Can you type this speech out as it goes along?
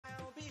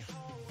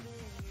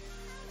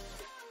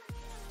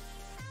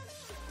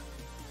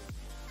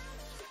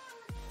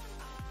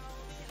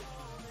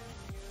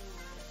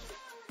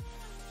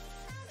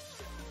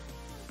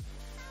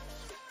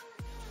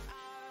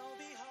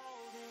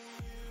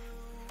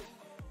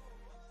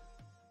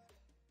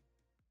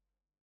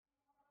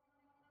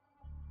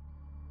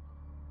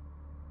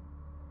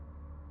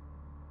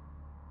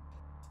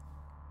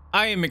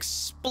I am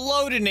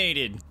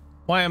explodinated.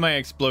 Why am I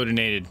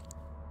explodinated?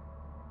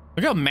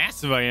 Look how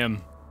massive I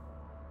am.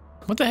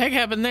 What the heck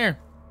happened there?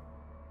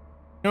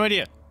 No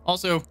idea.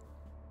 Also,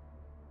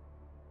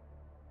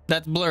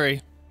 that's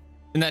blurry,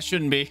 and that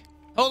shouldn't be.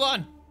 Hold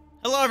on.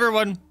 Hello,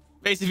 everyone.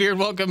 Vaesive here.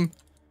 Welcome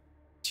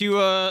to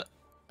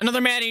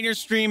another Maneater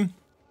stream.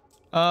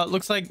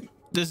 Looks like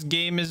this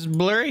game is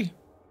blurry.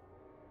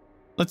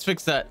 Let's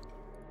fix that.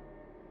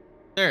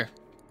 There.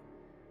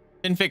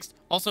 Been fixed.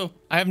 Also,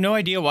 I have no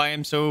idea why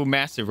I'm so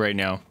massive right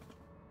now.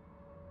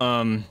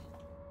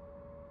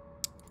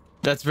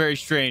 That's very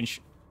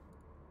strange.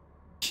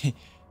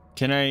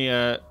 Can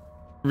I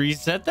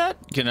reset that?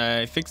 Can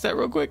I fix that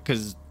real quick?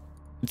 Because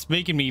it's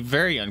making me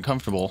very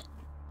uncomfortable.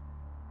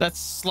 That's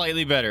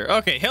slightly better.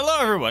 Okay, hello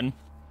everyone.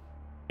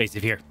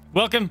 Vaesive here.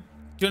 Welcome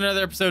to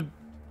another episode.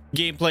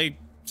 Gameplay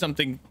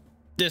something.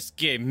 This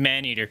game,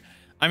 Maneater.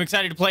 I'm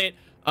excited to play it.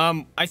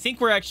 I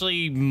think we're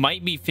actually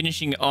might be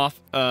finishing off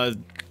the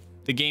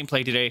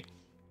gameplay today.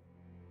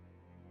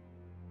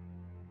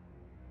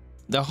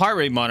 The heart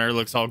rate monitor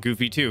looks all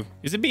goofy too.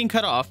 Is it being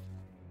cut off?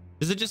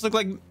 Does it just look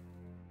like...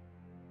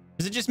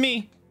 Is it just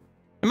me?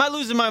 Am I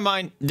losing my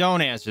mind?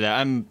 Don't answer that.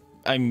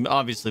 I'm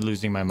obviously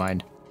losing my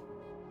mind.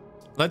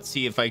 Let's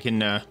see if I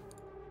can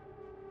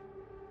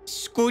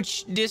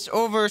scooch this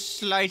over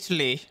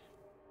slightly.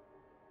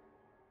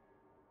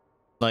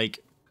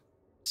 Like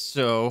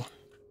so.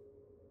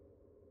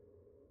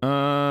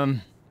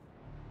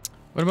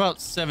 What about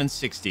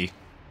 760?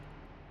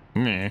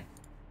 Meh.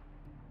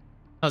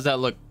 How's that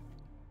look?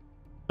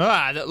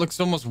 Ah, that looks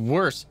almost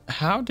worse.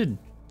 How did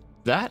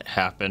that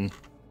happen?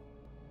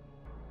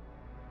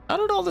 How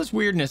did all this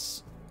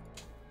weirdness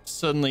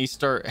suddenly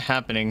start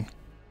happening?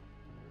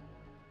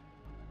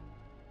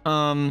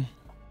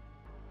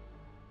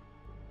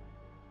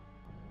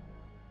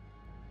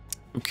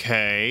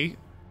 Okay.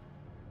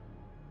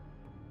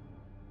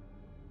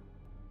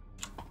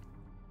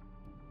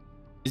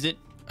 Is it?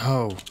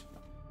 Oh,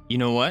 you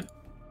know what?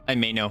 I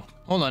may know.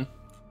 Hold on.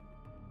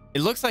 It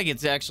looks like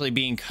it's actually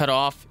being cut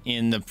off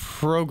in the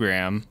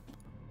program,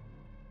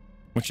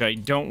 which I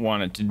don't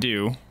want it to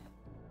do.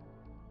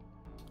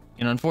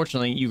 And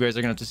unfortunately, you guys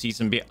are going to have to see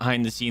some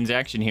behind the scenes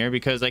action here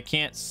because I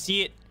can't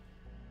see it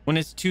when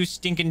it's too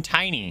stinking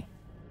tiny.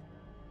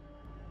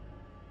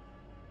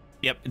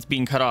 Yep, it's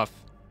being cut off.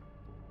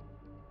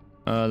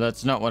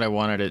 That's not what I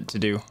wanted it to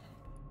do. All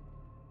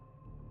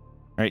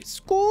right,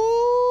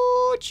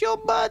 scooch your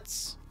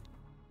butts.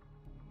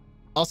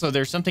 Also,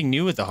 there's something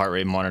new with the heart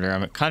rate monitor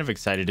I'm kind of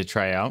excited to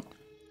try out.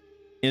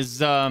 Is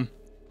the...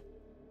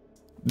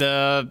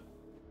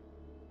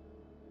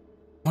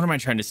 What am I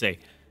trying to say?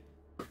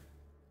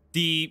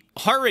 The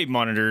heart rate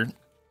monitor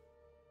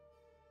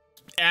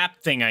app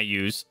thing I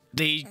use,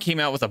 they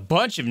came out with a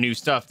bunch of new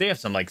stuff. They have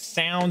some like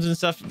sounds and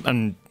stuff.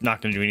 I'm not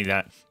going to do any of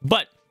that.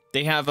 But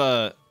they have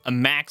a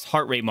max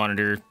heart rate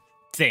monitor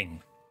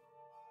thing.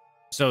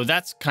 So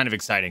that's kind of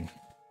exciting.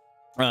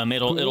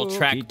 It'll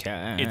track.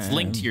 It's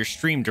linked to your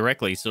stream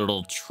directly, so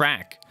it'll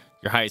track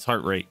your highest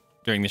heart rate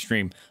during the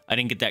stream. I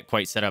didn't get that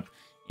quite set up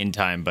in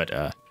time, but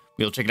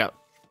we'll check it out.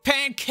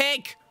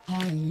 Pancake!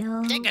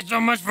 Hello. Thank you so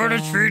much for the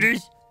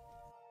treaties.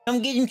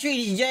 I'm getting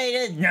treaties,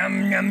 Jada.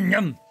 Yum, yum,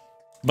 yum.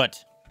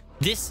 But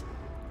this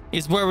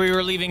is where we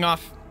were leaving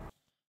off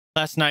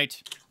last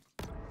night.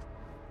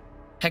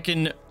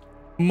 Heckin'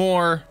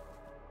 more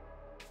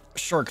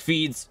shark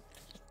feeds.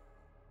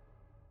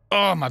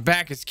 Oh, my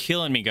back is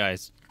killing me,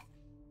 guys.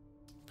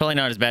 Probably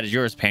not as bad as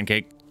yours,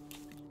 Pancake.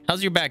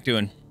 How's your back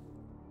doing?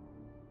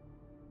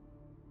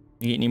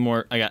 You eat any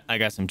more? I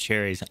got some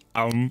cherries.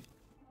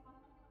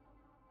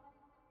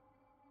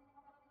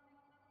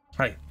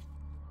 Hey.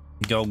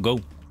 Go.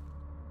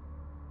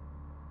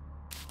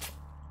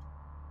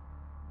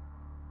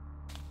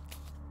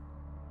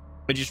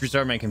 I just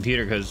restarted my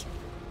computer because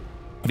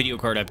video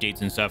card updates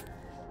and stuff.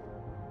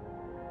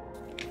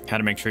 Had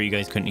to make sure you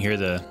guys couldn't hear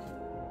the...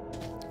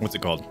 What's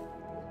it called?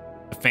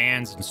 The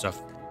fans and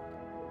stuff.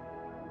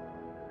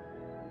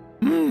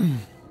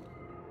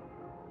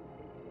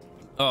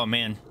 Oh,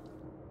 man.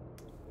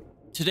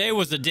 Today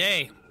was a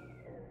day.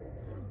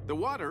 The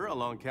water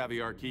along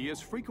Caviar Key is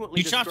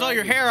frequently You chopped all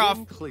your hair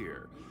off.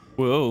 Clear.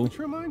 Whoa. Which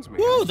reminds me.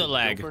 Woo, I the should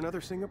lag. go for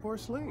another Singapore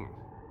sling.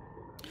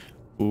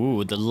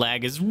 Ooh, the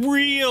lag is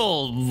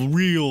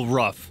real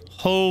rough.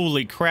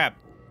 Holy crap.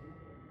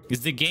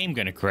 Is the game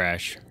gonna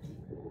crash?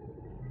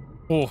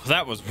 Oh,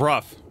 that was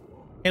rough.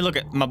 Hey, look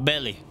at my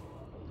belly.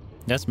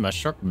 That's my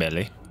shark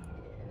belly.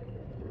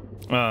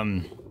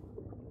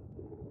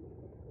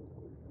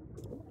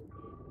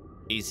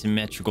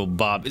 Asymmetrical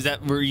bob. Is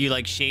that where you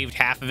like shaved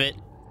half of it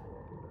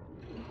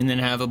and then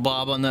have a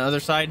bob on the other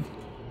side?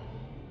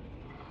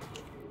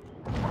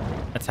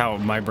 That's how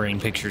my brain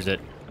pictures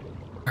it.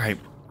 All right.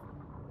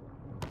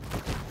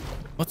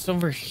 What's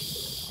over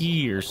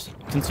here?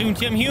 Consume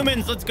some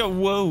humans. Let's go.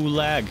 Whoa,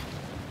 lag.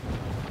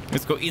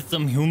 Let's go eat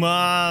some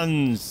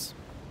humans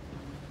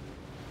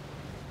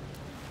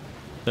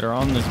that are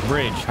on this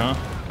bridge, huh?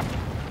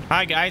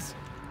 Hi, guys.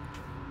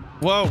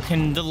 Whoa,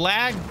 can the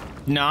lag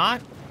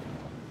not?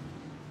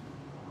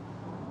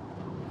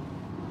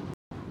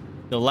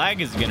 The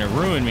lag is gonna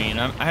ruin me, and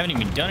I haven't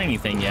even done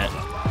anything yet.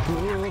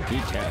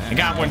 I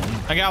got one.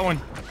 I got one.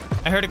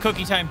 I heard a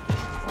cookie time.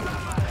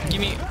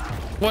 Give me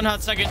 1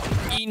 hot second.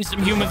 Eating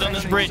some humans on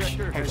this bridge.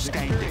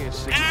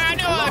 Ah,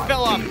 no, I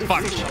fell off.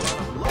 Fuck.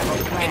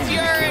 It's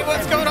Yuri.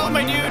 What's going on,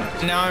 my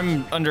dude? Now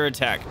I'm under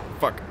attack.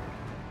 Fuck.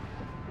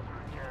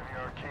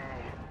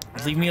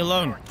 Leave me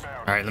alone.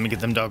 All right, let me get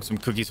them dogs some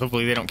cookies.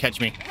 Hopefully they don't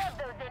catch me.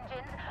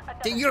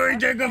 The Yuri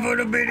take for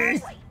the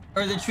minutes.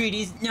 Or the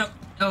treaties. No.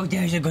 Oh,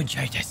 there's a good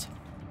choice.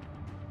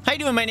 How you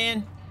doing, my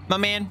man? My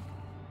man?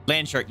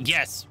 Land shark.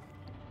 Yes.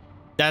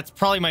 That's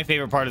probably my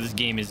favorite part of this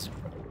game is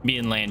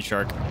being land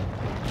shark.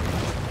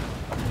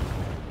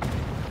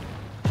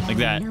 Like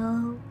that.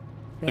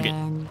 Look at.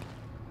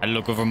 I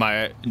look over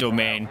my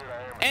domain.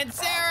 And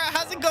Sarah,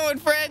 how's it going,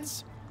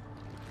 friends?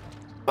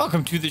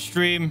 Welcome to the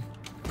stream.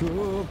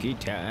 Cookie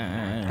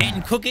time.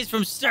 And cookies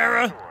from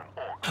Sarah.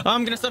 Oh,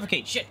 I'm gonna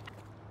suffocate. Shit.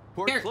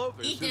 Port Here,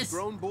 Clovis eat has this.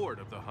 grown bored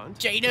of the hunt.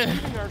 Jada.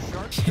 leaving our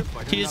sharks to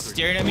fight He just another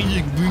staring at me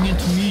like, bring it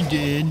to me,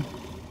 Dad.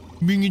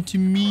 Bring it to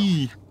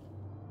me.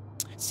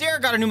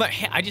 Sarah got a new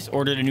I just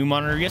ordered a new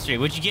monitor yesterday.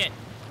 What'd you get?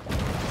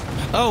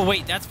 Oh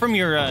wait, that's from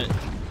your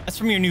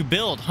new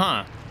build,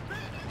 huh?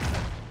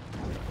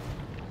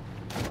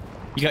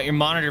 You got your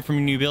monitor from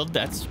your new build?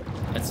 That's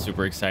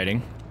super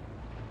exciting.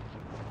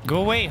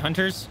 Go away,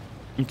 hunters.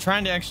 I'm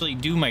trying to actually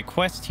do my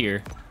quest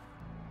here,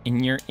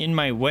 and you're in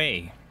my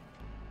way.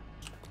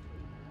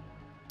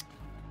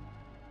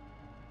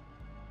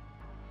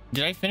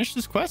 Did I finish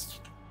this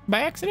quest by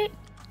accident?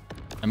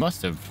 I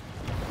must have.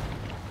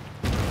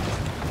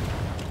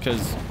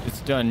 Because it's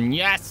done.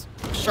 Yes!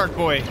 Shark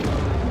boy.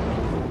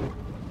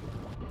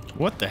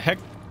 What the heck?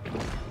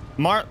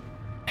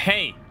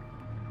 Hey.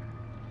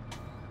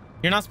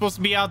 You're not supposed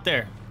to be out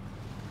there.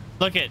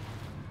 Look it.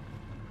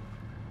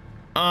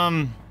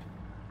 Are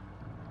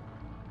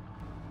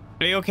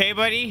you okay,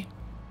 buddy?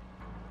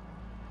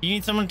 You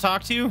need someone to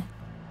talk to?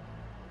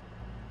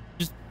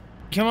 Just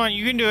come on,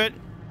 you can do it.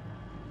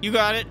 You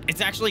got it.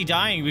 It's actually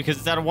dying because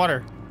it's out of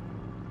water.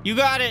 You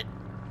got it.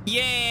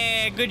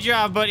 Yeah, good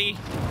job, buddy.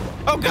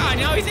 Oh god,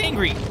 now he's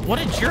angry. What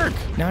a jerk.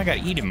 Now I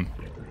gotta eat him.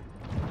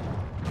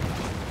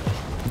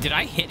 Did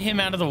I hit him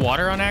out of the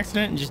water on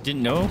accident and just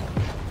didn't know?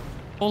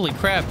 Holy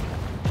crap.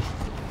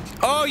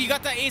 Oh, you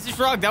got that Asus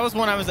rug. That was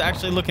one I was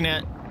actually looking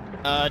at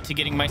to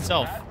getting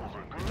myself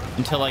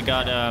until I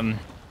got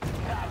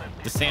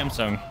the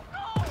Samsung.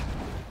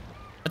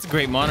 That's a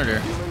great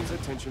monitor. Humans'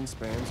 attention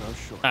spans are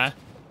short. Huh?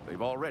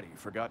 They've already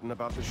forgotten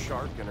about the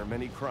shark and her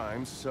many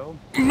crimes, so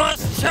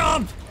Must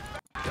jump!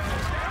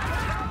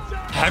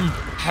 Hum,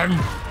 hum,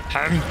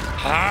 hum,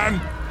 hum,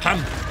 hum,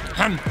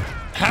 hum,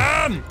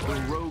 hum!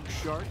 the rogue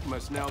shark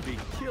must now be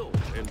killed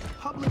and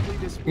publicly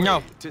displayed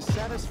No. to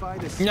satisfy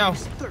the No.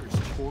 sea's thirst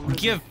for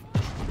revenge. Give.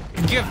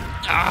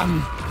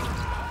 I'm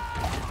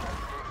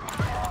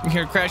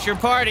here to crash your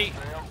party.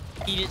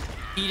 Eat it,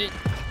 eat it,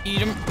 eat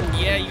them.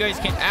 Yeah, you guys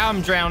can't. Ow,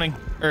 I'm drowning.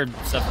 Or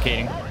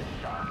suffocating.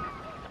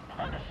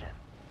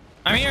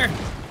 I'm here.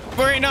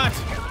 Worry not.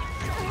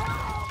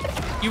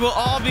 You will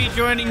all be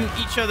joining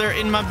each other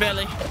in my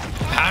belly.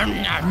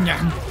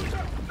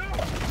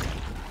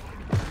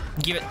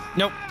 Give it.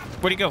 Nope.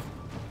 Where'd he go?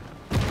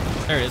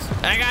 There it is.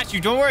 I got you.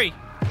 Don't worry.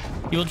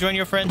 You will join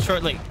your friends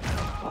shortly.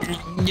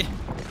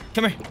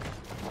 Come here.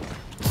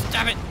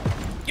 Stop it.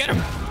 Get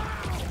him.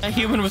 That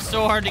human was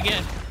so hard to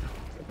get.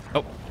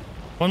 Oh,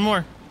 one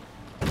more.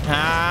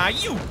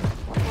 You.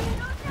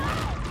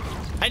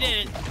 I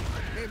did it.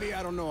 Maybe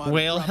I don't know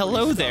Well,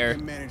 hello there.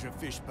 Manage a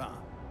fish pond,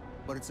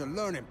 but it's a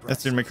learning process.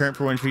 That's been my current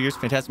for 1 2 years.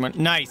 Fantastic one.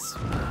 Nice.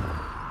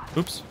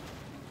 Oops.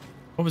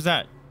 What was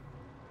that?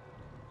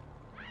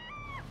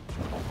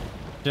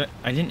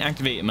 I didn't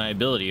activate my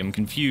ability. I'm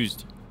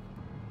confused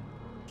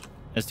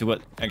as to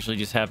what actually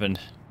just happened.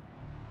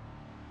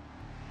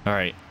 All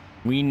right.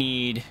 We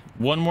need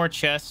one more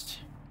chest.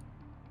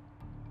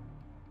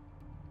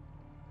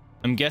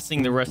 I'm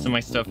guessing the rest of my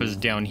stuff is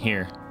down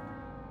here.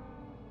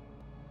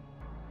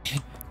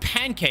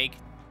 Pancake.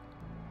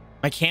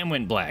 My cam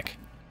went black.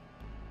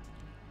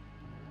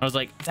 I was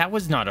like, that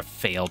was not a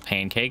fail,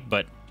 Pancake,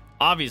 but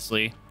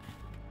obviously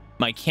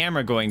my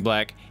camera going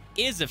black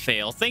is a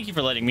fail. Thank you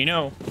for letting me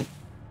know.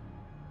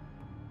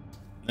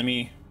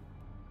 Maybe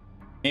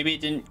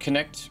it didn't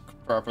connect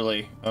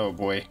properly. Oh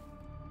boy.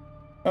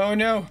 Oh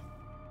no.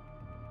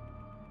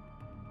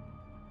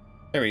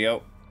 There we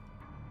go.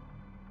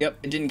 Yep,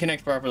 it didn't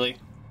connect properly.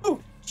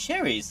 Oh,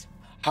 cherries.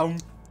 How?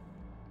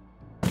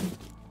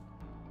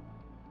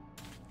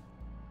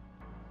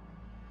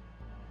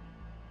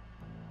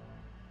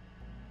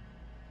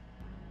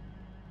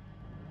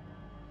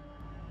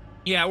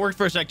 Yeah, it worked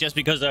for a sec just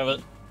because of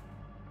it.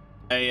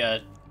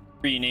 I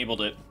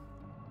re-enabled it.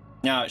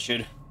 Now it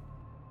should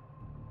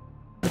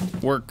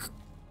work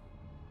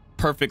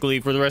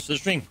perfectly for the rest of the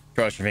stream.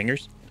 Cross your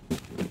fingers.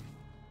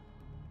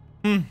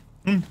 Thank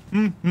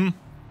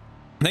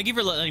you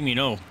for letting me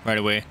know right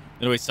away.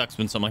 It always sucks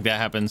when something like that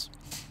happens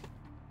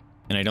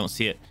and I don't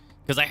see it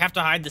because I have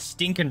to hide the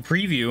stinking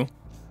preview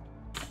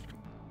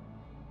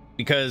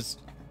because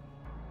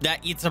that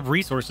eats up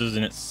resources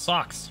and it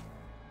sucks.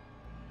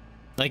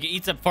 Like, it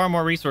eats up far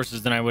more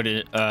resources than I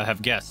would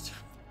have guessed.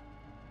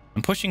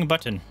 I'm pushing a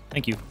button.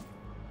 Thank you.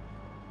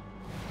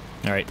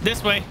 All right,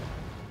 this way.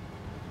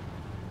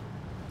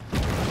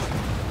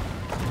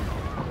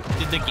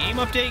 Did the game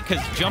update?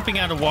 Because jumping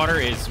out of water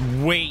is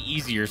way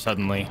easier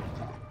suddenly.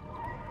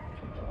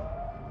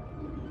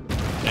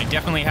 I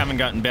definitely haven't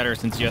gotten better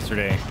since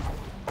yesterday.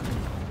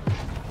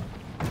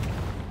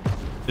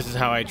 This is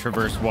how I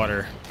traverse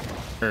water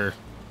or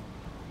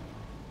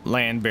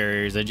land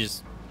barriers. I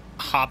just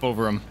hop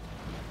over them.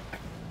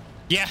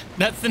 Yeah,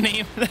 that's the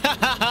name.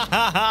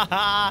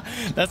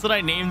 That's what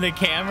I named the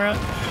camera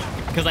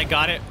because I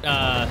got it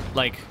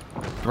like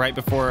right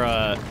before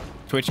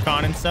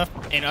TwitchCon and stuff,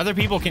 and other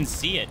people can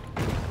see it.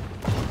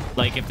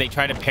 Like if they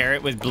try to pair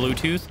it with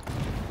Bluetooth,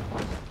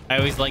 I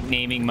always like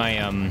naming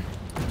my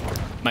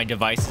my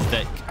devices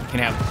that can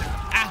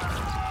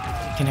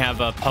have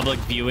a public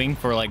viewing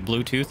for like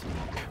Bluetooth.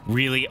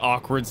 Really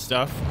awkward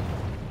stuff.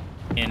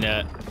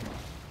 And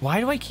why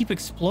do I keep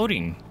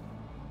exploding?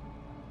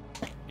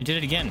 I did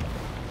it again.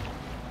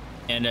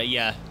 And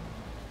yeah,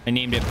 I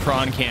named it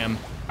Prawn Cam.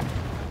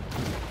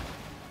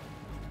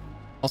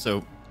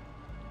 Also,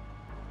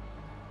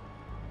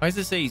 why does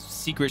it say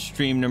secret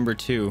stream number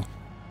 2?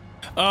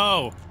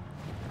 Oh,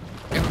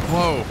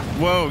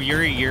 whoa,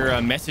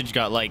 your message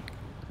got like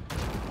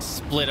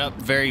split up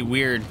very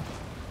weird.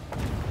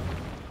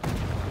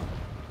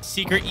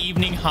 Secret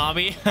evening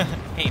hobby.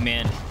 Hey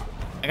man,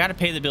 I gotta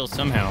pay the bills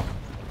somehow.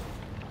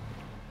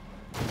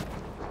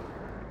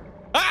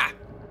 Ah!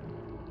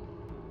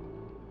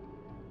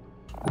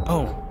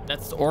 Oh,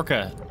 that's the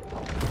orca.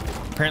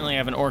 Apparently I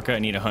have an orca I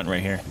need to hunt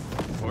right here.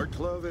 Port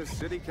Clovis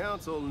City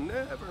Council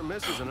never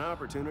misses an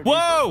opportunity.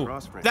 Whoa!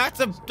 That's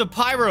the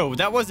pyro.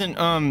 That wasn't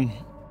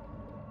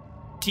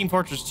Team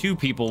Fortress 2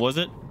 people, was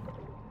it?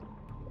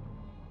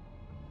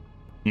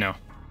 No.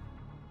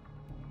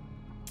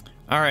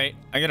 All right,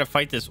 I gotta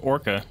fight this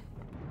orca.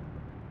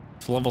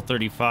 It's level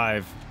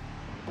 35.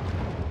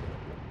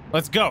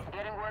 Let's go.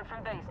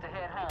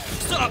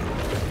 Stop!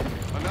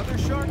 Another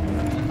shark.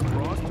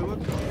 Cross to a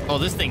go. Oh,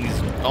 this thing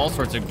is all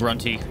sorts of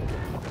grunty.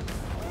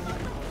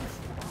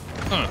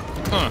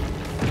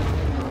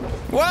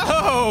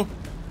 Whoa!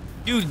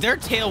 Dude, their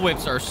tail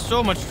whips are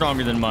so much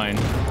stronger than mine.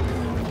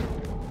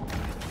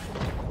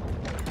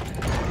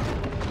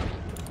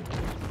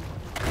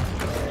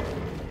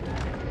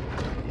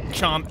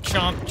 Chomp,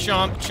 chomp,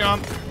 chomp,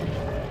 chomp.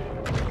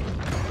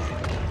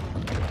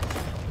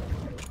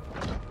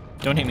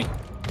 Don't hit me.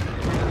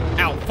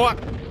 Ow, fuck.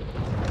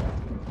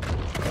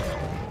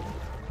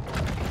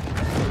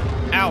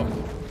 Ow.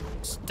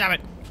 Stop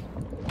it.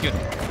 Good.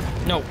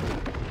 No.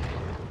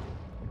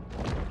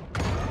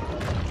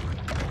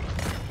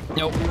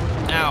 Nope.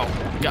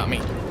 Ow. Got me.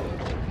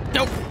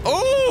 Nope.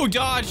 Oh,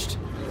 dodged.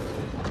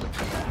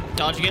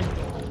 Dodge again.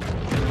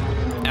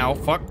 Ow,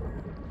 fuck.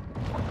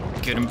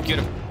 Get him, get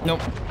him.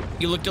 Nope.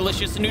 You look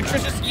delicious and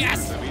nutritious.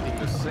 Yes! I'm eating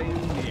the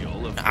same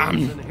meal of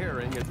prawns and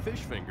herring at Fish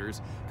Fingers.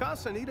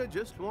 Casanita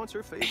just wants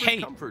her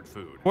favorite comfort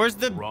food. Where's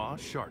the raw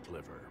shark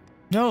liver?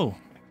 No.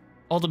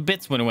 All the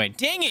bits went away.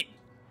 Dang it!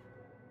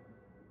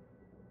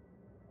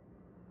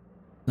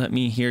 Let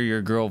me hear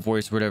your girl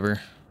voice, whatever.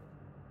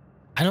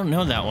 I don't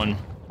know that one.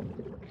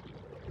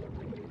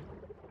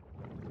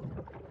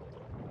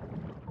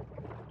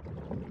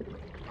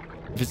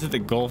 Visit the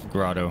Gulf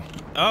Grotto.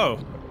 Oh.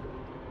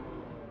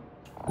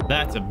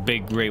 That's a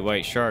big great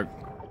white shark.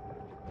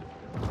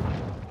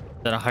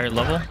 Is that a higher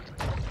level?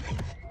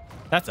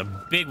 That's a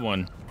big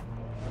one.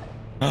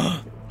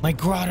 My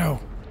grotto.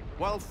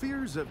 While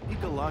fears of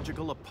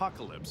ecological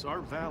apocalypse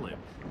are valid,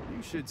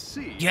 you should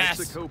see yes.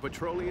 Mexico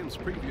Petroleum's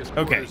previous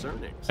quarter's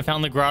earnings. I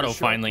found the grotto the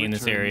finally in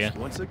this area.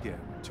 Once again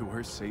to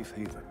her safe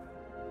haven.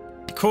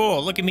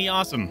 Cool. Look at me,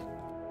 awesome.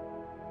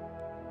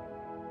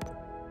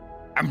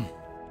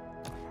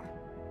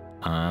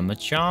 I'm a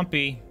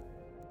chompy.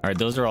 All right,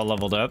 those are all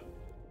leveled up.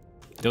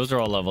 Those are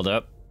all leveled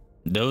up.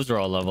 Those are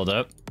all leveled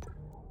up.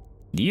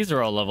 These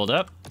are all leveled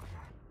up.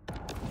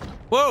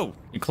 Whoa,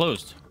 it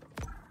closed.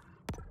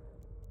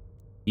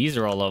 These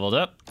are all leveled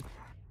up.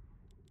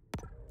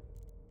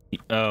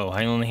 Oh,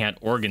 I only had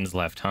organs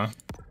left, huh?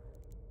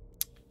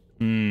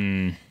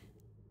 All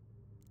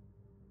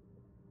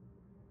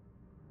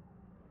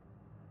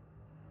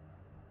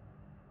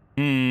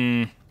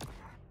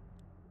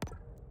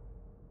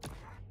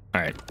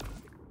right.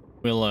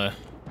 We'll,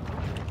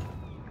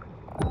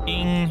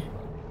 ding.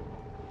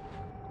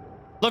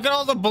 Look at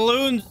all the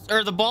balloons,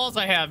 or the balls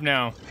I have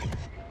now.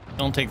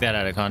 Don't take that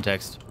out of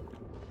context.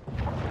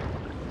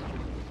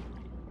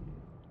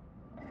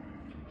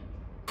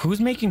 Who's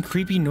making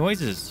creepy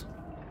noises?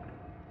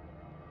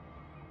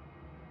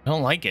 I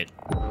don't like it.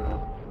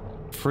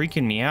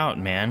 Freaking me out,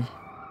 man.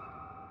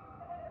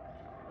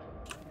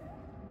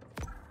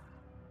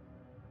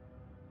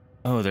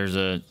 Oh, there's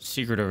a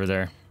secret over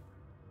there.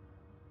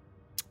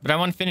 But I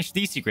want to finish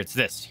these secrets.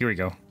 Here we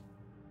go.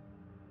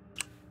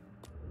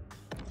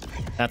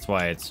 That's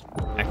why it's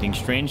acting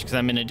strange, because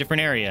I'm in a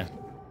different area.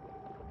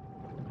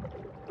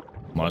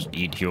 Must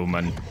eat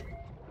human.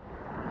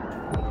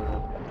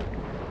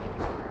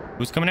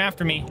 Who's coming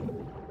after me?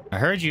 I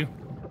heard you.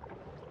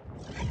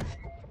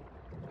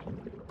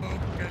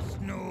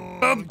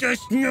 Up the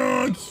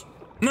snoots!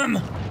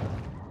 Mama!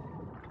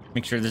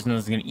 Make sure there's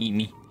nothing gonna eat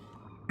me.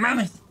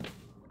 Mama!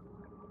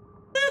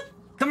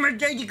 Come here,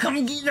 Daddy. Come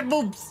and get the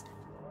boobs.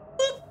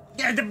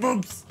 Yeah, the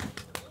boobs.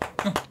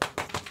 Oh.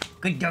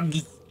 Good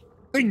doggies.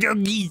 Good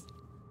doggies.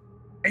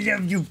 I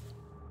love you.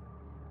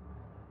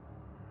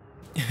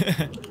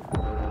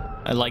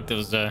 I like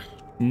those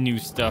new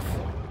stuff.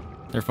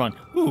 They're fun.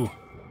 Ooh.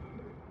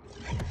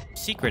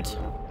 Secret.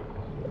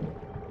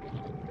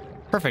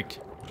 Perfect.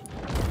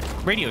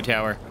 Radio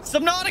tower.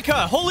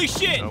 Subnautica! Holy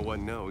shit! No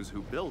one knows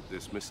who built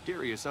this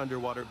mysterious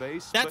underwater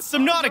base. That's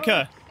but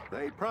Subnautica!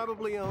 They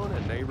probably own a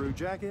Nehru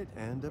jacket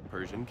and a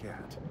Persian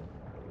cat.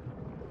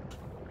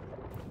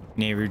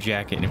 Nehru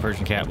jacket and a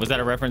Persian cat. Was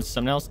that a reference to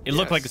something else? It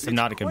looked like a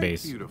Subnautica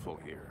base. Beautiful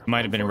here. It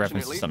might have been a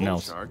reference to something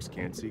else. Sharks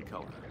can't see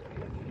color.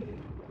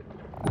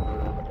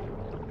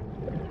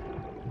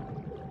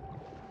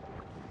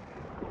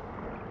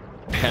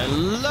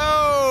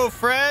 Hello,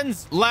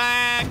 friends!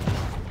 Lag!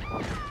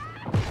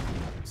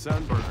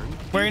 Sunburn,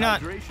 Where are you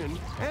not? dehydration,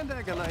 and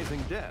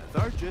agonizing death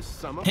are just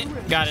some of the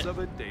Got risks it. of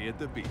a day at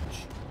the beach.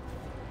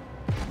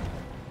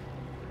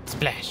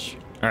 Splash.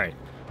 All right.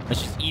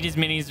 Let's just eat as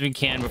many as we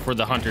can before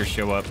the hunters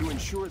show up. To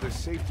ensure the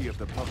safety of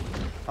the public,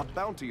 a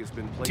bounty has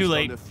been placed Too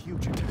late. on the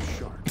fugitive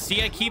shark.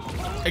 See, I keep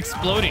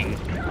exploding.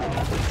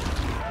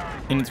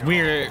 And it's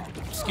weird.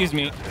 Excuse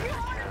me.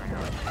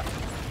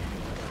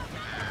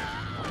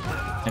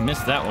 I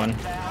missed that one.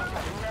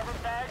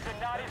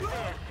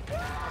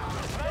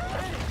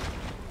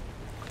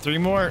 3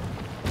 more.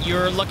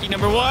 You're lucky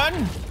number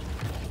 1.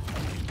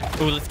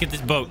 Oh, let's get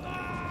this boat.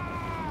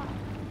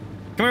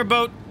 Come here,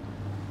 boat.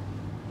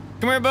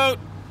 Come here, boat.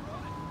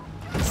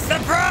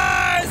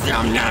 Surprise!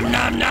 Nom nom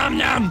nom nom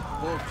nom.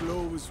 Poor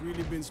Clovis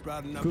really been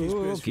sprouting up his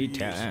best for Cookie years.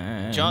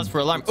 time. Jaws for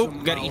alarm. Oh,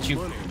 gotta eat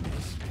you.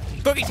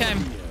 Cookie time.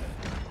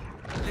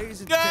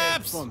 Lazy tag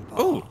Gaps. fun,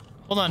 Oh,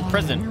 hold on,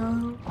 present.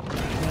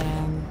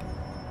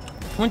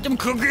 Want them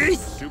cookies?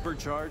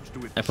 Supercharged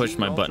with I pushed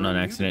my button on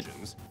accident.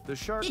 mutagens, the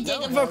shark You now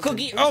take it has for a an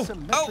cookie. Oh,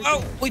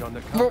 asymmetric wait. edge on the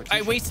Bro, I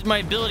competition. wasted my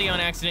ability on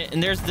accident,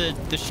 and there's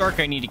the shark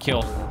I need to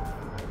kill.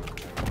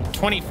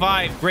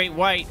 25, great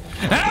white.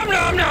 Nom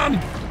nom nom!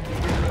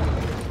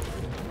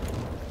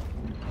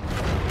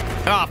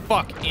 Ah,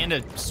 fuck. And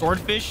a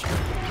swordfish?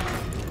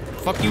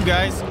 Fuck you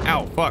guys.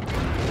 Ow, fuck.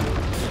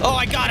 Oh,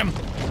 I got him!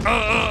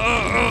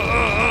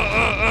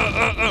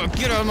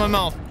 Get out of my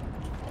mouth.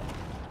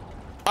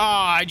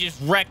 Ah, I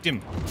just wrecked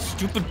him.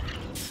 Stupid.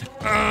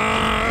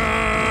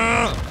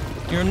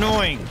 You're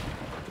annoying.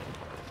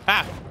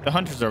 Ah, the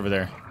hunter's over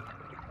there.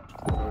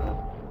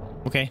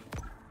 Okay.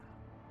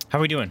 How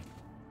are we doing?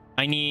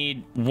 I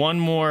need one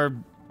more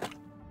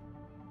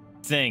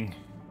thing.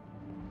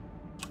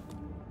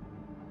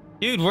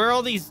 Dude, where are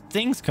all these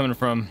things coming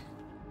from?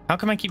 How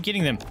come I keep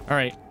getting them? All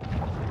right.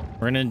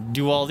 We're gonna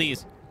do all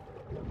these.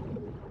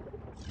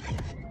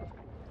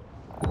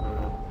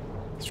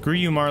 Screw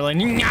you,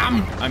 Marlene.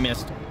 Nyam! I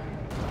missed.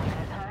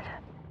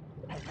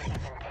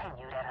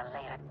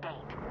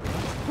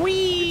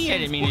 Whee! I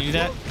didn't mean to do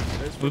that.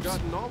 Has Oops.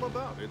 forgotten all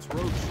about its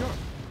road shark.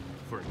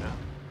 For now.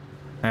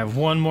 I have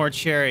one more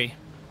cherry.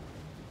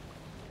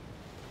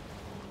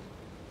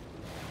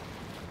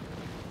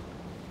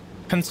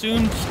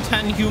 Consumed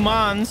 10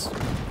 humans.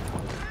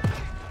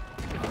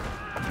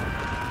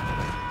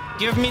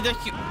 Give me the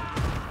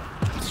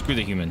screw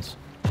the humans.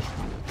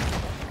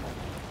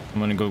 I'm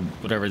gonna go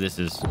whatever this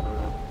is.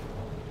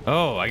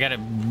 Oh, I gotta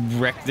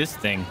wreck this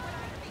thing.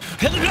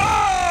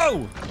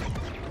 Hello!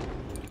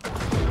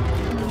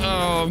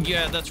 Oh,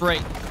 yeah, that's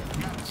right.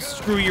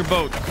 Screw your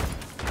boat.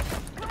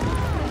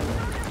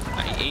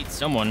 I ate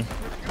someone.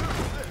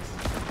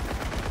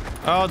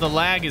 Oh, the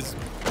lag is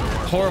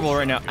horrible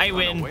right now. I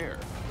win. Unaware,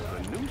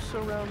 the noose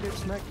around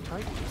its neck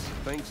tightens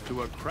thanks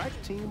to a crack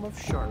team of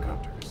shark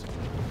hunters.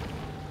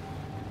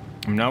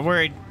 I'm not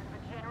worried.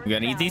 We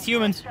gotta eat these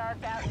humans.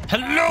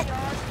 Hello!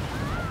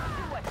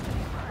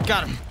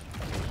 Got him.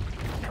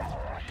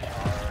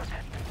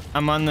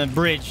 I'm on the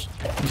bridge.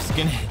 I'm just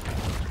gonna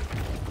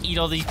eat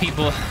all these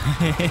people.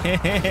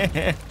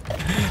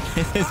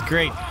 This is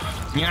great.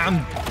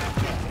 Yum.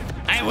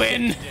 I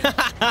win. You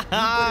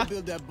better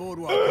build that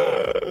boardwalk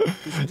high,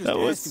 'cause you're just That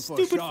was asking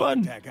for a stupid shark fun.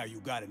 attack how you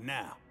got it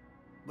now.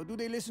 But do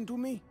they listen to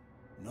me?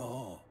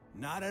 No,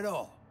 not at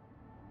all.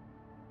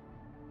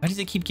 Why does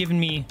it keep giving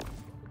me...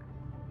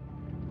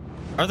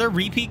 Are there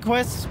repeat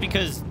quests?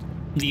 Because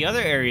the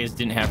other areas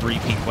didn't have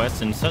repeat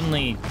quests, and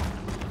suddenly...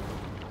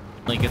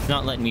 Like, it's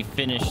not letting me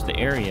finish the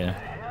area.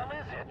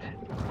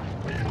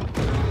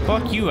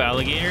 Fuck you,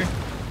 alligator.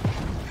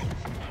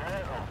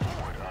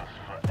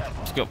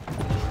 Let's go.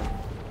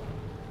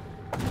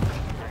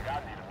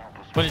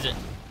 What is it?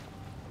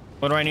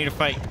 What do I need to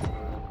fight?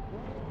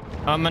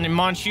 I'm gonna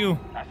launch you.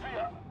 I'm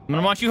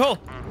gonna launch you whole.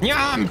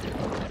 Yum!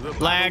 The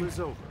Lag. battle is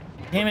over,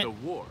 Damn but it. The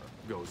war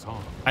goes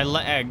on. I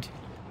lagged,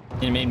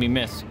 and it made me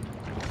miss.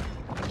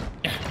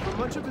 For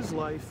much of his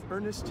life,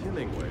 Ernest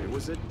Hemingway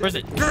was a Where's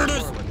it?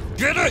 dedicated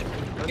Get it!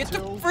 marlin Get the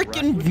until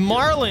freaking Ratcliffe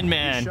marlin, He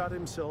man! shot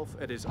himself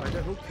at his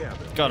Idaho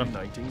cabin Got him. in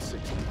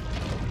 1960.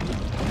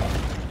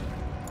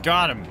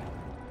 Got him.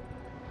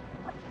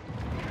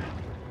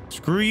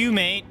 Screw you,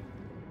 mate.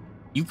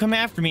 You come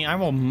after me, I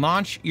will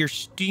munch your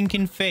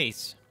stinking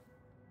face.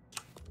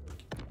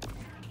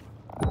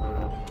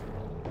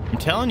 I'm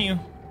telling you,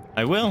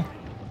 I will.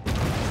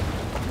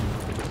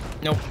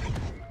 Nope.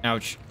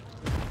 Ouch.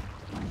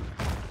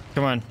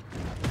 Come on.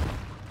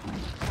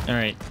 All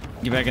right,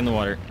 get back in the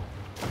water.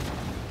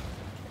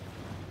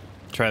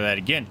 Try that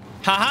again.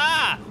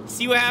 Haha!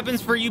 See what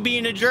happens for you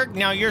being a jerk?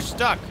 Now you're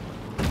stuck.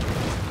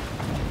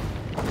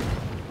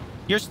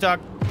 You're stuck.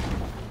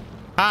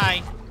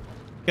 Hi.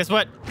 Guess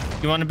what?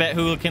 You want to bet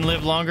who can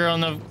live longer on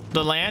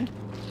the land?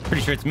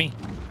 Pretty sure it's me.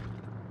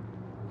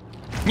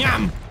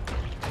 Yum!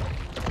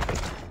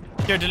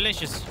 They're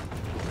delicious.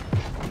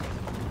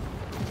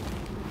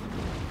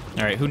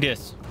 All right, who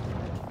dis?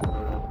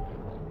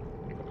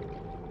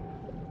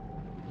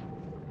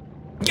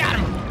 Got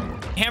him!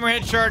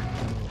 Hammerhead shark.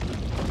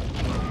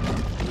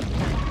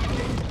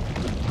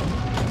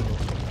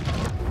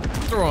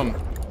 Throw him.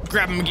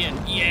 Grab him again.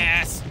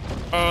 Yes!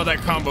 Oh, that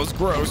combo's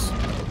gross.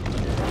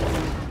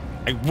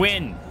 I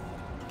win.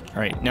 All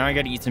right, now I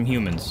gotta eat some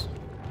humans.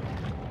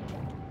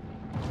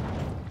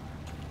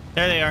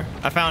 There they are.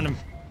 I found them.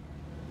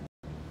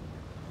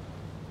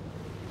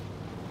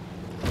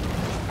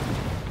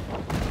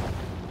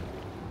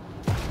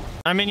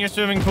 I'm in your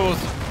swimming pools.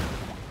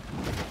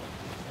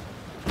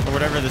 Or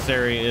whatever this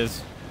area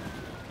is.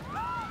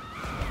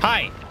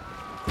 Hi.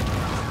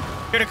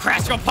 Here to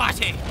crash your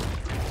party.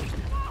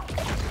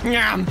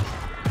 Yum.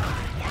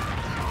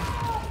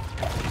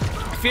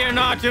 Fear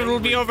not, it will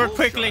be over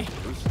quickly.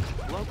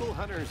 Local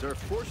hunters are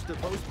forced to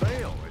post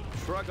bail and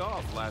shrug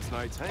off last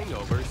night's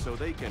hangover so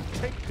they can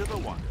take to the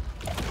water.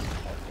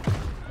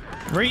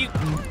 Where are you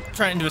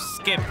trying to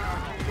escape?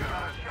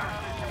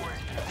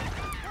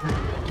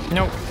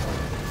 Nope.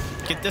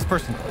 Get this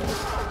person.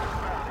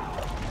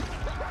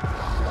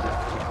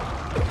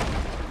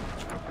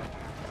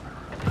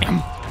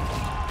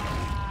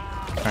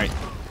 Alright.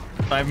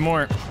 5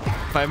 more.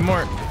 5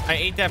 more. I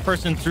ate that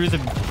person through the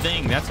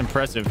thing. That's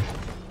impressive.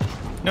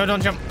 No,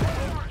 don't jump.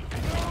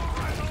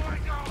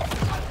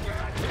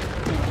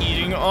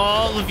 Eating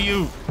all of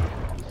you.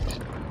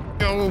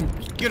 Go.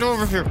 Get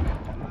over here.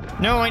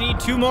 No, I need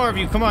 2 more of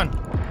you. Come on.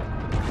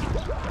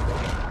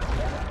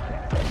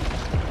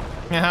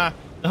 Haha.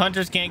 The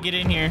hunters can't get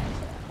in here.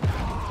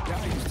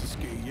 I used to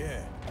skate,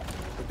 yeah.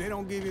 But they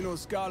don't give you no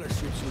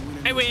scholarships for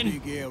winning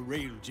this Big L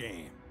rail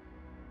jam.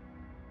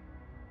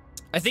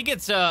 I think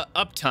it's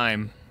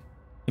uptime.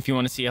 If you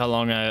want to see how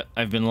long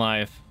I've been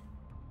live.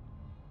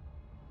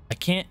 I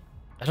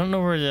don't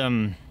know where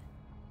the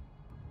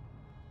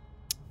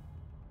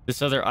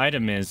this other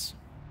item is.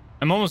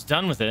 I'm almost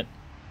done with it.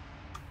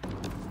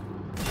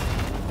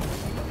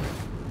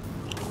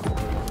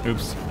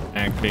 Oops,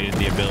 activated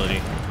the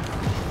ability.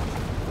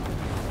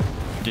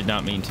 Did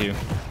not mean to.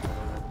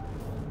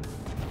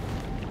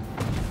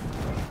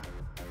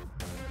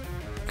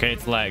 Okay,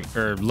 it's lag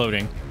or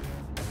loading.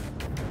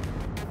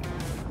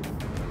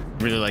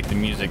 Really like the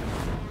music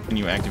when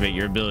you activate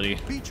your ability.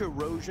 Beach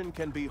erosion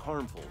can be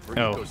harmful for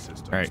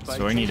ecosystems. ecosystems Right, by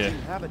so I need to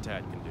changing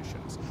habitat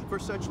conditions for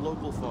such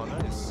local fauna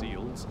as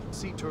seals,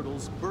 sea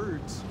turtles,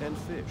 birds, and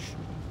fish.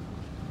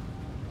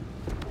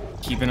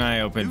 keep an eye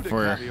open Due to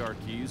for caviar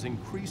keys'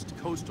 increased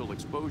coastal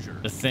exposure,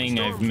 the thing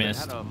I've storms that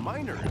missed. had a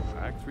minor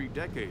impact 3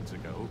 decades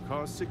ago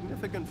caused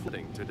significant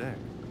flooding today.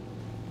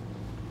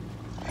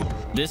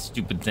 This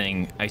stupid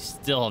thing I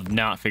still have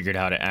not figured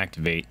out how to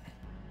activate.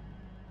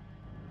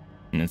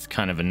 And it's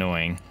kind of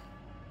annoying.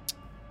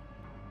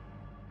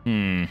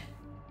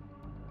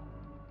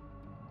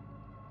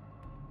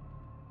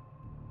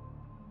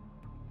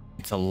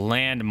 It's a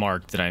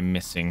landmark that I'm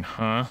missing,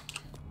 huh?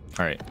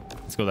 All right,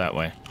 let's go that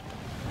way.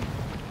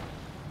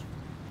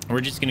 We're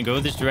just gonna go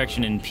this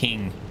direction and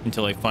ping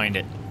until I find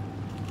it.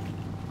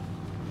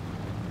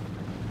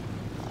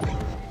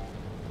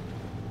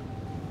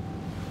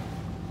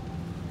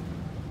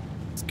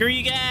 Screw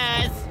you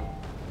guys!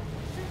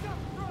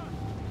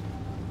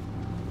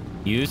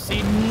 You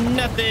see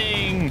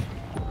nothing!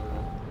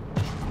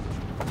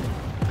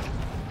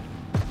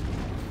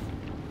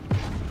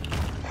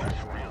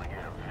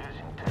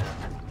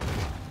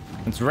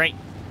 That's right.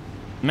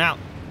 I'm out.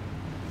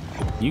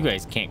 You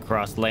guys can't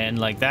cross land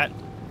like that.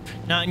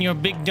 Not in your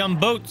big dumb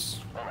boats.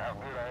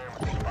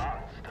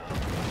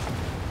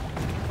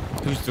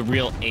 Who's the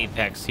real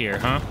apex here,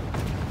 huh?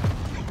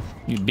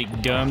 You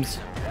big dumbs.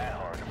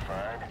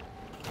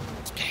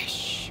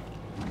 Splash.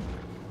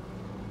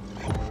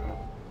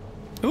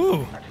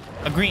 Ooh,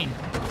 a green.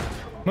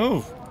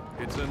 Move.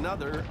 It's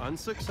another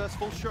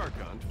unsuccessful shark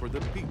hunt for the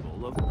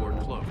people of Port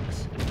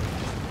Clovis.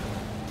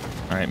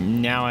 All right,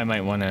 now I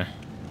might want to.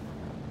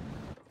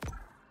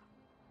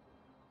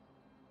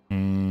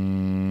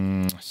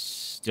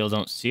 Still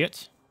don't see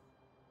it.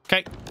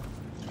 Okay.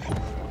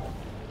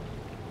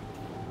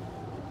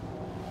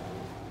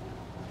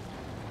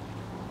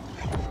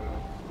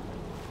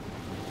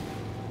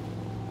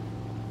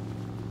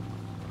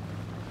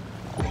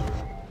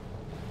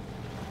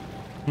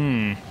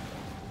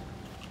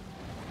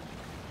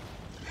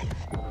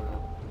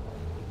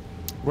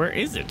 Where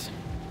is it?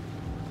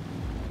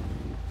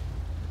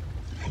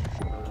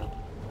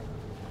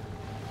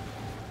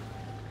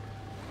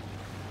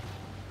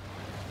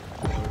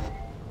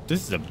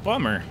 This is a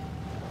bummer.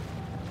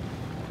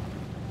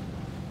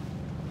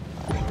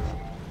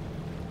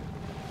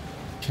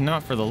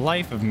 Cannot for the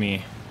life of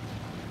me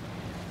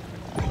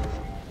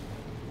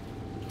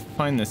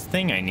find this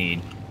thing I need.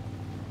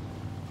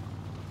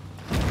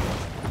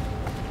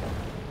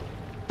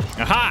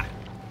 Aha!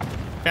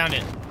 Found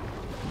it.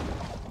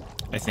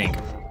 I think.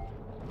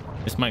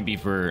 This might be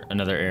for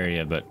another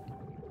area, but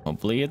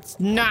hopefully it's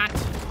not.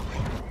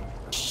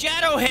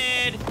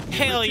 Shadowhead!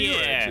 Hell yeah!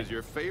 T-Rex is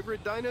your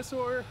favorite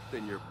dinosaur?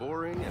 Then you're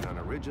boring and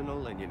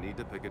unoriginal, and you need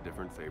to pick a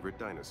different favorite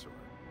dinosaur.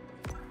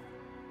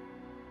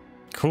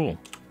 Cool.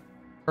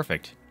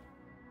 Perfect.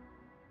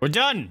 We're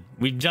done!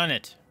 We've done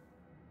it.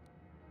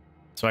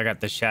 So I got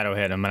the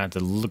Shadowhead. I'm gonna have to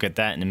look at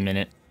that in a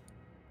minute.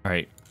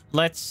 Alright,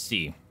 let's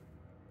see.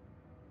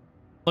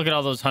 Look at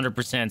all those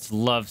 100%s.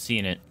 Love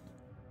seeing it.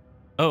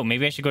 Oh,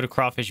 maybe I should go to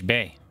Crawfish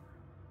Bay.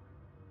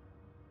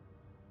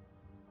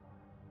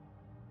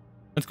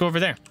 Let's go over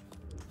there.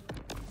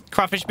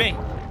 Crawfish Bay.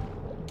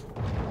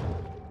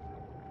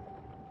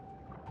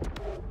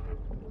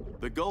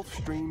 The Gulf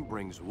Stream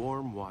brings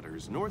warm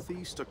waters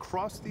northeast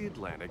across the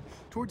Atlantic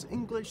towards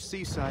English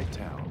seaside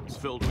towns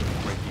filled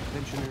with cranky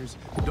pensioners,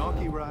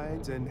 donkey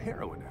rides, and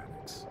heroin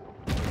addicts.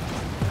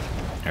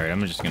 All right,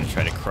 I'm just gonna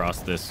try to cross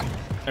this.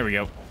 There we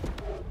go.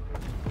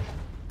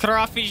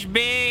 Crawfish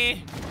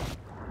Bay.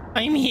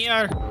 I'm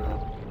here.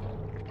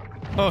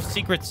 Oh,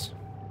 secrets.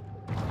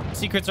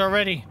 Secrets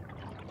already.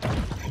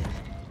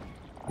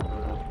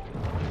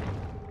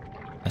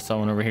 I saw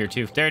one over here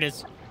too. There it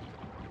is.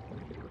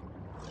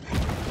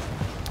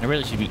 I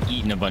really should be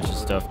eating a bunch of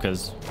stuff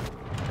because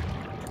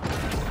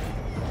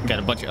got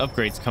a bunch of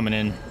upgrades coming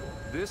in.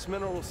 This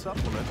mineral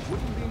supplement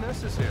wouldn't be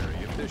necessary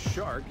if this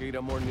shark ate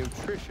a more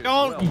nutritious.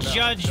 Don't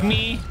judge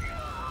me.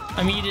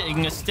 I'm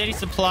eating a steady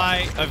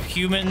supply of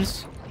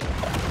humans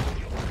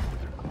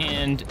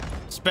and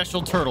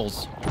special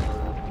turtles.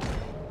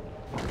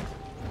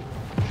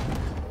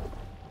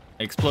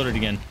 I exploded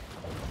again.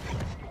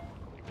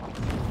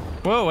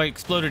 Whoa, I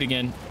exploded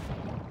again.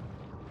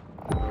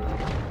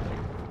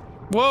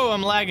 Whoa,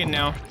 I'm lagging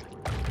now.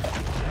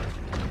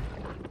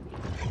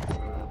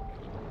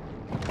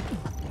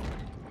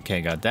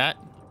 Okay, got that.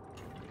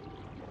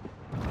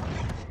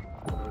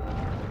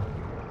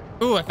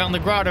 Ooh, I found the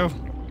grotto.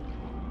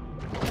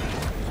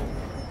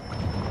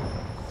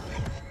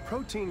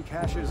 Protein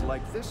caches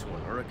like this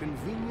one are a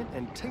convenient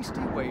and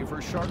tasty way for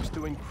sharks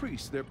to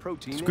increase their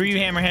protein. Screw you,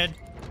 Hammerhead.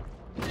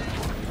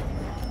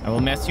 I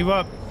will mess you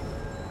up.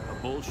 A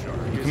bull shark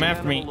is Come an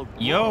after me. animal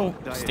of Yo,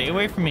 broad stay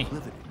away from me.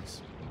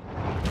 proclivities.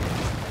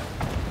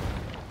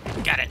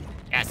 Got it.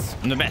 Yes,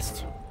 I'm the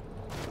best.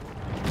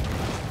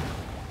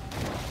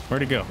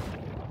 Where'd it go?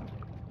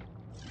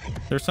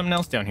 There's something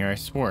else down here, I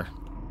swore.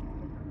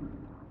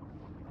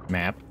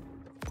 Map.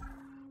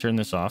 Turn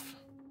this off.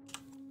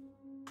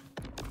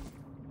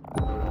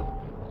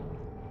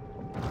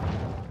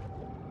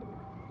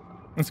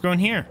 Let's go in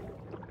here.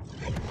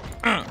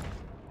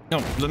 No,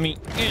 let me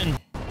in.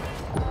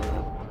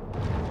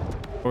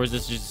 Or is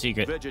this just a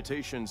secret?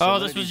 Vegetation Oh,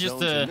 this was salinity just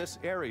zones a... in this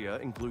area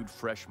include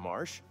fresh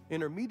marsh,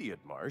 intermediate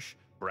marsh,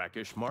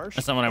 brackish marsh,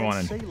 That's not what I and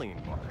wanted. saline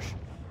marsh.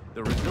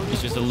 The resilient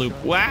It's just a bull loop.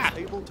 shark Wow. is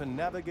able to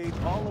navigate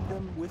all of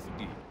them with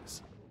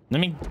ease. Let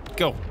me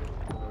go.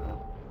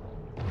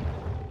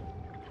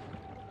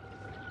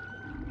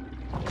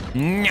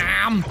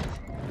 Nom.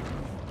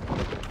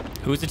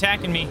 Who's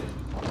attacking me?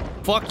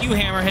 Fuck you,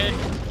 Hammerhead.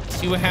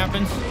 See what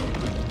happens?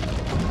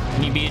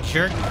 Can you be a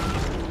jerk?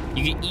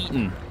 You get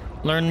eaten.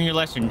 Learn your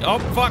lesson. Oh,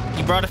 fuck.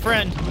 You brought a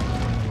friend.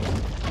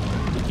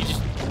 You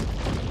just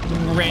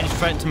ran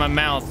straight into my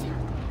mouth.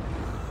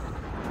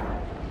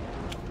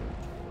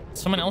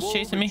 Someone The else bull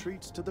chasing me?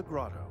 retreats to the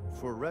grotto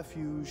for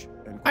refuge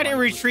and I didn't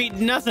quiet retreat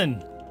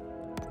nothing.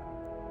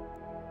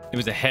 It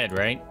was a head,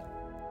 right?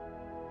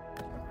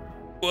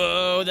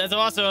 Whoa, that's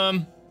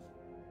awesome.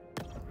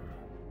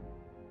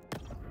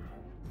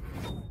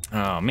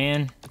 Oh,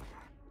 man.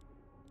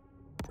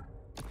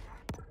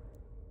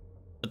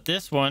 But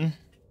this one...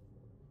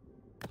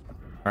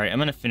 All right, I'm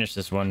going to finish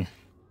this one.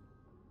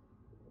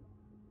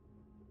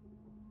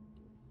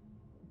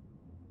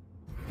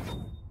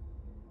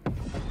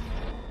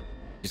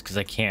 Just because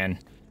I can.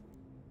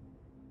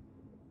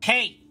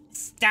 Hey,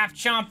 stop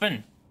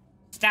chomping.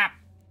 Stop.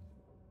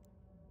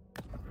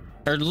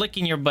 Or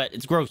licking your butt.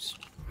 It's gross.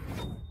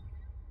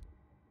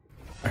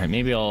 All right,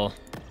 maybe I'll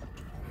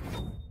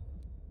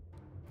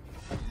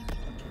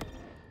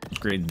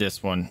upgrade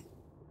this one.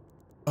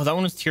 Oh, that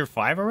one was tier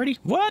 5 already?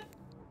 What?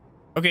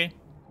 Okay.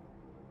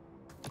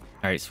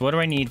 All right, so what do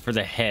I need for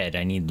the head?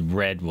 I need the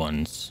red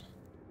ones.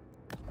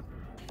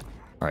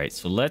 All right,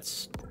 so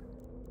let's...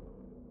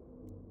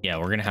 Yeah,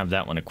 we're going to have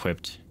that one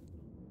equipped.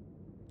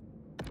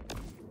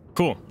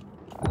 Cool.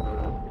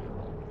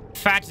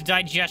 Fat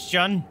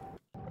digestion.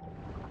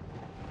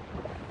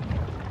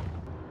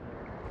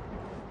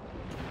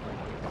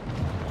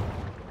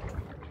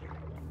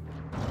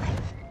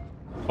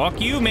 Fuck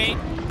you, mate.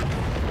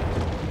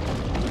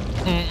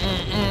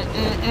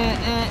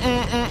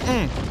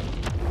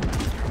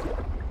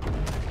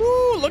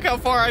 Woo, look how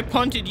far I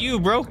punted you,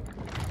 bro.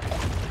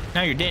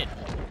 Now you're dead.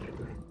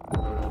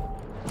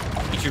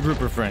 Eat your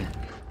grouper friend.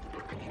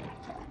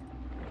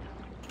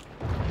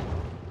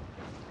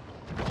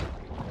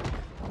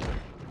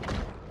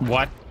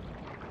 What?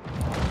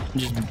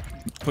 Just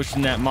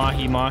pushing that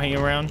mahi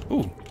around.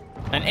 Ooh,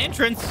 an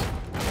entrance.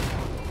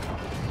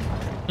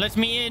 Let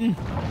me in.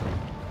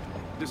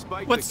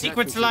 Despite What the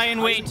secrets Catfish's lie in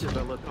highly wait?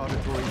 developed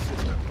auditory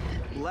system,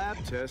 lab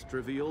tests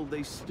revealed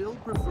they still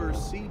prefer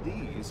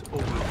CDs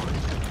over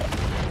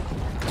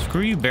audio.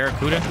 Screw you,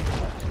 Barracuda.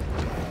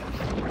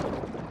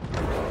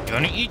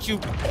 Gonna eat you.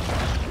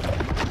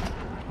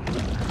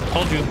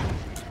 Told you.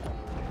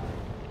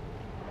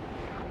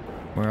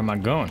 Where am I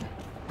going?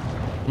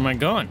 Where am I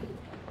going?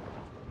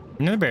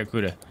 Another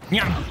Barracuda.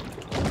 Nyam!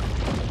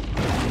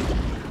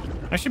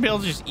 I should be able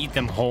to just eat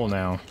them whole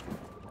now.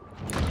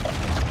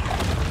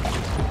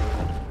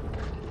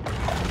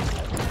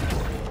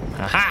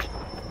 Aha!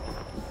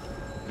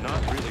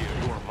 Not really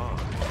a gourmand.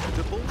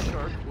 The bull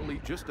shark will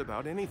eat just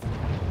about anything.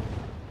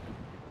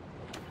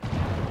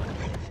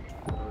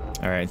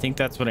 All right, I think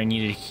that's what I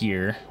needed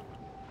here.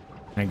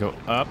 I go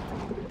up.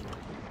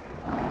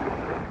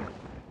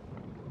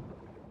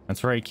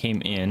 That's where I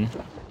came in.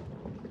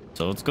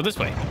 So let's go this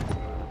way.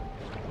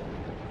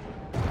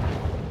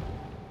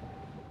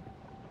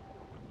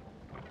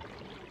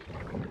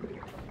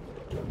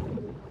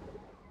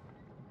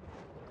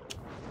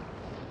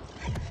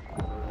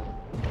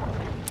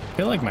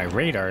 I feel like my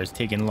radar is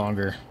taking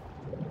longer.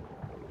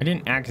 I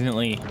didn't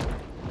accidentally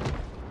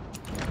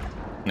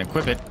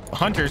equip it.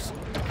 Hunters.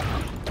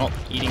 Oh,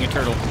 eating a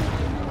turtle.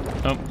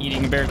 Oh,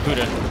 eating a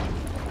barracuda.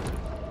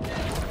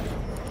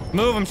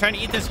 Move, I'm trying to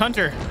eat this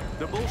hunter.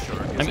 The bull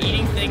shark is I'm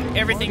eating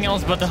everything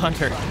else but the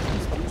hunter.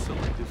 through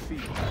selective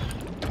feeding.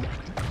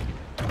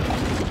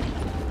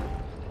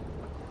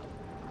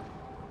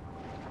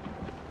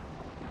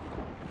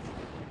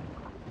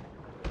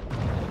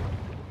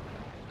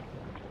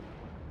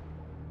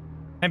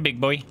 Hi,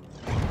 big boy.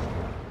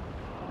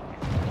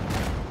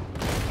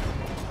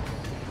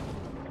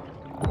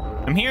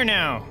 I'm here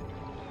now.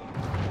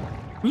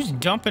 Who's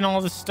dumping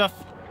all this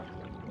stuff?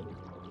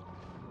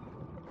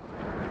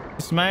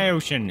 This is my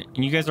ocean,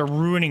 and you guys are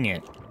ruining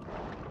it.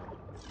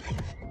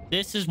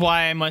 This is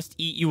why I must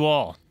eat you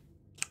all.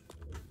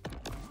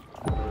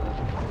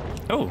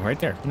 Oh, right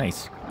there.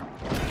 Nice.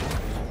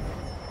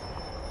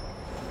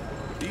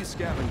 These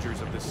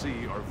scavengers of the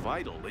sea are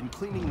vital in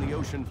cleaning the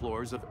ocean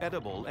floors of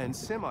edible and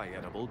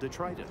semi-edible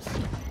detritus.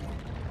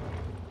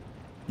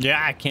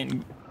 Yeah, I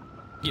can't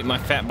get my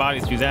fat body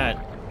through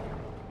that.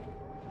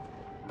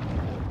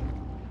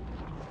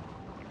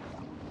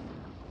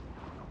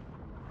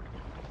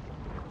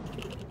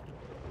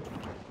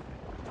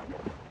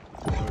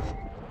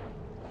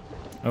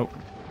 Oh.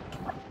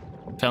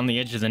 Found the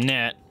edge of the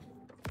net.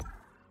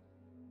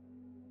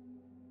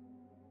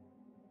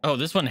 Oh,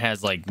 this one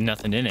has, like,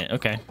 nothing in it.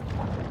 Okay.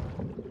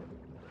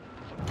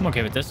 I'm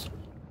okay with this.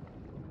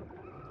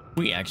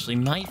 We actually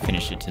might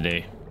finish it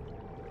today.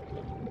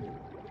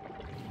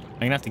 I'm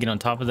gonna have to get on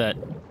top of that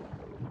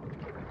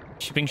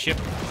shipping ship.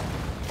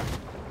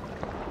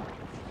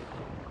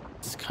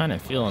 It's kind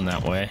of feeling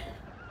that way.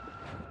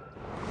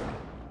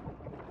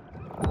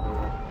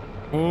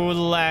 Oh, the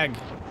lag.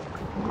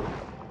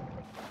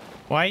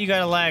 Why you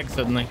got a lag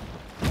suddenly?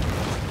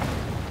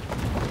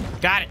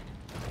 Got it.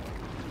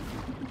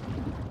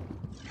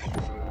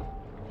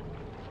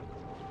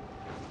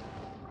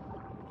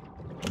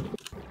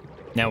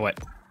 Now what?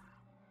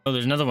 Oh,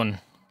 there's another one.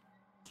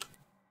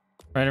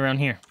 Right around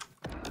here.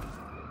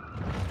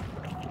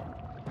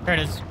 There it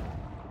is.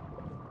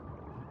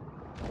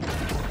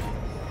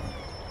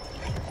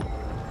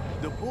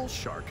 The bull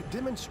shark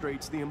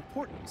demonstrates the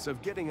importance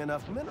of getting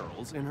enough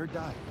minerals in her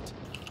diet.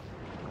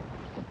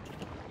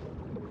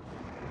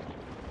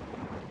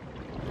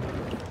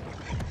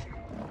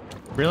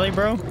 Really,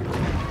 bro?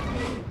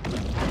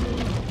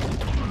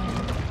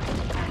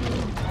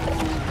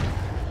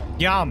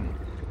 Yum.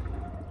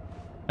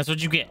 That's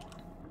what you get.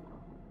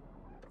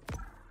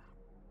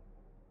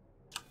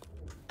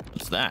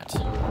 What's that?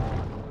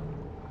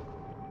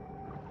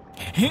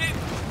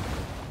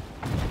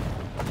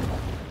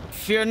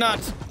 Fear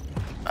not.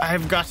 I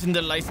have gotten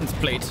the license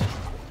plate.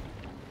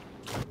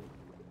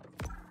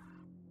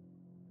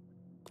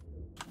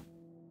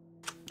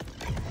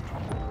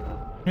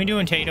 What are you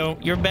doing, Tato?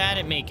 You're bad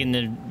at making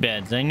the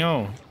beds, I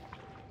know.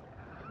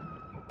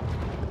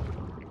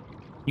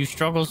 You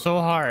struggle so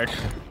hard.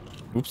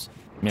 Oops,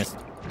 missed.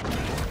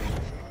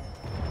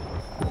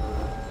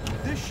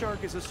 This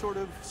shark is a sort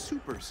of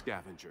super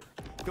scavenger,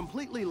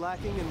 completely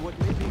lacking in what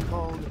may be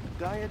called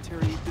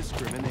dietary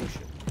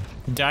discrimination.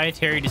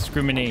 Dietary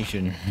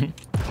discrimination.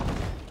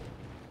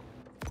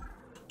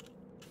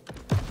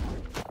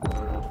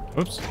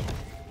 Oops. I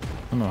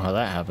don't know how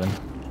that happened.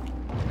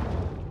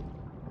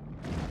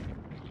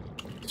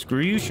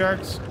 Screw you,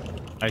 sharks.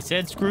 I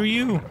said screw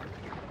you.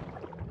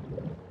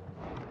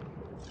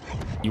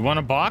 You want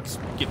a box?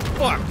 Get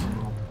fucked.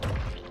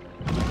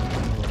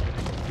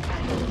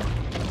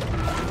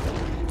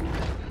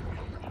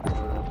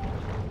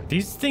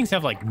 These things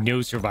have like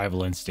no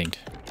survival instinct.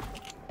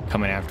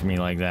 Coming after me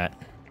like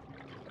that.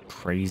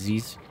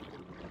 Crazies.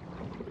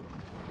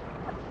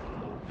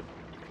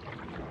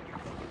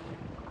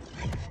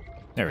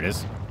 There it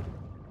is.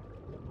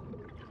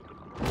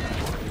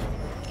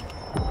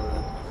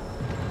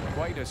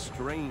 Quite a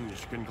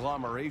strange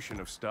conglomeration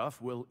of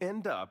stuff will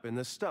end up in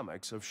the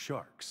stomachs of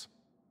sharks.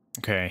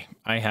 Okay,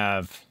 I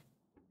have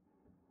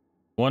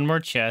one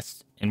more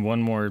chest and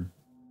one more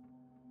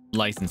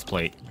license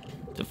plate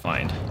to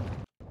find.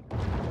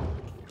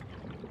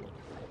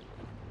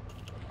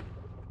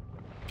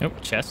 Nope,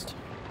 chest.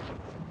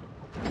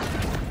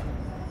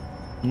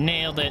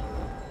 Nailed it.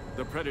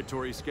 The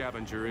predatory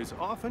scavenger is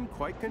often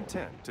quite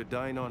content to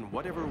dine on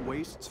whatever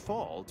wastes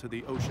fall to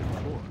the ocean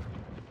floor.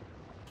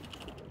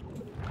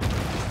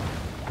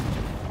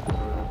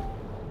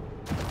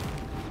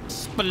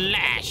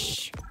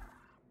 Splash!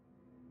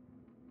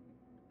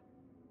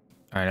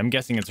 Alright, I'm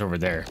guessing it's over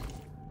there.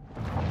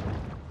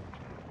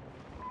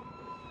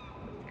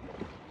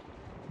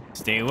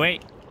 Stay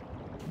away.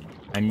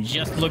 I'm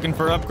just looking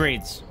for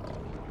upgrades.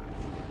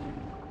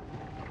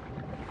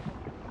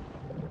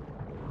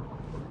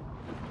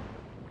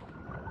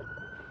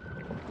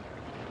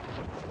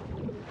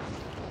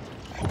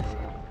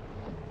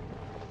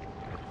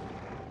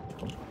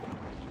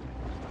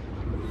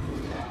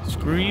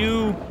 Screw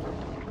you,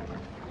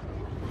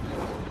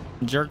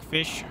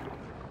 jerkfish.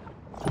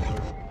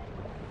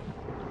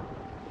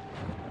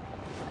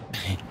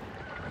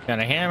 Got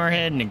a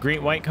hammerhead and a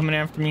great white coming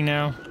after me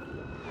now.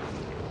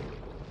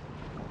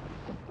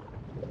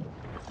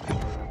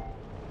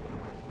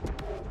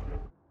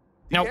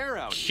 Nope. The air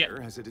out Shit.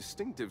 here has a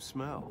distinctive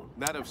smell,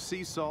 that of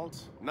sea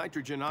salt,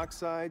 nitrogen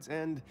oxides,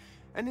 and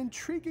an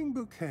intriguing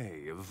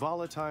bouquet of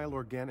volatile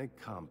organic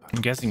compounds.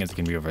 I'm guessing it's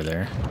gonna be over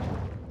there.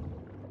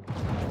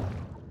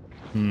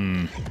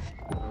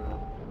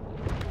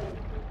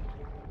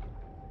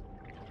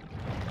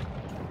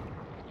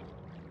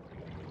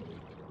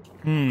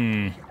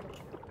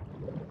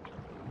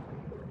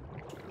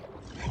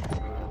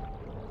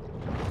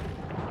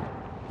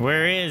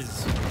 Where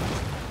is?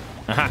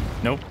 Aha,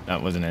 nope,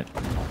 that wasn't it.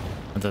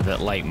 I thought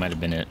that light might have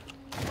been it.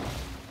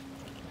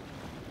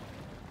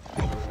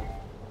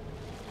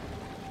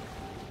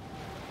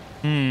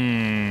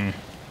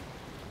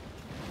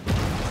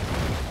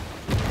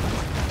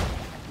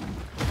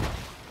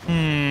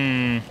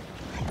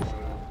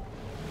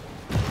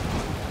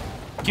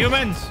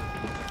 Humans,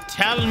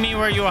 tell me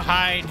where you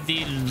hide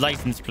the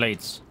license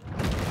plates.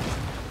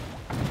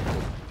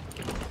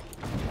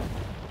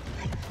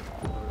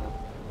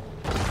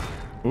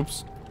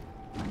 Oops.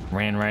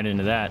 Ran right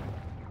into that.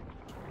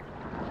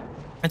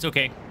 That's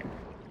okay.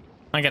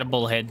 I got a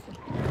bullhead.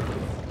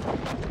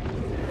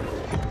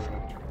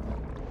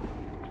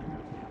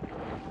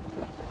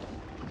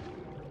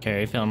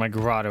 Okay, found my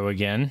grotto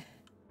again.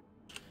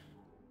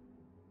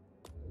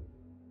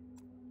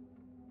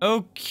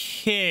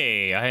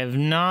 Okay, I have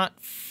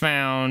not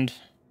found...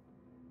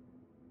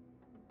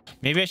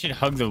 Maybe I should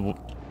hug the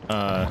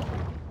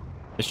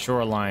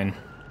shoreline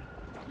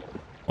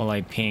while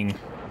I ping.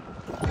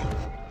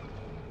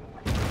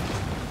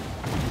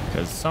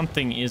 Because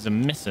something is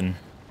a-missing.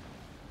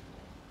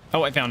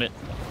 Oh, I found it.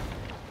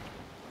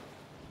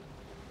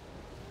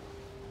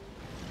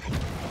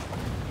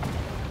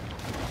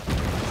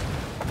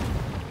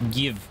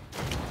 Give.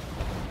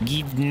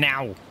 Give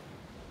now.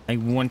 I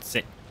want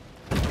it.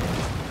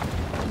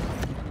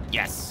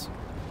 Yes.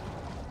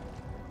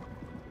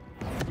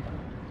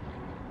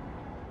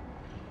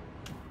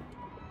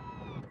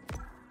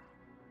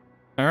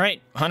 All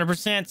right,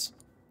 100%.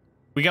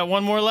 We got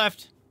one more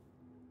left.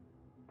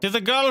 To the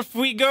Gulf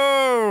we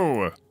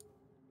go.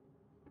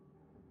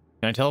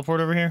 Can I teleport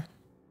over here?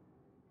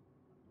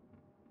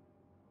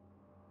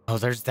 Oh,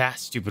 there's that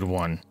stupid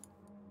one.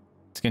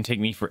 It's gonna take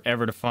me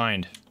forever to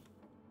find.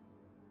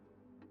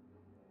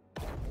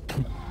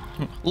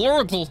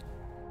 Lurkle.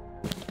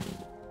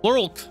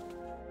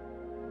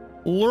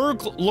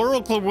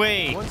 Lurkle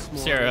away, Once more,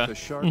 Sarah. the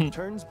shark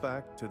turns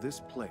back to this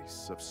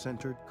place of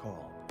centered calm.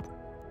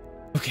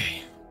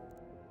 Okay.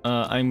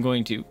 I'm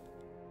going to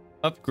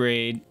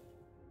upgrade.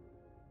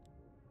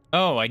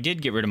 Oh, I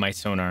did get rid of my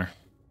sonar.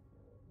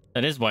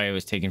 That is why it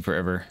was taking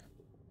forever.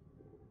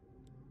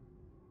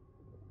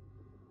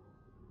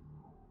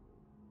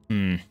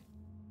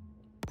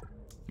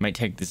 Might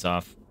take this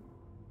off.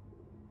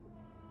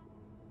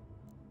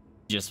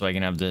 Just so I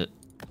can have the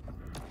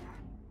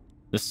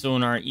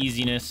sonar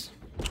easiness.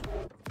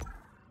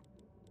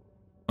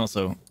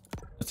 Also,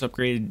 let's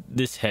upgrade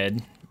this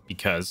head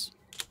because...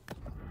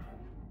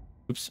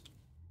 Oops.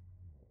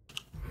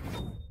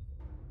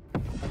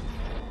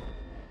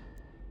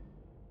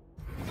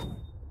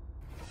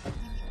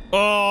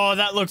 Oh,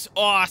 that looks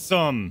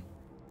awesome.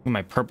 Look at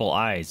my purple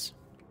eyes.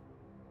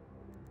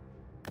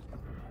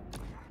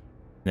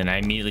 Then I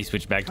immediately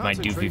switch back to my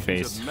doofy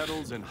face.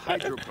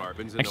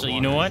 Actually,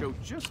 you know what?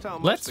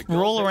 Let's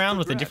roll around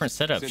with a different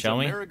setup, shall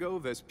we?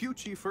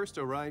 Vespucci first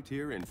arrived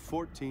here in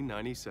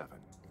 1497.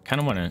 Kind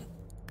of want to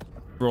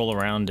roll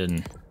around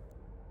and...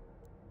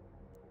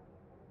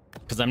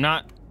 Because I'm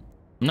not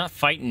I'm not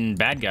fighting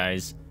bad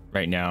guys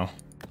right now.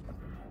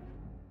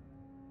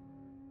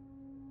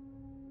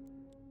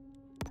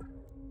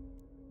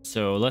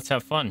 So let's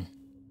have fun.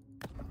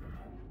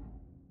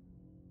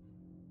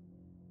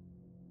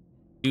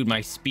 Dude,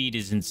 my speed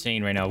is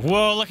insane right now.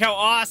 Whoa, look how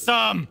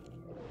awesome!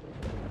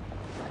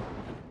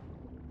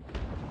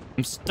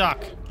 I'm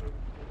stuck.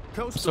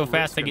 So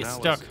fast I get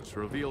stuck.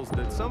 Reveals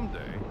that someday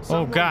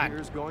Oh God!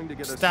 is going to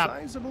get Stop! a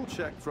sizable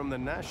check from the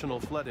National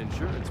Flood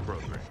Insurance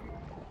Program.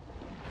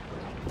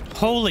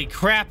 Holy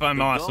crap! I'm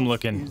awesome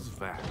looking. Is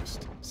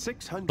vast.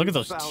 Look at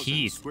those 600,000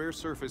 teeth. Square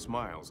surface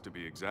miles to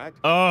be exact.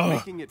 Oh.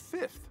 Making it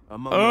fifth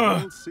among the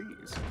world's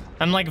seas.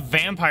 I'm like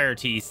vampire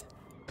teeth.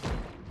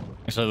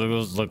 Actually,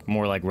 those look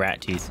more like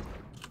rat teeth.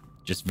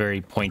 Just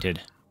very pointed.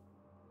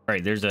 All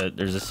right, there's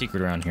a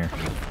secret around here.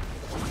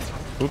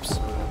 Oops.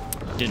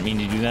 Didn't mean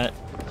to do that.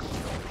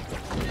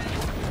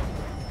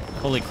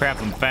 Holy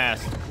crap, I'm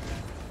fast.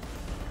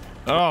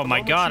 Oh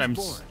my God, I'm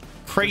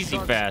crazy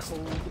fast.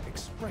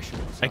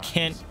 I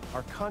can't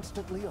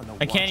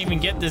even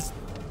get this.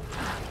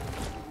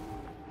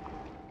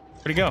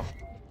 Where'd he go?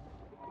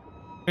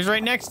 He's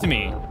right next to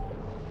me.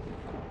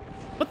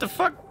 What the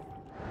fuck?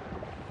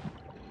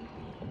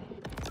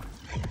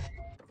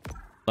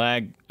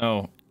 Lag.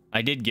 Oh,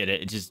 I did get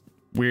it. It just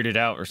weirded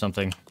out or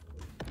something.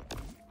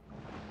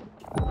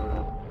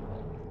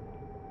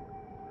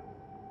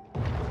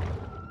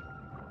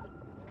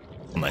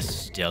 I'm a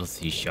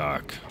stealthy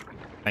shark.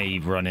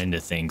 I run into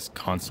things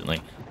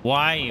constantly.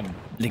 Why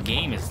the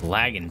game is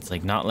lagging? It's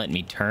like not letting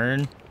me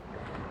turn.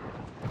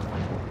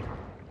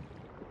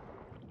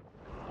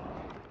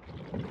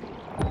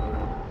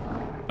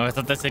 Oh, I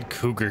thought that said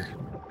cougar.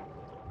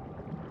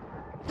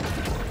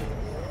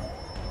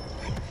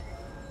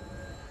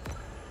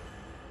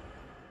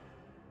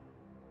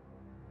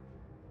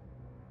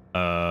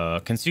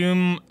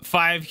 Consume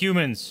 5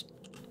 humans.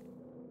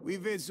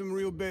 We've had some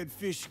real bad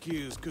fish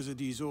kills because of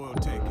these oil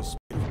tankers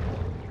spinning.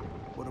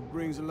 But it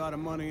brings a lot of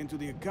money into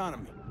the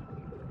economy.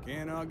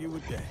 Can't argue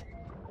with that.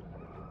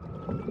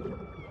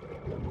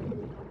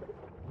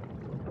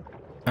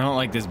 I don't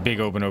like this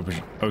big open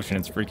ocean.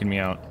 It's freaking me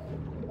out.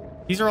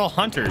 These are all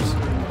hunters.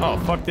 Oh,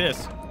 fuck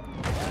this.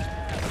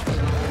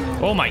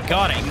 Oh my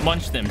God, I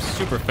munched them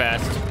super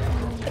fast.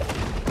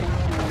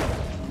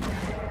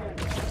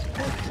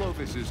 Port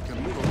Clovis's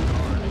communal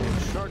guard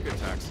against shark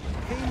attacks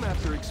came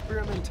after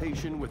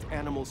experimentation with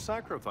animal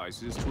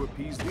sacrifices to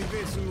appease the... We've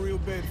had some real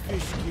bad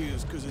fish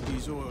kills because of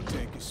these oil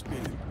tankers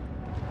spinning.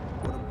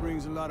 But it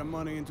brings a lot of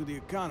money into the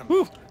economy.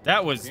 Whew,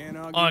 that was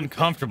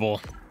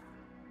uncomfortable.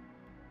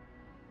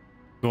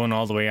 Going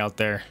all the way out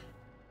there.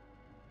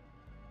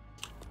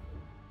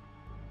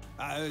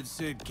 I heard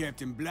said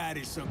Captain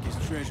Blighty sunk his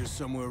treasure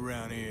somewhere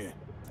around here.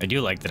 I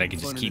do like that I can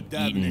just keep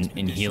eating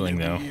and healing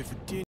though.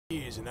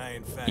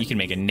 You can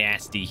make a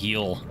nasty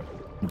heal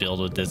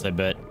build with this, I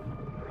bet.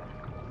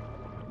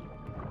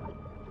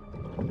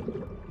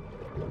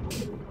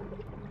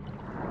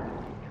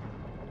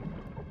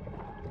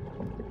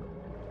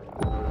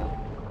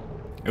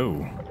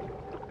 Oh.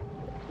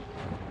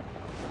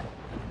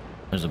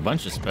 There's a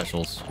bunch of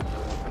specials.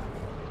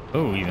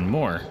 Oh, even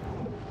more.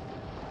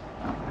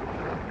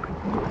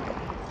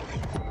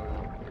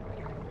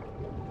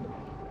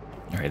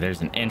 All right,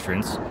 there's an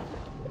entrance.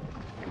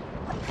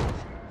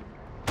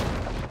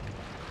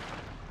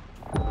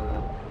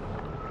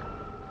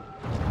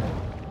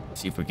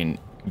 See if we can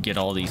get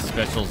all these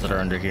specials that are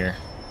under here.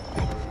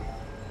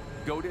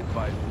 Goaded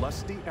by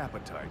lusty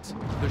appetites,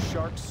 the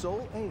shark's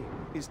sole aim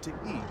is to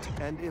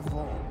eat and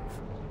evolve.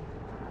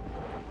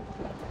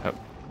 Oh,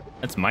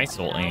 that's my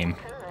sole aim.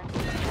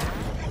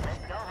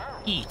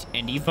 Eat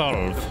and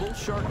evolve. The bull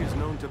shark is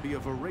known to be a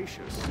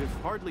voracious, if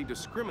hardly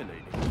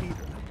discriminating,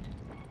 eater.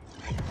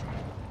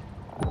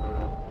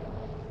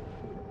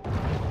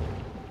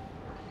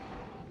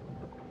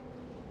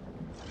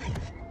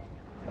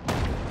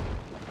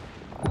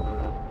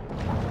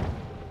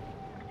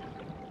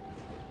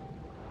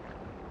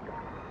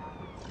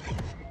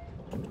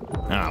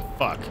 Ah,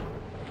 fuck.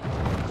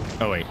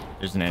 Oh, wait.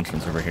 There's an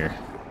entrance over here.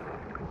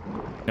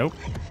 Nope.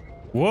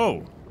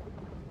 Whoa.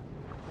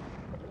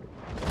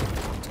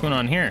 What's going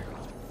on here?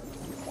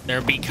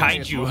 There be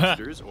kaiju, huh?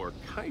 Monsters, or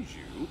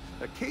kaiju,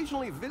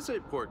 occasionally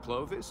visit Port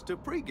Clovis to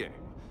pregame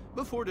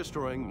before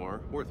destroying more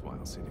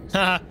worthwhile cities.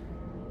 Haha.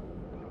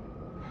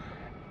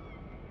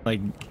 Like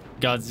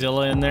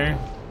Godzilla in there.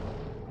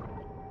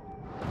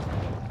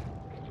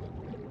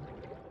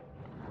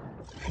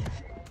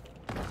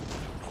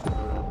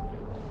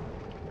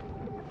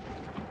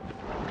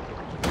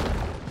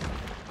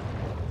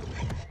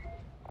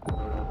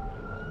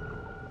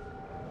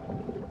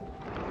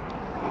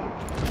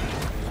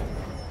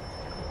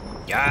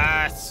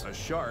 Yes! A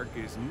shark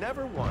is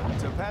never one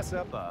to pass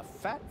up a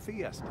fat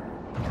fiesta.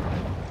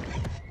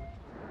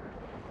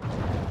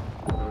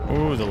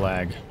 Ooh, the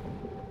lag.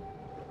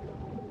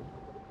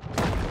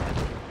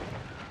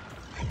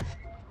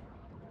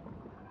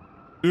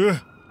 Ugh.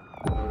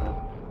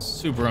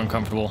 Super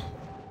uncomfortable.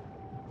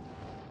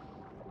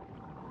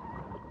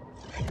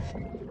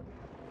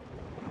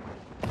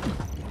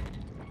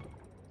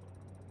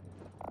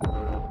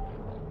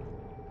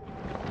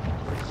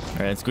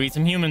 right, let's go eat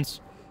some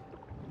humans.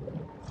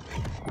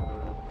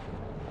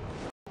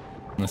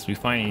 Unless we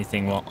find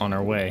anything while on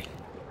our way.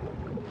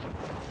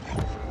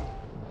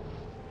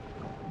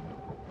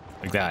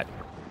 Like that.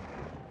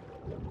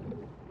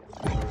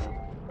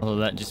 Although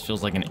that just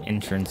feels like an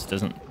entrance.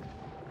 Doesn't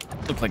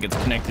look like it's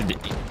connected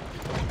to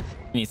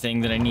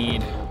anything that I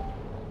need.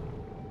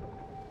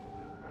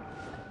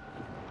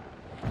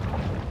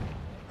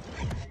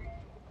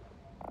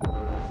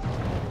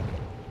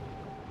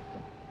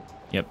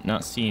 Yep,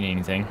 not seeing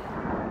anything.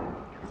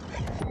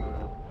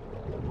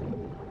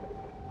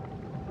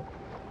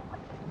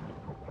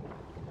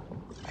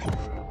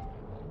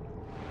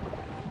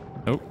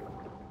 Nope.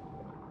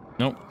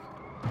 Nope.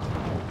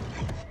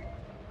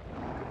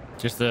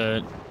 Just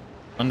the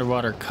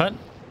underwater cut.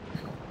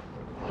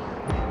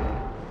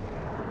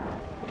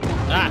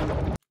 Ah!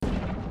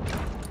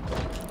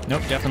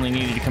 Nope, definitely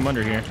needed to come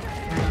under here.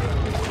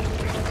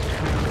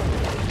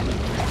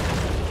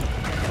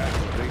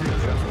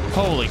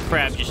 Holy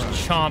crap, just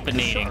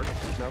chompinating.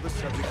 Now the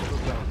subject of a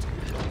bounty.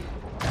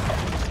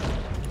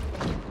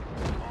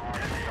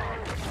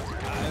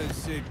 I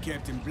said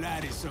Captain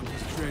Blighty sunk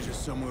his treasure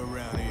somewhere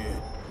around here.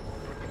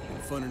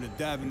 Been funding a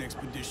diving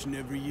expedition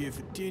every year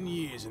for 10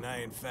 years and I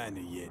ain't found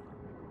it yet.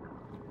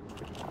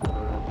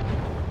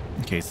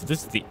 Okay, so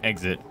this is the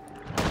exit.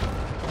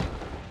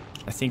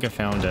 I think I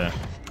found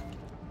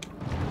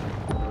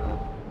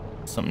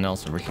something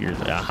else over here.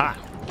 Aha!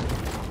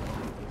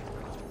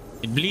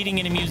 It's bleeding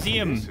in a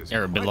museum.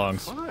 There it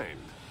belongs.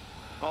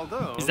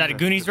 Although, Is that a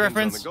Goonies depends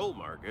reference? On the gold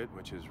market,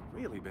 which has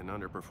really been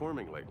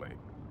underperforming lately.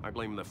 I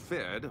blame the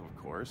Fed, of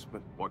course,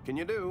 but what can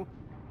you do?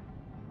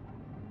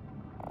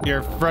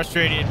 You're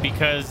frustrated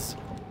because...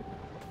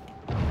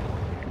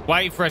 Why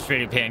are you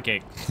frustrated,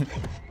 Pancake?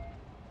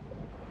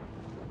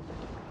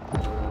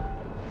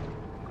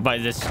 By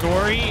the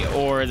story,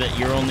 or that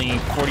you're only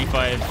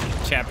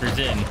 45 chapters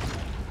in?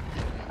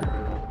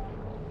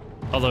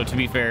 Although, to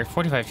be fair,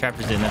 45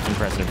 chapters in, that's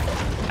impressive.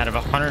 Out of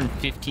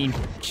 115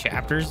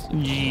 chapters?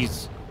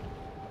 Jeez.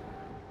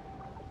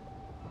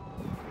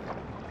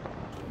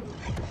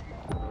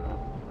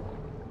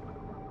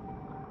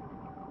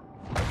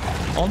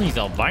 All these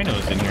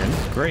albinos in here. This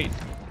is great.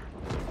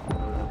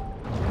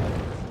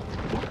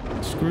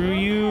 Screw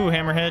you,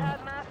 Hammerhead.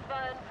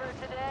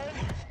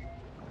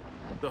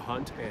 The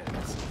hunt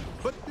ends.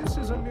 But this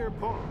is a mere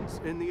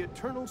pause in the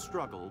eternal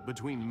struggle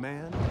between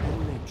man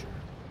and nature.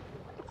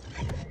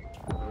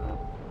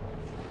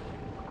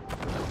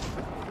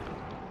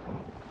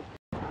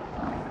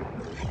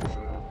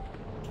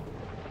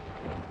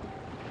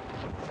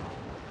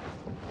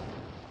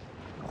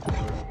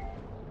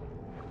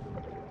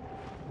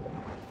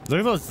 Look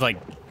at those, like,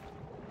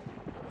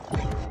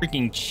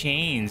 freaking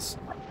chains.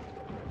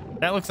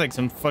 That looks like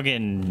some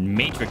fucking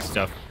Matrix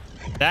stuff.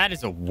 That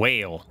is a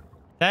whale.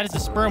 That is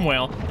a sperm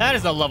whale. That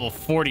is a level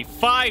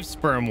 45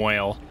 sperm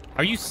whale.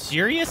 Are you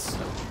serious?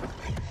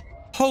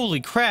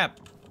 Holy crap.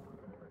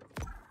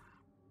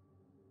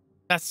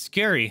 That's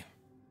scary.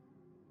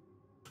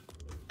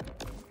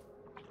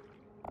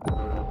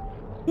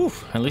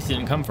 Oof, at least it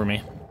didn't come for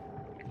me.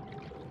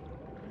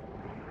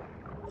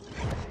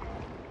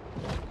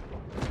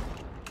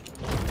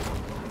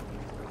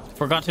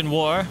 Forgotten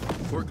War.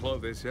 Port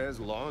Clovis has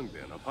long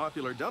been a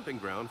popular dumping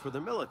ground for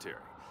the military,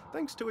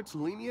 thanks to its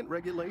lenient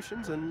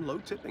regulations and low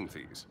tipping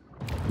fees.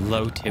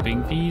 Low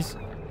tipping fees?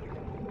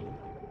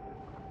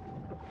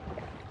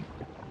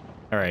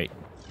 All right.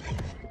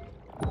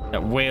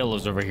 That whale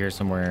is over here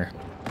somewhere.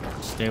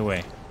 Stay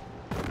away.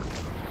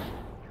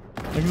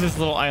 Look at this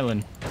little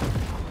island.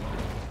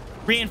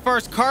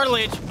 Reinforced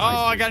cartilage. Oh,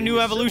 I got a new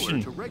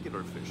evolution. To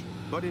regular fishing,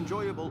 but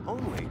enjoyable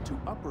only to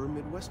upper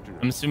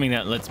Midwesterners. I'm assuming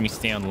that lets me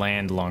stay on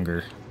land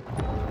longer.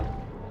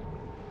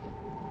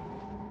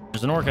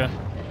 There's an orca.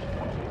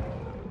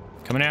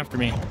 Coming after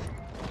me.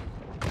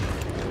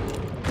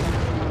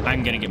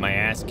 I'm gonna get my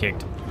ass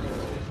kicked.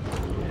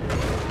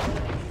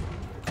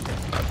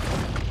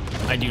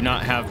 I do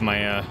not have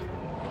my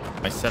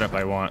my setup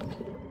I want.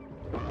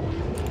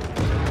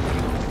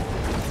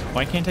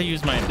 Why can't I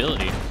use my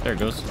ability? There it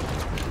goes.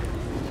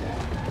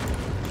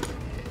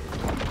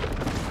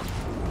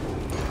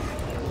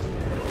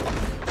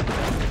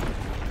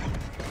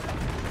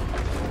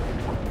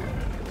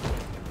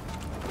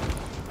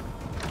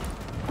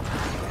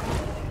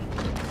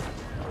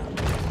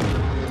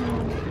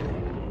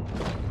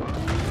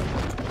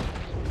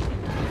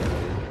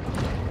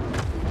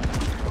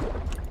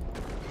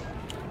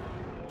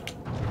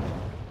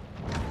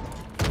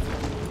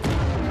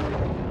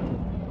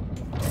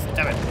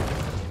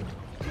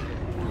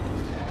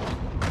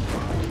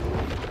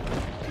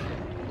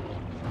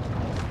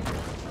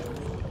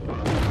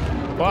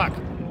 Fuck.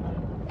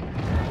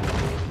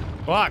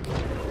 Fuck.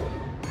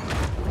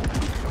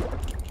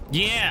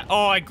 Yeah.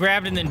 Oh, I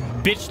grabbed and then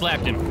bitch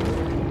slapped him.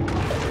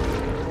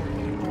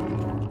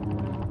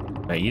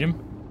 Did I eat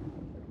him?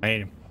 I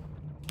ate him.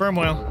 Sperm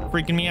whale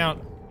freaking me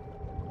out.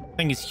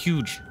 Thing is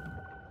huge.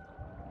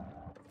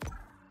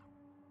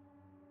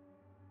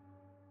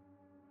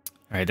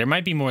 All right, there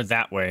might be more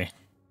that way.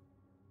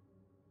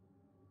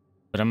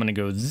 But I'm gonna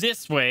go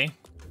this way.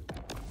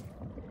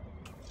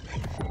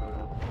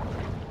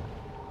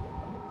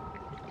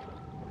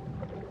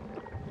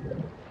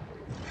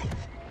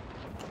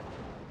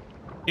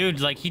 Dude,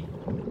 like he...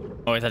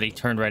 Oh, I thought he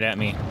turned right at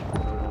me.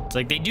 It's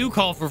like they do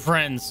call for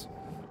friends.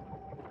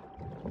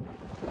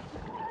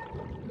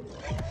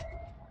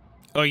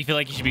 Oh, you feel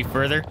like you should be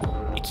further?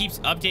 It keeps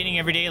updating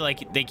every day,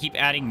 like they keep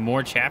adding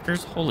more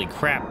chapters. Holy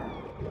crap.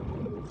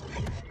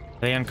 Are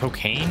they on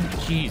cocaine?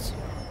 Jeez.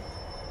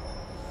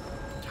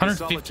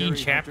 115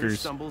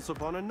 chapters. Stumbles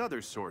upon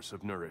another source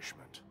of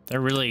nourishment.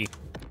 They're really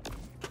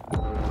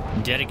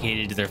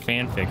dedicated to their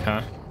fanfic,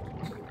 huh?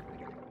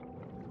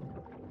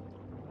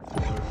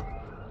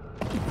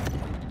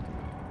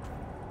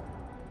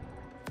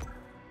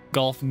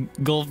 Golf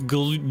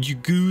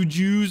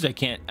Jews. I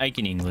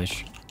can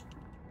English.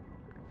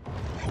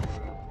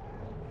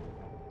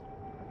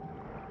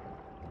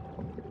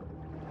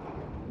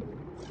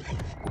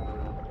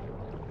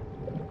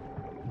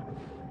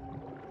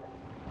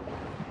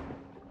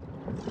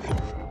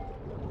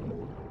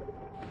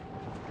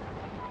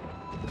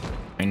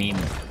 I need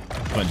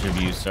a bunch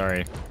of you,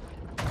 sorry.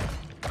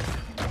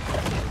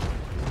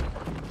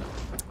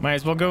 Might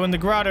as well go in the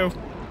grotto.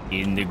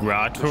 In the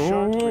grotto. The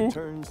shark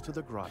returns to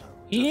the grotto.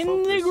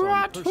 In the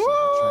grotto.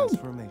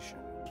 Transformation.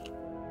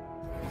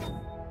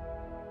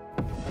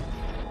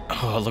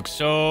 Oh, it looks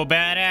so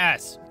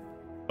badass.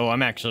 Oh,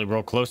 I'm actually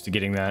real close to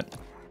getting that.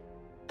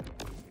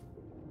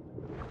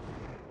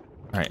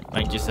 All right,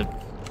 might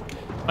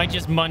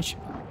just munch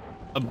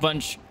a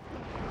bunch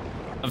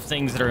of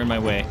things that are in my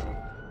way.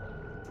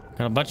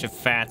 Got a bunch of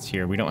fats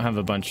here. We don't have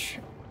a bunch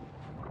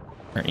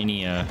or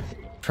any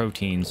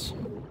proteins.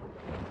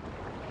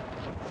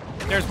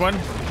 There's one.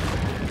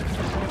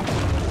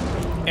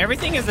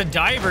 Everything is a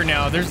diver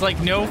now. There's like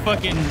no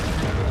fucking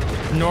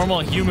normal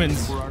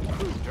humans. For our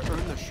crew to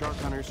earn the shark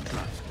hunter's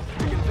trust.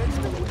 Convince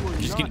them we were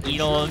Just not gonna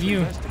eat all of you.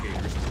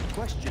 investigators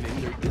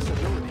questioning their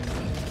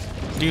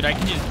disability. Dude, I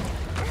can just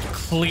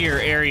clear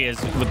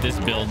areas with this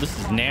build. This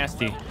is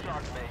nasty.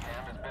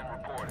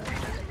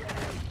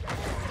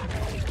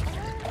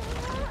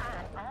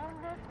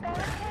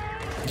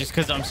 Just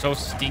because I'm so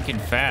stinking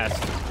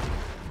fast.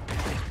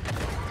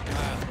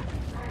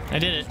 I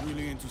did it. He was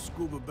really into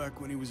scuba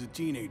back when he was a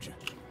teenager.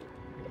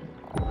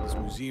 This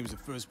museum's the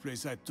first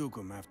place I took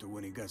him after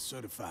when he got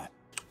certified.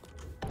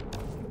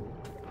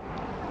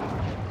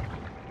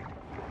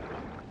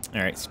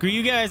 All right, screw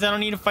you guys. I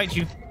don't need to fight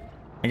you.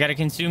 I gotta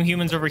consume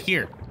humans over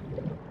here.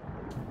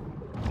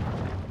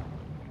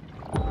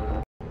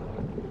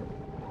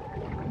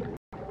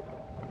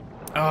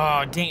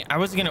 Oh, dang. I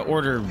was gonna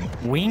order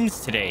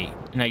wings today,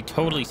 and I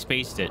totally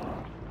spaced it. All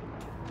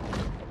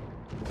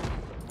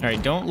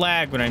right, don't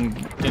lag when I'm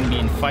gonna be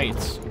in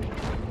fights.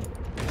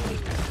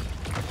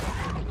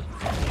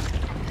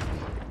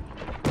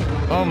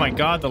 Oh my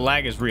god, the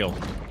lag is real.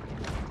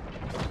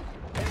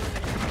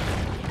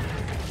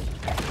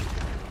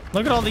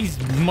 Look at all these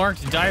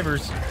marked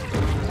divers.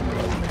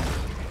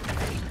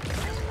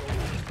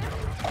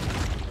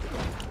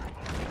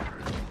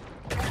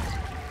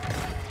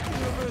 The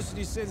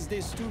university sends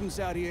their students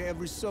out here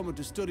every summer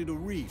to study the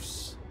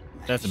reefs.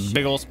 That's a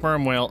big old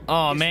sperm whale.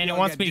 Oh man, it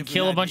wants me to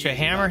kill a bunch of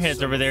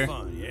hammerheads over there.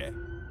 Fun, yeah?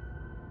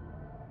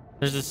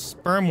 There's a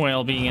sperm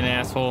whale being an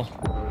asshole.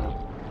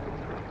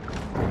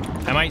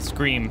 I might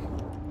scream.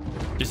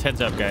 Just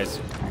heads up, guys.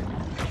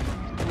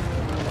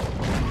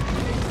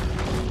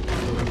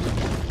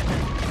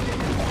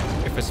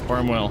 If a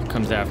sperm whale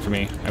comes after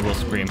me, I will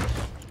scream.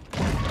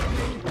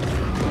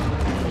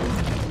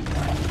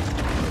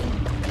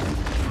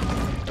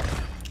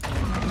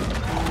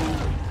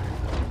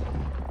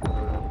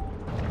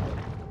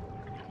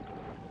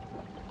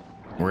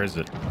 Where is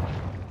it?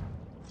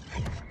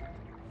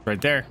 Right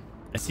there.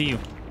 I see you.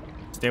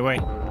 Stay away.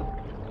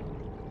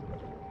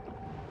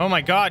 Oh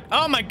my god.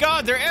 Oh my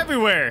god, they're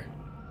everywhere.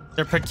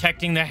 They're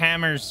protecting the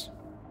hammers.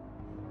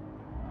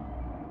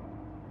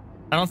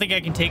 I don't think I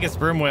can take a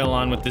sperm whale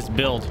on with this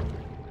build.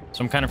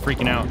 So I'm kind of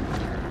freaking out.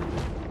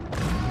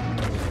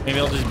 Maybe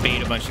I'll just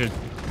bait a bunch of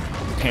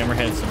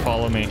hammerheads to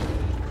follow me.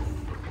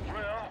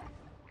 Well,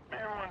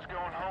 everyone's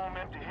going home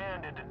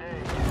empty-handed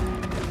today.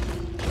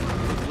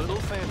 With little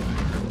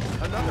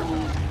fanfare, another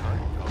movie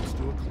hunt comes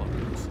to a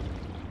close.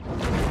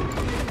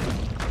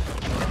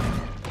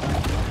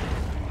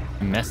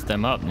 I messed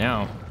them up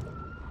now.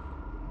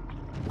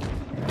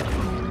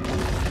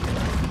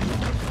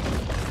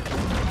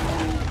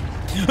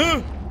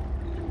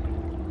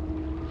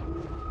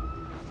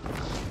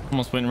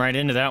 Almost went right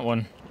into that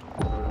one.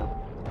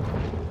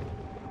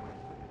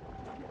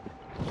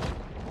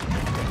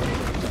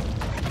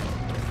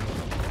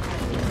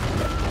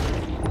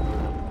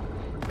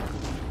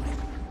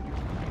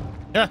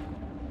 Yeah.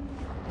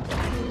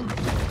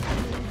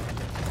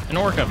 An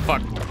orca,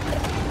 fuck.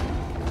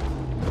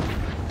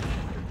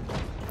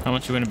 How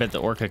much you gonna bet the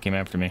orca came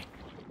after me?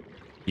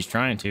 He's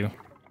trying to.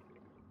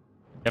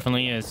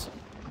 Definitely is.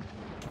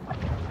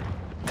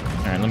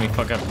 Alright, let me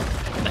fuck up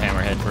the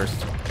hammerhead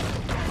first.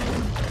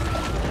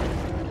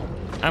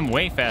 I'm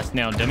way fast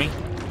now, dummy.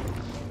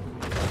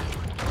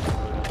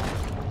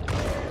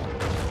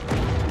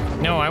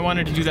 No, I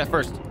wanted to do that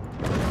first.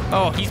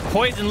 Oh, he's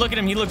poisoned. Look at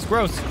him. He looks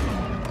gross.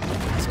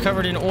 He's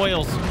covered in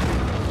oils.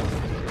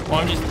 Well,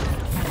 I'm just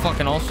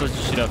fucking all sorts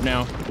of shit up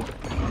now.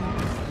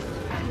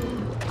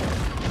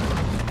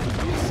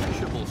 The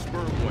insatiable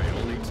sperm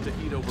whale needs to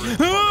eat over a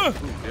ton of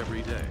food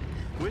every day,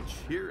 which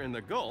here in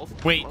the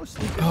Gulf. Wait.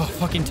 Oh,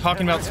 fucking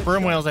talking about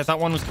sperm whales. I thought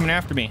one was coming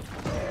after me.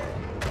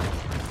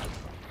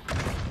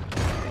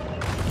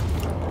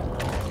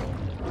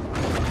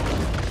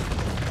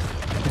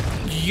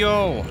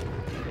 Yo,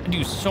 I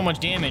do so much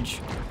damage.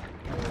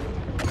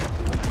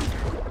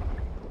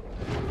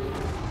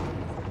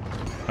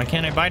 Why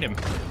can't I bite him?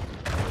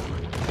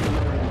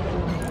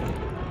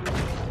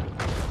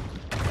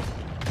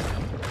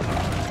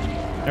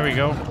 There we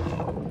go.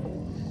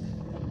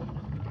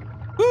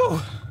 Whew.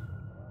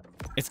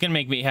 It's gonna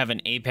make me have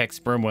an apex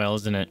sperm whale,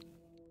 isn't it?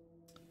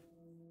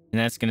 And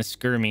that's gonna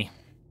scare me.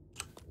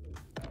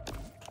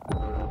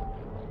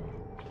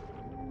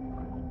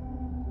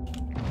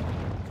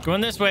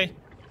 Going this way.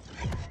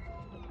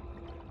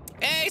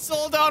 Hey,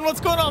 Soldon, what's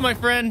going on, my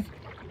friend?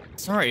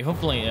 Sorry,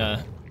 hopefully,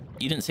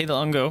 you didn't say that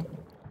long ago.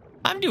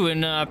 I'm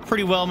doing,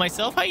 pretty well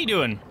myself. How you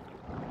doing?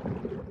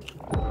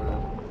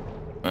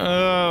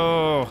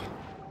 Oh.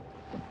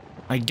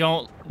 I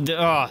don't,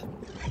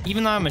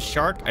 even though I'm a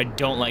shark, I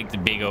don't like the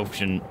big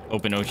ocean,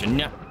 open ocean.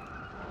 No.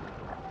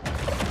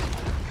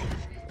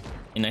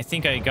 And I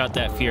think I got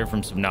that fear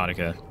from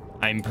Subnautica.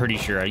 I'm pretty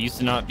sure. I used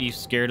to not be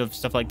scared of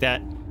stuff like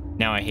that.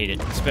 Now I hate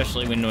it,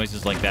 especially when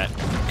noises like that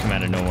come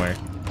out of nowhere.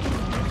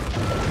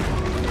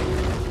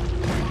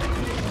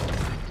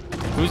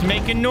 Who's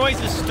making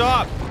noises?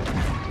 Stop!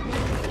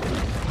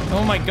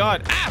 Oh my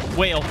god. Ah!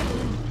 Whale.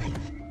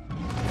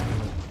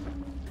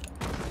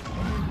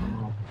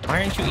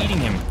 Why aren't you eating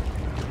him?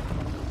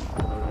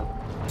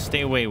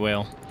 Stay away,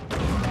 whale.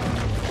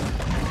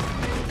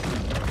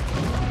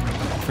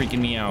 Freaking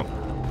me out.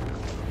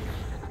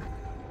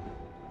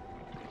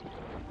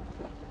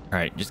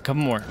 Alright, just a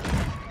couple more.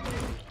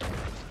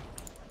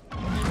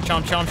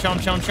 Chomp, chomp, chomp,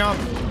 chomp, chomp.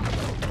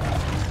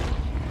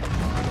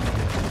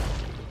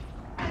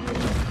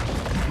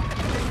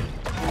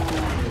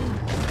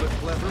 The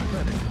clever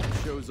predator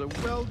shows a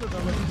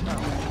well-developed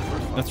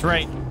talent. That's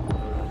right.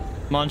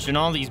 Munching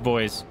all these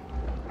boys.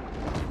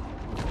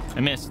 I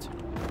missed.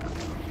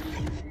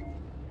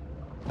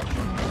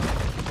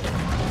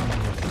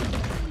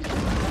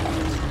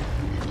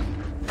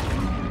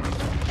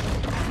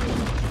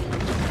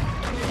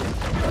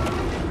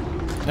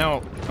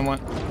 No,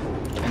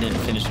 I didn't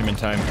finish him in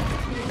time.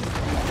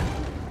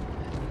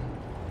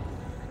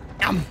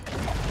 All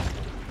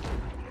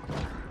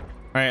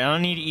right, I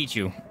don't need to eat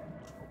you.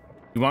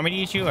 You want me to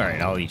eat you? All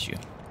right, I'll eat you.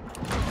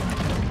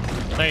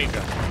 There you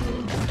go.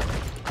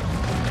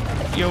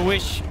 Your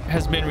wish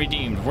has been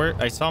redeemed. Where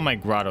I saw my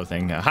grotto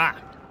thing. Aha!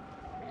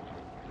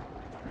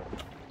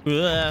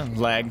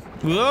 Lag.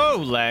 Whoa,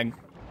 lag.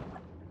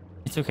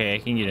 It's okay, I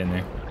can get in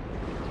there.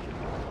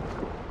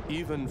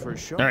 Even for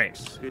sharks, all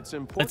right, it's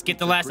important. Let's get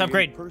the last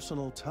upgrade.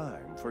 Personal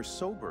time for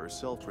sober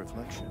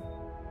self-reflection.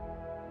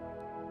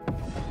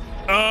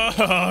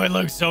 Oh, it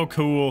looks so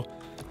cool.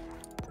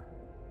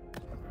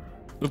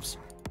 Oops.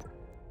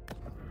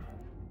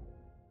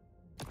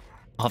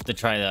 I'll have to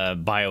try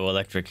the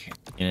bioelectric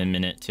in a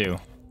minute too.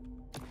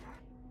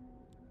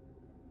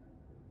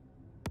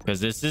 Because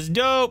this is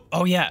dope.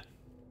 Oh yeah.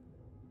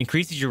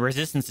 Increases your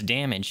resistance to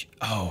damage.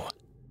 Oh.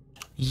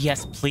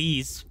 Yes,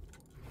 please.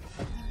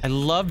 I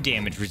love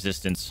damage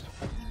resistance.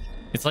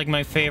 It's like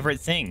my favorite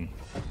thing.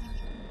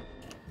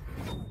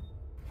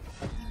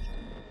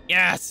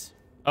 Yes.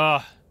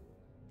 Oh.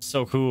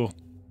 So cool.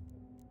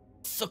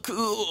 So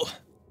cool.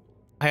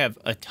 I have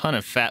a ton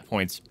of fat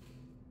points.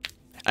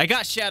 I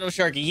got Shadow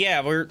Sharky.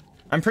 Yeah,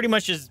 I'm pretty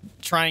much just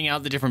trying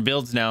out the different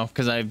builds now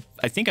because I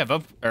think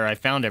I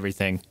found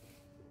everything.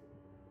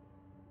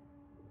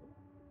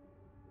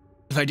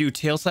 If I do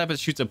tail slap, it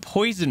shoots a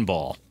poison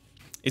ball.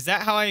 Is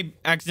that how I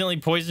accidentally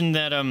poisoned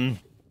that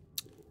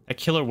a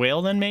killer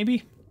whale then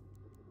maybe?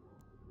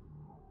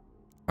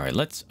 All right,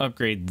 let's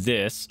upgrade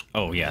this.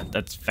 Oh yeah,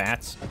 that's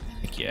fats.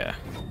 Heck yeah.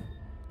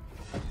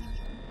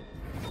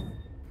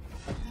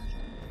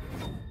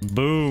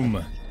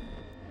 Boom.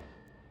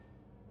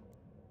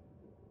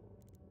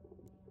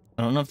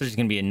 I don't know if there's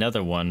gonna be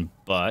another one,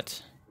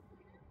 but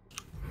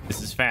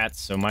this is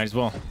fats, so might as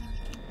well.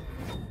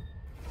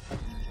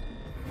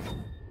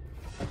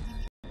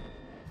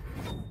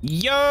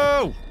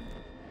 Yo!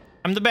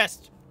 I'm the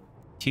best.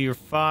 Tier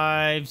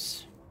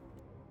 5s.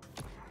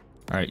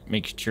 All right,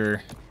 make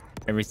sure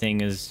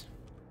everything is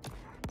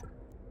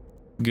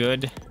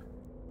good.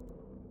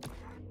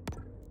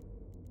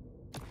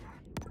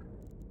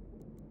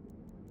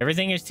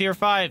 Everything is tier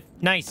 5.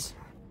 Nice.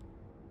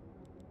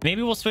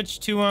 Maybe we'll switch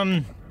to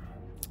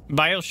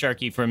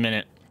Biosharky for a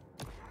minute.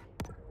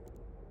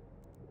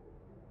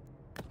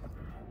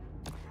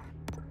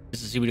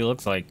 Just to see what he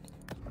looks like.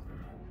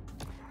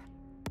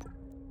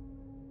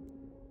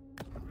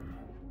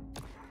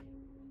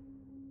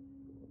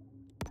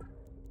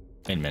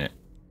 Wait a minute.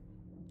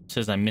 It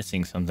says I'm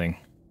missing something.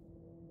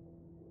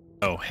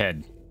 Oh,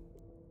 head.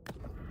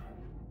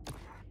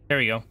 There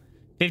we go.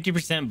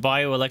 50%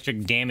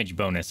 bioelectric damage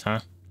bonus,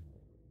 huh?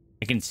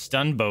 I can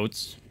stun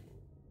boats.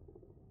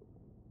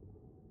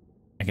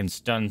 I can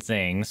stun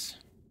things.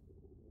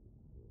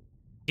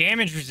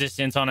 Damage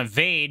resistance on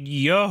evade.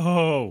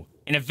 Yo!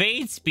 And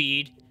evade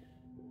speed.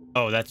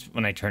 Oh, that's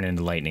when I turn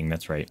into lightning.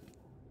 That's right.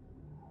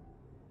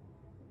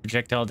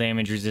 Projectile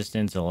damage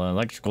resistance,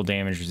 electrical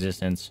damage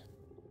resistance.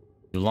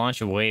 You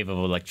launch a wave of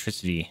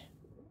electricity.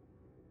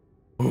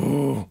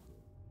 Ooh.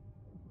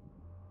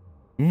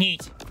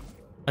 Neat.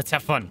 Let's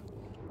have fun.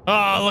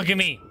 Oh, look at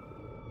me.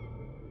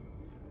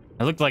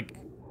 I look like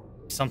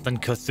something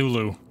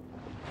Cthulhu.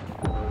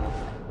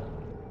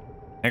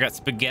 I got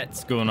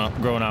spaghettis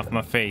growing off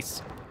my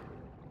face.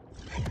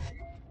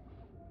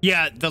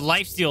 Yeah, the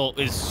lifesteal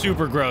is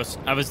super gross.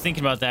 I was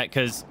thinking about that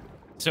because...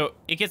 So,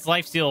 it gets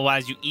lifesteal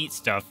as you eat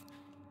stuff.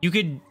 You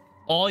could...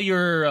 All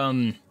your...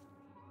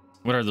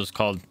 What are those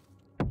called?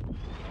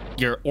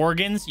 Your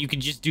organs, you could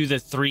just do the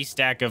 3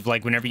 stack of,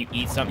 like, whenever you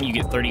eat something, you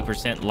get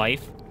 30%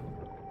 life.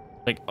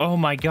 Like, oh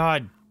my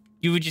god.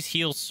 You would just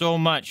heal so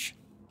much.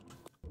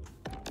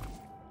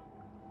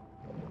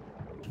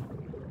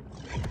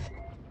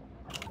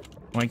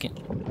 Why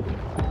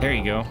can't... There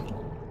you go. I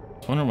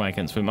was wondering why I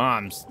couldn't swim. Oh,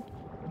 I'm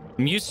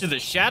used to the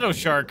Shadow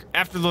Shark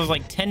after those,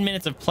 like, 10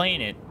 minutes of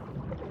playing it.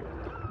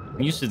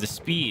 I'm used to the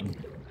speed.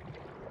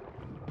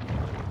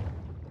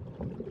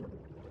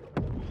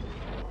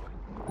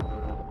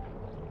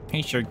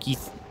 Hey,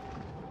 Sharkies.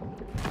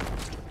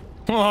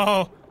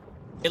 Whoa!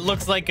 It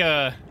looks like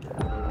a...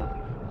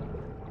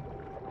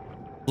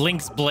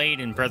 Link's blade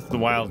in Breath of the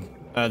Wild.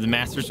 The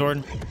Master Sword.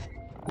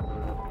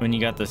 When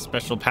you got the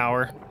special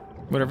power.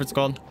 Whatever it's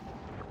called.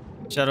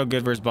 Shadow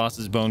good versus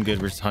bosses. Bone good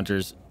versus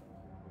hunters.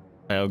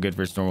 Bio good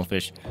versus normal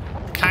fish.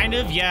 Kind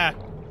of, yeah.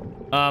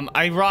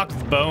 I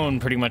rocked bone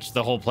pretty much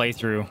the whole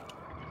playthrough.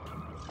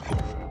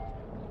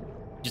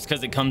 Just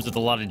because it comes with a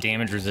lot of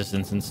damage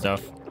resistance and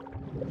stuff.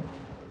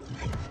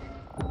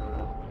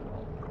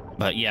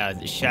 But yeah,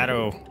 the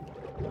Shadow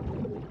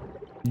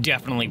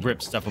definitely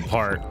rips stuff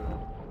apart.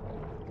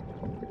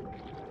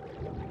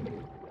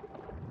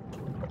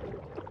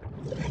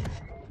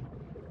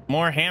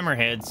 More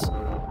hammerheads.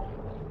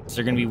 Is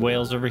there gonna be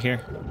whales over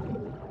here?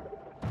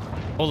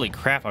 Holy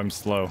crap, I'm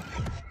slow.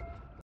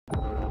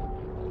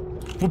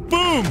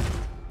 Boom!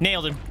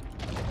 Nailed him.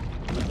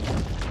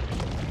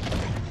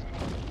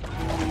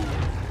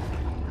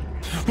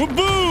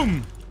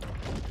 Boom!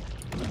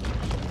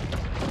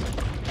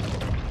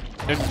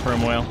 There's a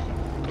sperm whale.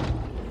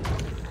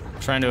 I'm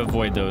trying to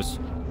avoid those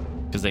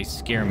because they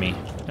scare me.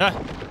 Ah!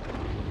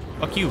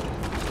 Fuck you.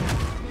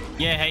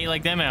 Yeah, how you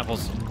like them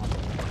apples?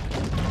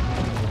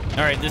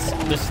 All right,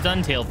 this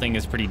stun tail thing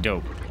is pretty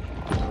dope.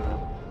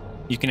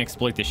 You can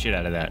exploit the shit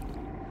out of that.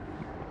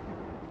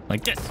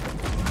 Like this.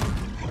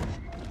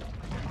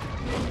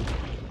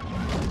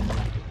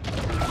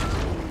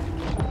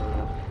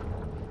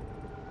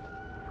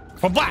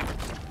 For black.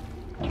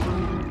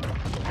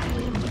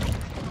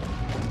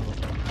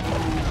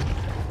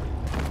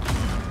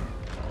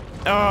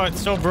 Oh,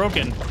 it's so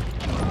broken.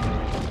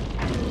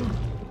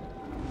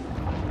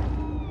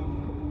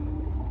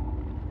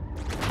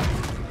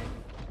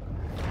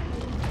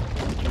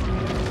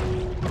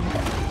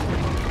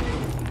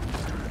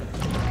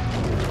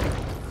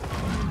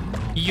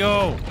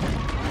 Yo,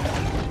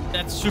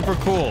 that's super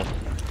cool.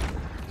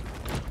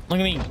 Look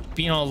at me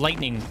being all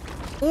lightning.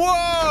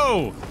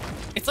 Whoa!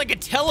 It's like a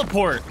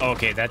teleport.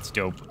 Okay, that's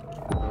dope.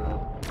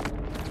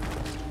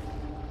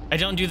 I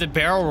don't do the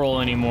barrel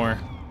roll anymore.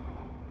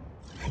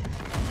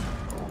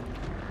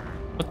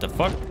 What the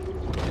fuck?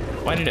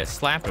 Why did it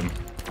slap him?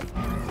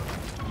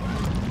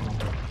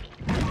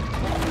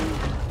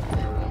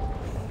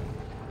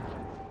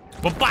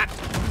 Wabap!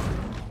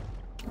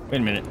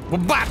 Wait a minute.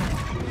 Wabap!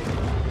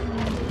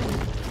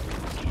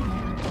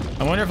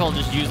 I wonder if I'll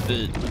just use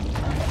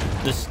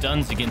the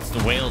stuns against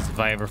the whales if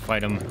I ever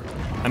fight them.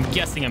 I'm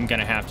guessing I'm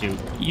gonna have to.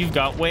 You've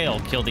got whale.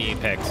 Kill the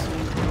apex.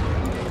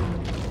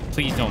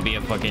 Please don't be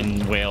a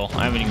fucking whale.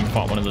 I haven't even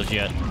fought one of those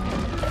yet.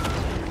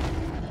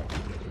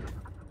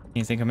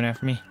 Anything coming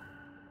after me?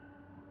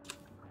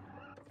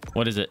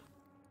 What is it?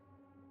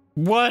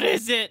 What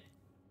is it?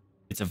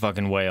 It's a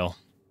fucking whale.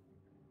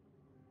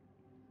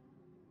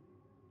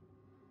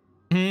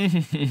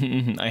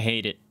 I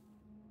hate it.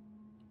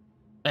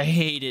 I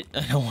hate it.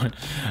 I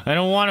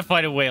don't want to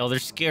fight a whale. They're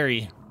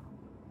scary.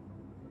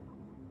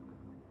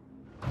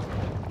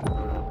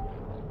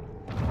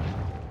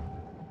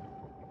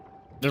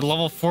 They're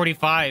level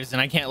 45s and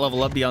I can't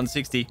level up beyond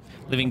 60.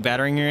 Living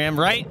battering ram,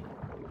 right?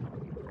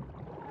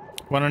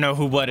 Want to know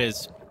who what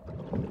is?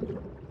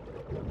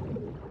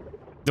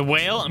 The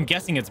whale? I'm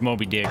guessing it's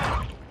Moby Dick.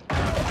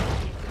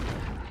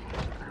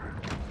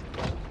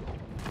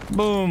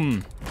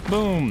 Boom.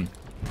 Boom.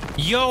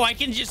 Yo, I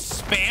can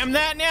just spam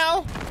that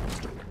now?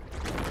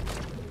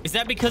 Is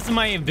that because of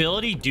my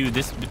ability? Dude,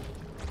 this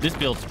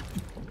build's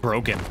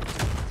broken.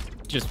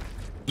 Just,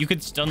 you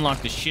could stun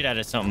lock the shit out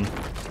of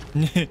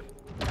something.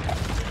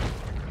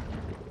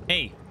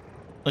 Hey,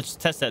 let's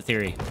test that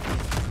theory.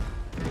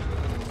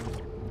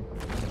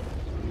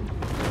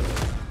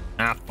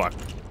 Ah, fuck.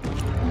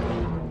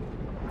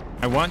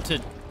 I want to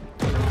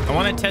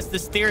test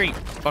this theory,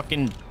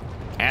 fucking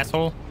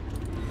asshole.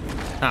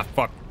 Ah,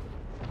 fuck.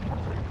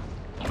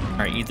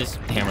 Alright, eat this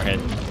hammerhead.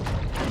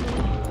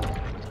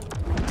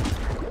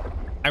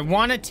 I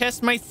want to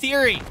test my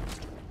theory.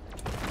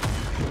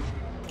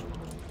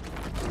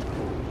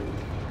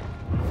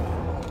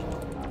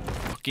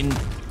 Fucking...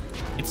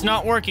 It's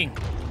not working.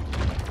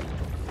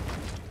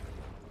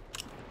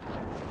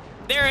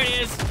 There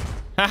it is.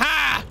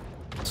 Haha!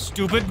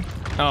 Stupid.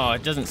 Oh,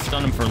 it doesn't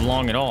stun him for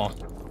long at all.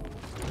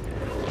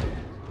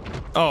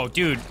 Oh,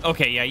 dude.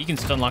 Okay, yeah, you can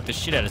stun lock the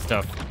shit out of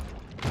stuff.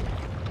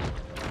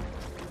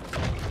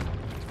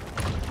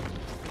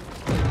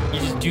 You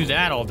just do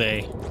that all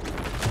day.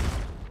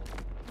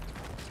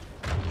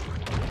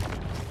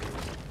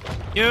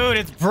 Dude,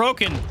 it's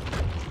broken.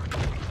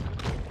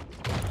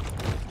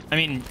 I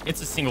mean,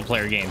 it's a single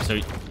player game,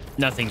 so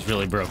nothing's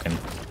really broken.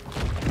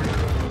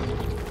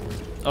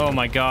 Oh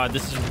my god,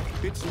 this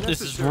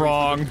is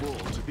wrong.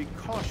 To be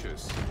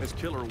cautious, as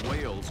killer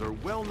whales are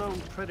well-known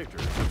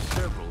predators of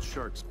several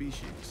shark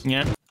species.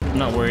 Yeah, I'm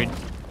not worried.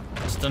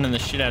 Stunning the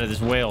shit out of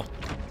this whale.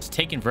 It's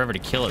taking forever to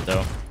kill it,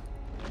 though.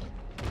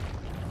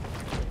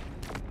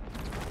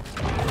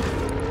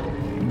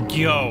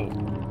 Yo.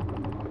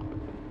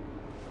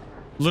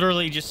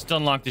 Literally just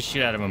stun locked the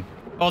shit out of him.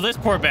 Oh, this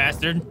poor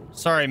bastard.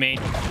 Sorry, mate.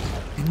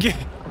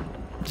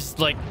 Just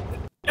like,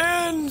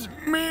 end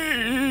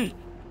me.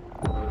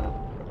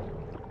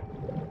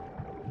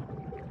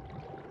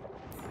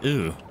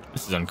 Ooh,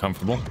 this is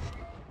uncomfortable.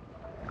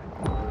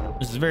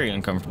 This is very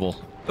uncomfortable.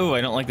 Ooh,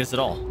 I don't like this at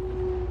all.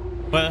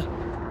 What?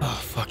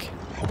 Oh, fuck.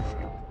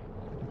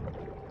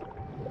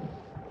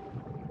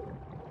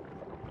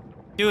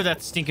 Dude,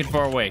 that's stinking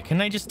far away. Can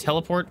I just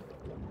teleport?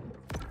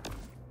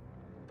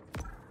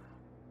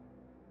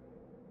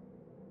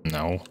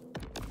 No.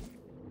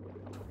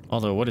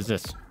 Although, what is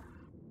this?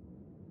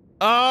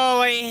 Oh,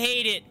 I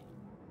hate it.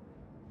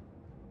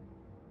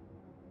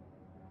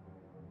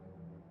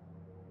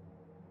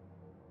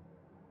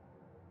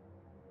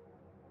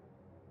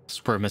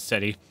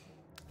 Spermaceti.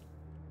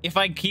 If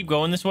I keep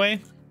going this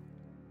way,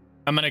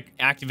 I'm gonna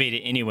activate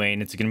it anyway,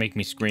 and it's gonna make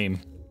me scream.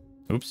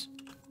 Oops.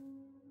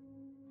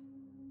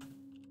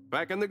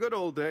 Back in the good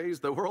old days,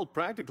 the world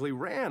practically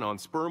ran on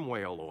sperm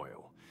whale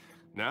oil.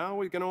 Now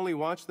we can only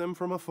watch them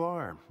from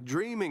afar,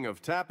 dreaming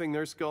of tapping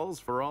their skulls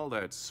for all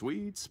that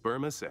sweet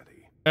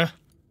spermaceti.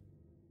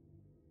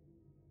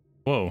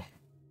 Whoa.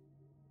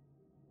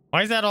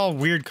 Why is that all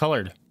weird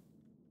colored?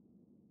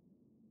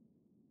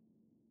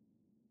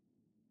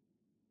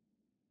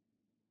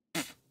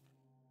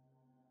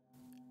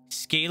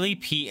 Scaly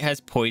peat has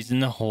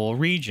poisoned the whole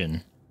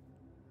region.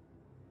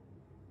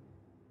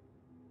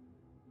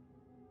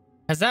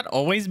 Has that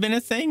always been a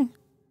thing?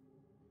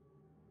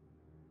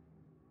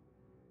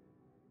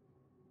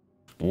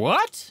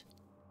 What?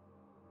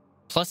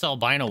 Plus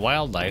albino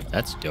wildlife.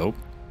 That's dope.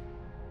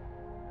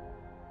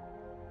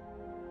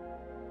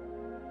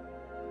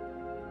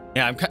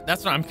 Yeah,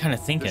 that's what I'm kind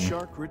of thinking. The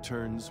shark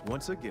returns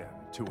once again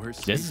to her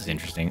species. This is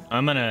interesting.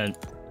 I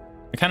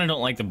kind of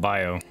don't like the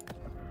bio. I'm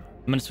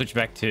gonna switch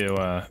back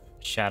to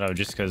Shadow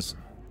just because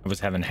I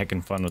was having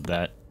heckin' fun with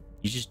that.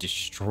 You just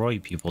destroy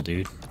people,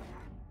 dude.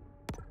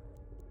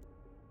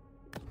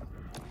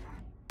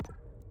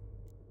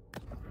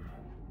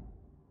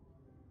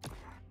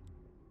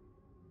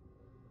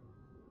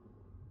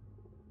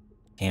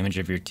 Damage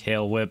of your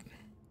tail whip.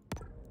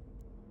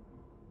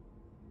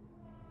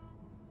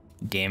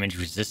 Damage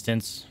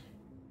resistance.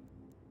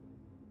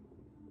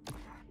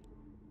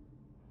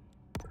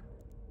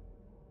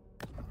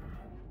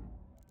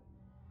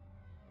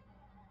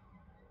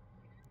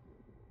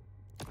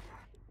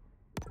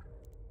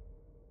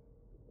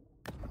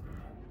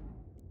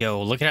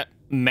 Yo, look at that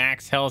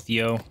max health,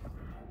 yo.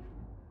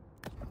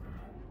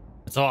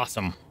 That's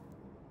awesome.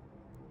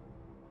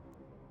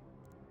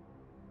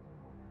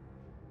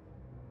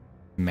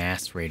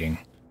 Mass rating.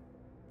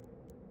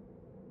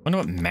 Wonder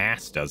what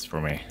mass does for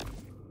me.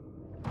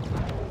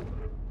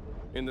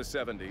 In the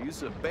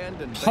 70s,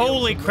 abandoned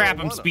Holy bales of crap,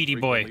 I'm marijuana Speedy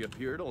Boy. frequently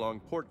appeared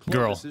along Port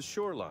Girl. Clovis's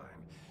shoreline.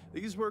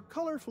 These were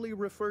colorfully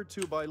referred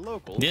to by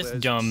locals This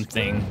as dumb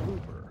square thing.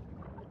 grouper.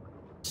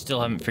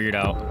 Still haven't figured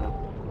out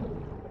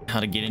how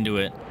to get into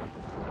it.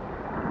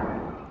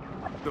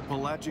 The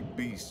pelagic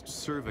beast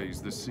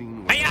surveys the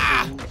scene with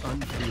Hi-ya! cold,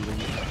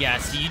 unfeeling. Yeah,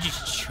 see, you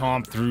just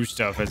chomp through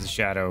stuff as a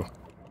shadow.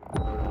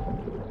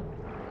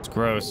 It's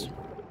gross.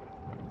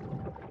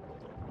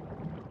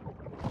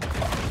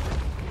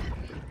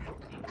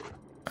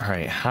 All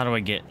right, how do I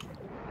get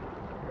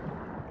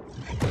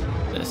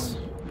this?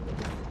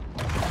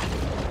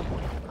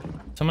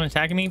 Someone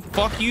attacking me?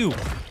 Fuck you!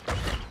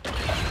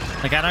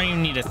 Like, I don't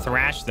even need to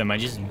thrash them. I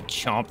just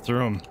chomp through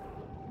them.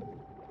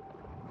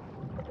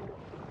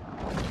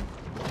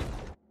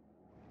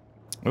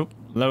 Oop,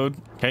 load.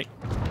 Okay.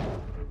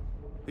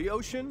 The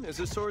ocean is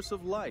a source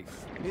of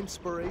life,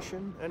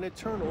 inspiration, and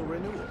eternal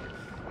renewal.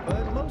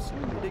 But mostly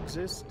it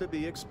exists to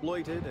be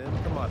exploited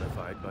and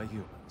commodified by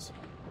humans.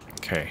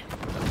 Okay.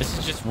 This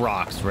is just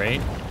rocks,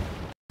 right?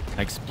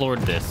 I explored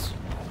this.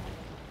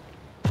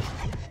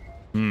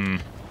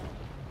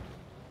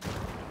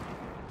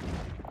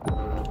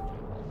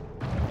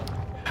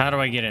 How do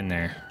I get in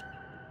there?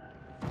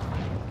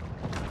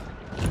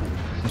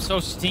 I'm so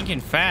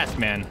stinking fast,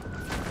 man.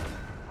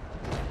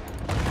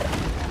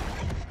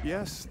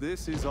 Yes,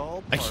 this is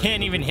all. I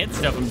can't even hit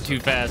stuff. I'm too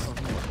fast.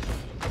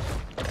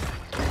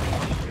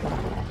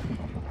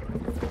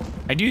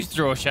 I do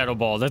throw a shadow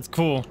ball. That's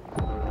cool.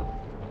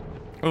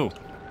 Oh.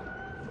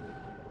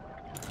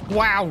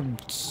 Wow.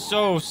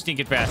 So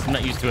stinking fast. I'm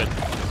not used to it.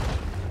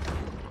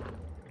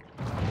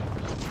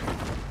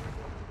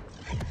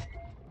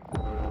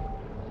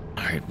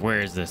 All right. Where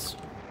is this?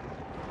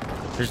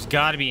 There's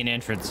got to be an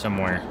entrance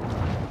somewhere.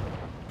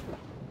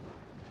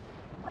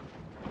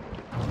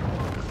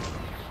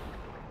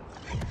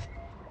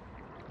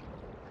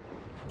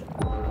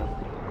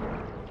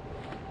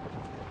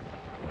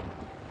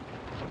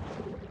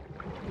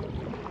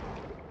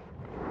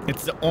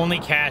 It's the only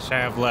cash I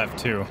have left,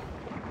 too.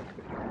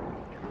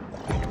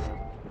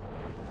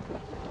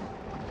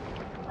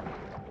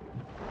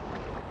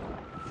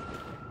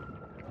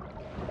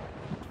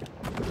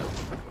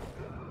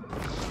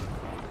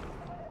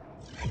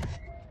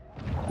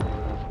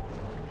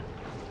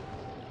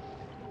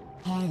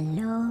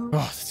 Hello. Oh,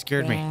 that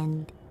scared me.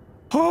 friend.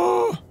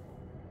 Oh!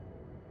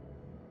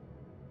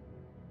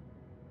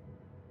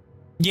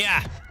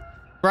 Yeah.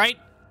 Right?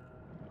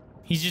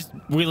 He's just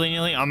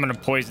willy-nilly. I'm gonna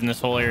poison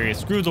this whole area.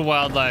 Screw the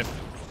wildlife.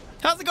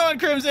 How's it going,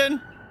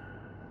 Crimson?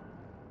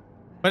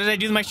 What did I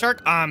do to my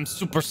shark? I'm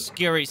super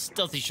scary,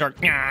 stealthy shark.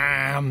 Look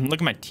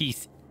at my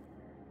teeth.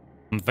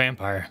 I'm a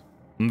vampire.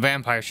 I'm a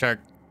vampire shark.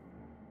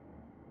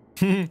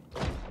 How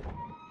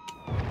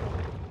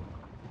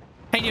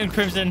you doing,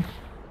 Crimson?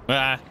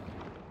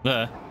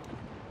 The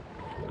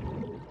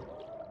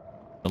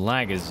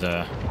lag is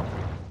a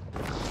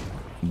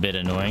bit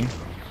annoying.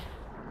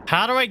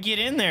 How do I get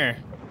in there?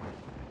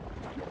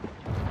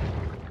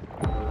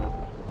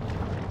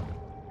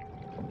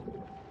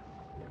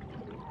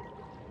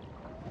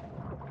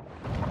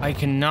 I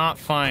cannot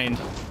find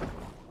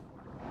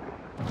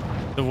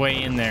the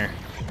way in there.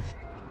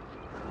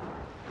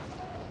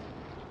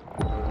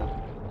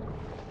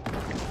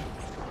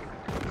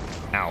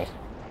 Ow.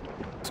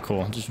 It's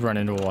cool. Just run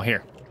into a wall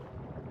here.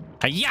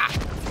 Hi-ya!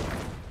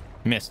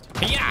 Missed.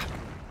 Hi-ya!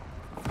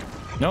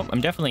 Nope, I'm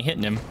definitely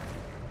hitting him.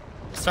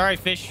 Sorry,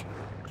 fish.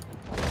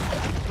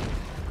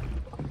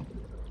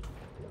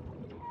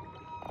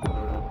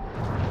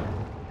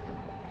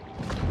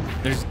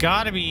 There's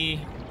gotta be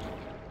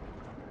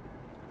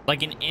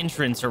like an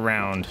entrance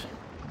around.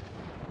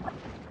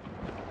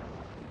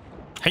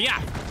 Hi-ya!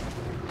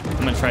 I'm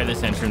gonna try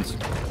this entrance.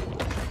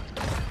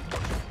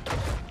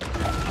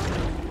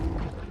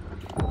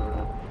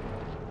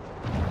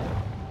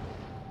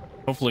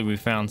 Hopefully we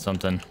found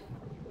something.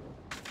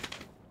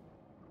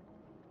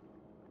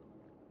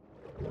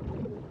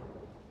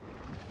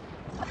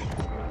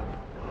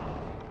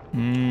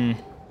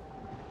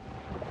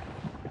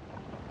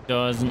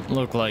 Doesn't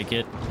look like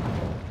it.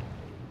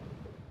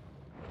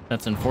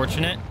 That's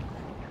unfortunate.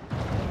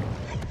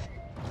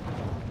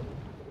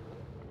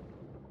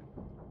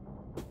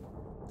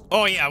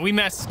 Oh yeah, we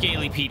messed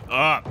Scaly Pete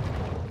up.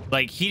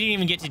 Like, he didn't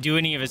even get to do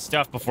any of his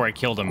stuff before I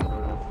killed him.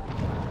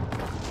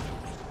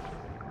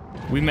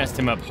 We messed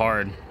him up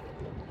hard.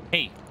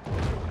 Hey.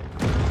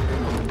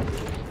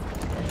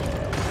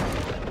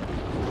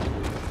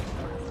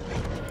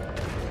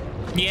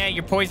 Yeah,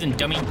 you're poisoned,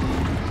 dummy.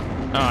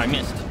 Oh, I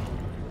missed.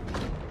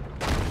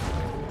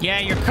 Yeah,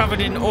 you're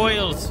covered in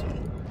oils.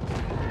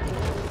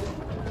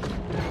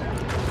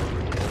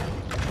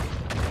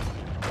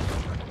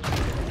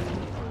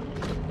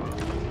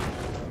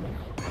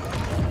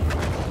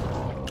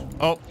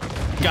 Oh,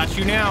 got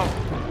you now.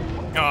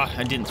 Oh,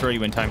 I didn't throw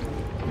you in time.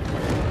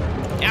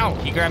 Ow,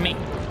 he grabbed me.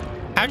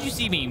 How'd you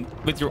see me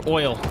with your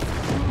oil?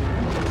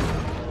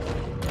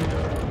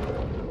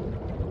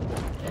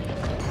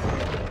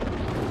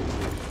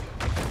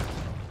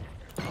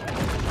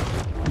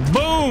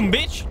 Boom,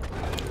 bitch.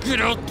 Get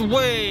out the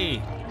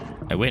way.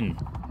 I win.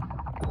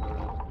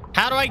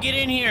 How do I get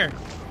in here?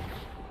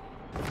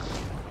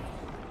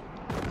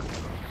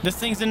 This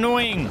thing's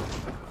annoying.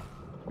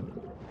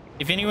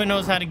 If anyone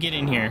knows how to get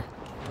in here,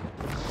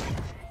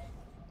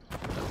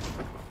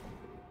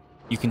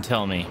 you can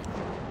tell me.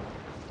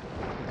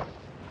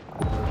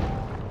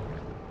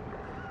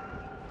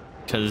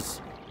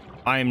 Because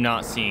I am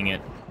not seeing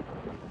it.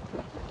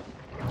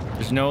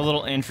 There's no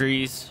little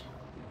entries.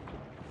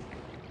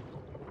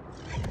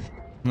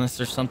 Unless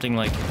there's something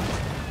like...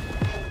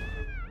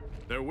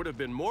 There would have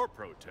been more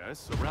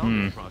protests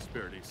surrounding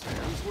Prosperity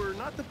Sands were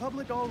not the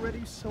public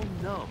already so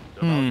numbed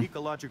about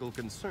ecological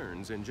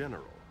concerns in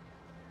general.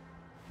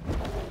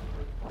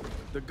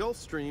 The Gulf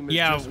Stream is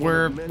yeah, just one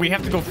of many we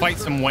have to go fight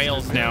some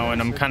whales now,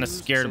 and I'm mariners kind of have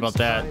used scared about since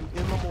that time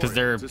because immemorial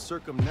they're to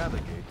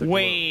circumnavigate the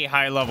way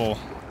high level.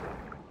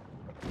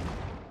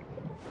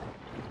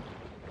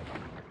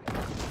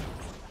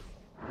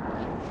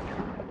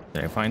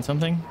 Did I find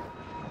something?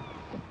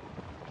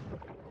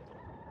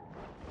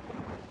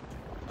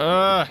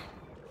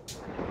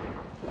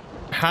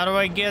 How do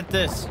I get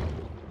this?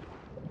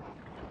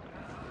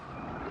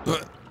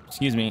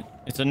 Excuse me.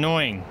 It's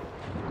annoying.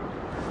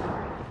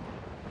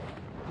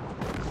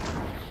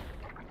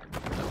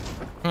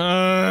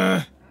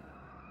 The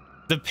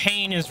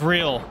pain is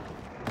real.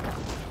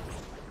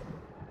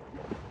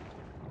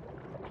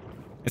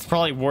 It's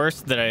probably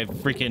worse that I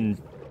freaking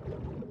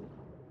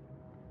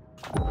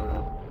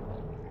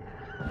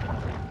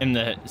am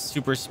the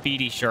super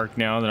speedy shark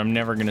now that I'm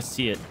never gonna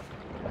see it.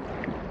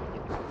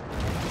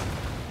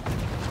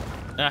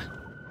 Ah.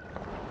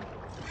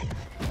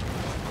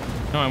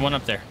 No, I went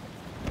up there.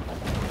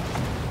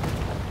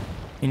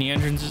 Any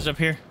entrances up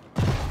here?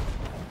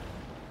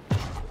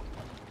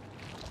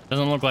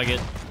 Doesn't look like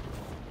it.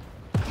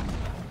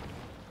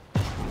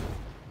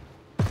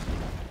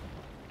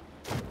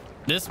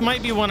 This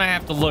might be one I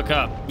have to look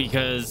up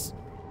because,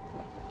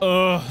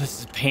 oh,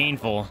 this is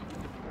painful.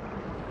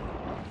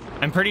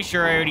 I'm pretty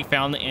sure I already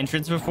found the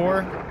entrance before,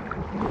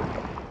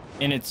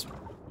 and it's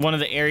one of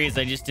the areas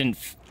I didn't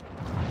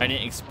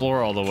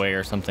explore all the way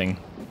or something.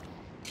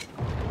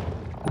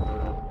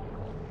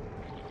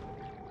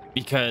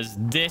 Because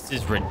this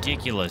is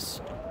ridiculous.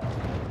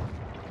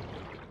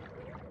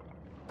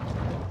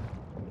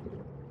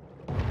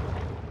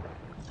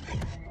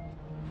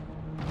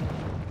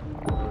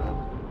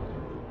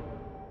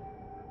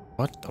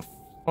 What the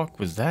fuck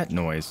was that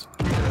noise?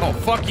 Oh,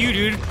 fuck you,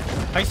 dude.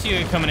 I see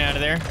you coming out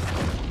of there.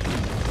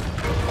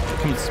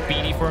 Coming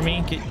speedy for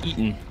me. Get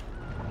eaten.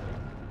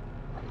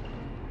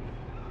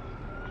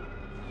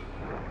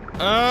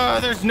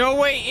 There's no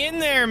way in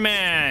there,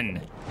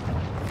 man.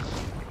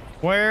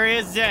 Where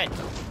is it?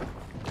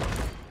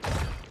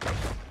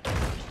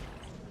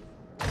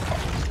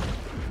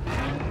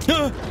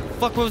 Fuck,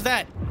 what was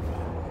that?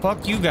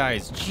 Fuck you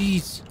guys.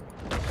 Jeez.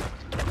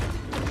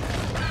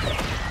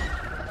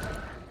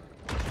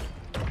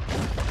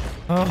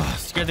 Oh,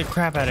 scared the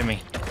crap out of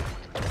me.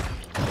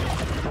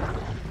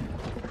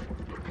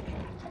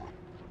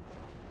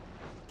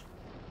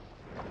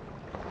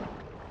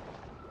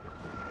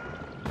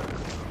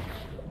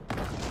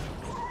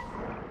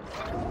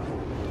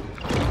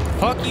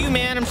 Fuck you,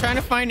 man. I'm trying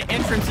to find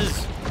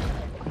entrances.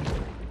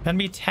 Gotta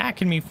be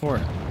attacking me for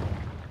it.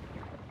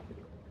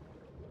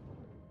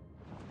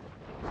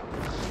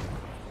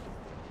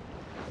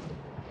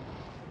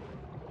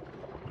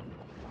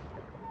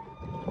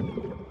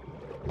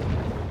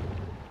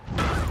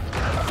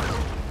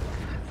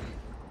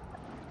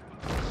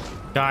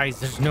 Guys,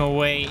 there's no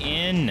way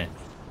in.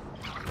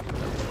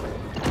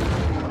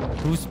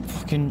 Who's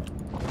fucking...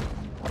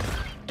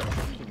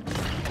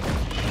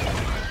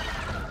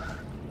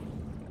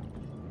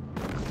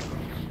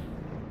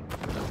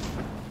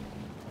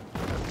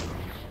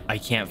 I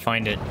can't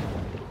find it.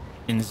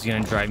 And this is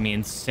gonna drive me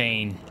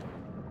insane.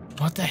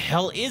 What the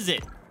hell is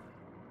it?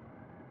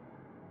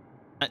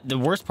 The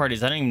worst part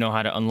is I don't even know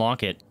how to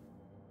unlock it.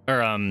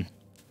 Or,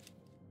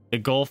 the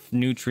Gulf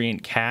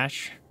Nutrient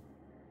Cache.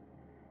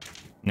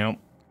 Nope.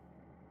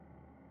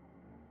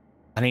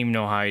 I don't even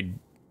know how I'd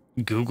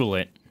Google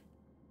it.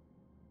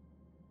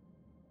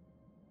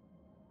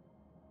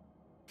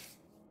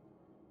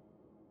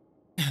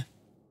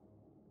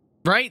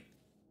 Right?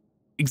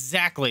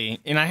 Exactly.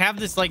 And I have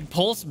this like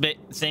pulse bit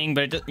saying,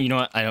 but you know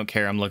what? I don't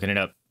care. I'm looking it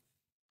up.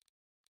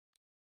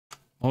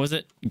 What was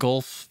it?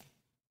 Gulf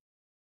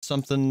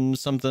something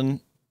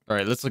something. All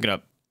right, let's look it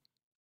up.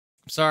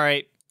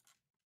 Sorry.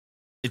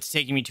 It's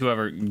taking me to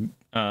whoever.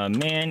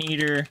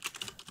 Maneater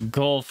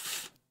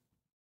Gulf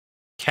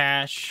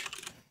Cache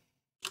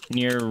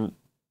near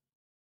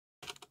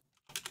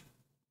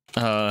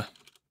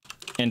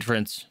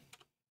entrance.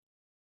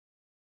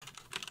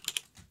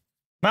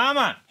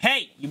 Mama,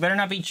 hey, you better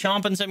not be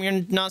chomping something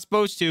you're not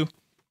supposed to.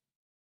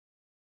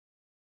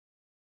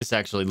 This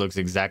actually looks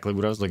exactly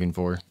what I was looking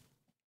for.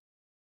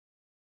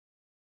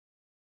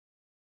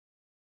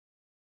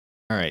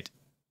 All right.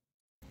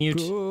 Mute.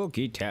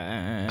 Cookie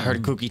time. I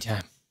heard cookie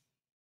time.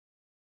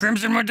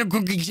 Crimson went to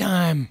cookie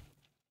time.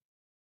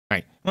 All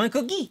right. Want a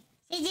cookie?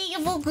 Say take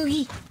a full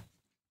cookie.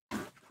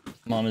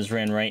 Mama's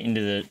ran right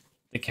into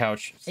the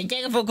couch. Say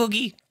take a full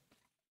cookie.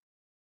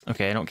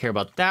 Okay, I don't care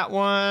about that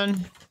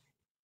one.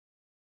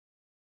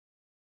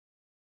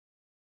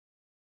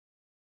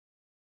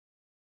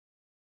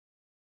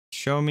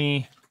 Show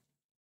me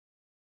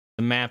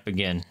the map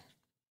again.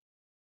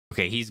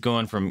 Okay, he's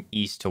going from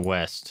east to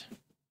west.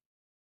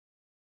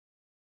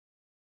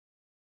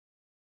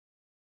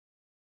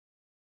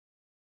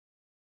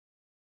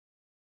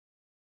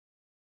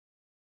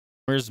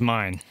 Where's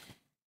mine?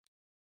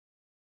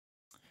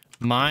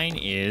 Mine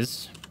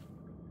is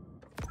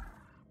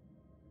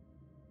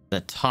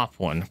the top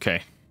one.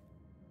 Okay.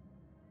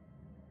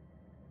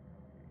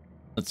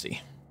 Let's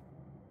see.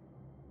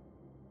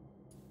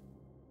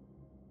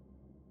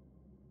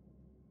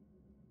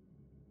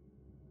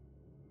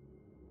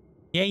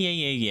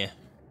 Yeah.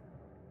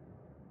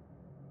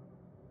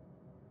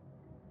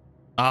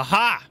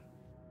 Aha!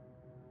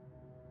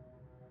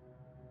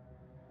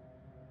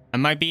 I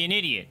might be an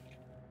idiot.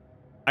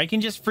 I can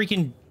just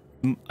freaking...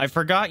 I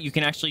forgot you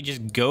can actually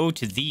just go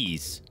to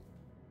these.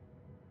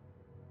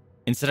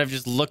 Instead of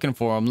just looking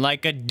for them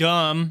like a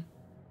dumb...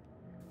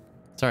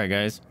 Sorry,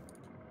 guys.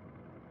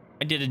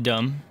 I did a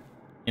dumb,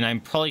 and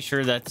I'm probably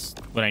sure that's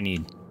what I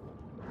need.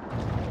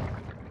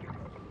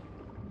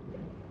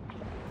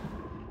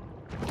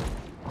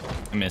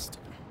 I missed.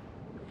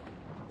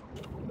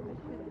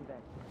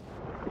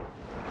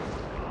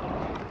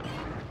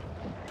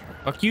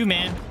 Fuck you,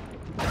 man.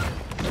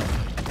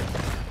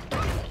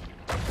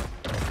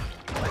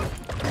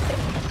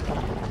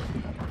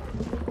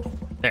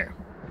 There.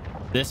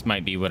 This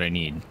might be what I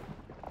need.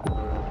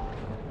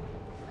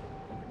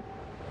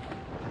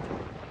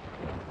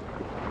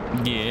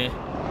 Yeah.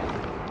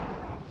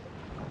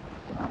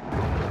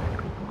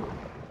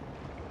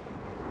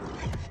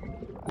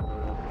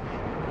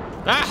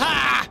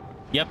 Aha!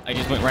 Yep, I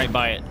just went right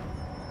by it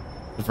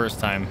the first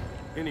time.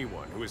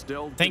 Anyone who has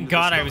delved Thank into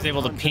God the I was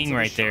able to contents ping of a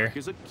right there. shark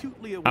is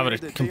acutely I aware would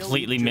have that they'll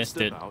completely eat missed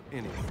just it. about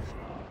anything.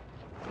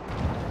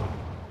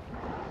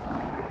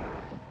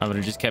 I would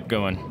have just kept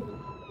going.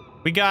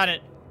 We got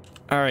it.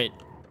 All right.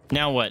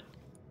 Now what?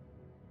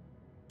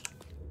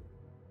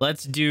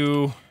 Let's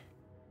do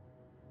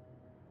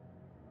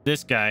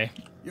this guy.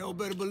 Yo,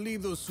 better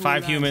believe those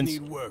 5 humans.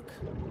 need work.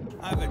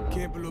 I've had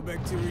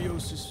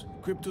campylobacteriosis,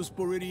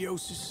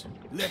 cryptosporidiosis,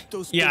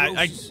 leptospirosis. Yeah,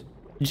 I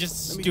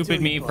just Let me stupid tell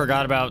you, me partner,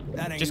 forgot about.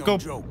 that ain't Just no go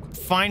joke.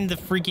 find the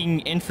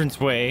freaking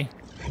entranceway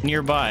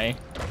nearby.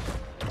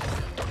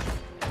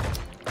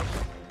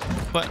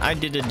 But I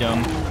did a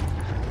dumb.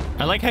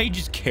 I like how you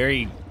just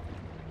carry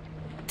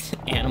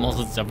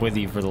animals and stuff with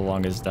you for the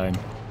longest time.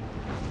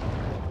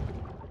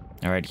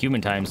 All right,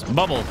 human times.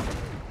 Bubble.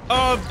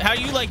 Oh, how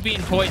you like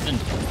being poisoned?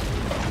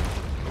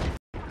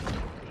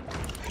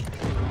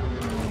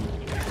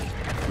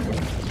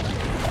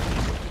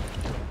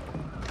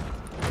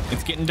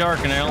 It's getting dark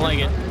and I don't like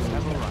it.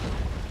 Have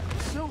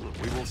arrived. Soon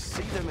we will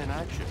see them in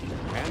action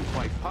and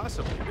quite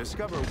possibly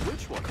discover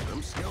which one of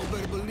them Yo,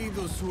 better believe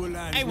those sewer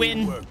lines I need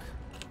win. work.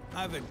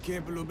 I've had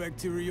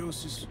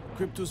campylobacteriosis,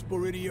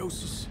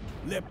 cryptosporidiosis,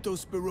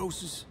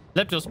 leptospirosis.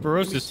 Let me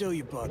Leptospirosis. tell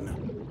you, partner,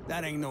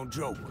 that ain't no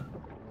joke.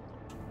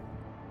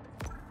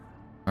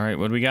 All right,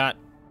 what do we got?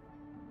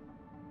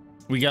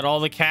 We got all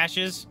the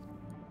caches.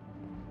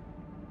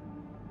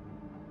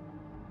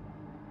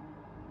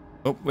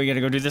 Oh, we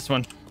gotta go do this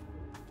one.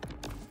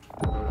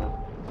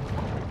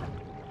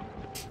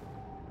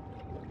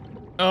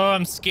 Oh,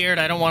 I'm scared.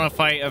 I don't want to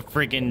fight a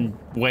freaking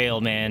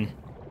whale, man.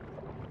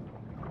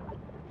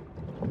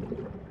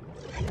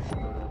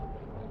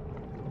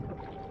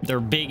 They're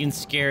big and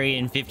scary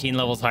and 15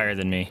 levels higher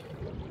than me.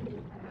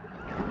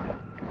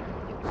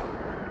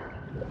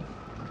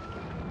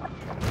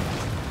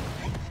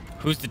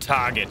 Who's the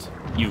target?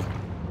 You.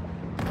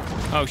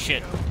 Oh,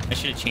 shit. I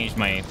should have changed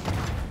my...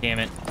 Damn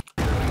it.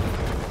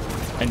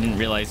 I didn't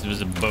realize it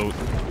was a boat.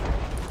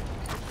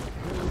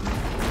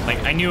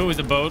 Like, I knew it was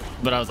a boat,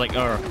 but I was like,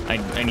 oh,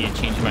 I need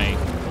to change my...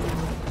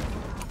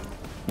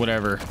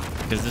 whatever.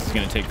 Because this is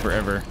going to take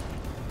forever.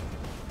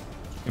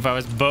 If I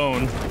was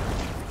bone,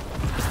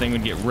 this thing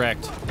would get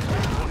wrecked.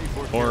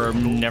 Or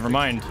never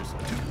mind.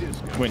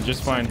 Went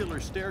just fine. Circular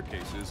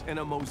staircases and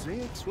a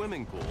mosaic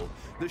swimming pool,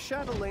 the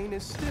Chatelaine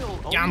is still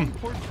Yum. only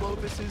Port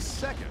Clovis's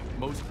second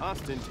most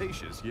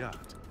ostentatious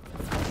yacht.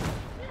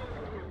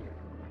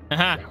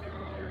 Haha.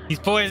 He's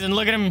poisoned.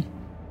 Look at him.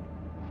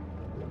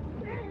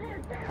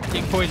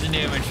 Take poison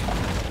damage.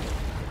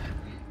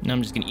 Now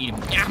I'm just gonna eat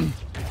him. Yum.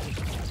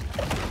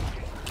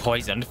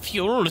 Poison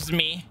fuels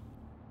me.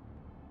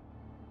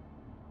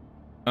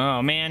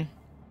 Oh man.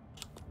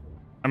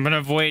 I'm gonna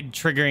avoid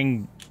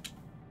triggering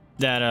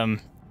that I'm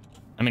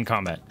in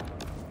combat.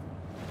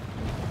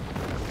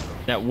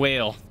 That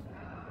whale.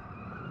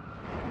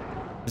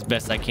 As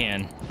best I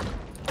can.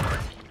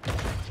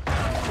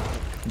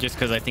 Just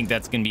because I think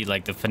that's gonna be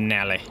like the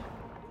finale.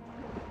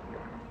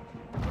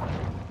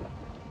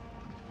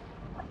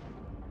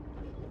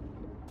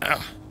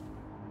 Ugh.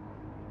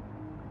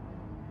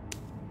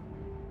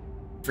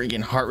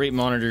 Freaking heart rate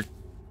monitor.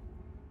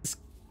 It's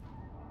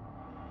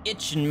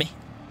itching me.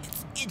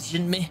 It's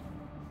itching me.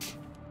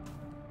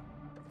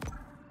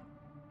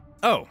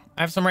 Oh,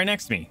 I have some right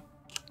next to me.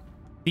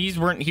 These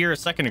weren't here a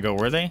second ago,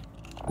 were they?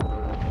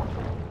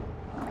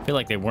 I feel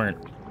like they weren't.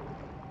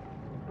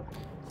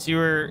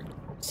 Sewer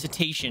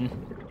cetacean.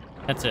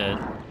 That's a...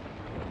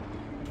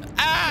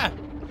 Ah!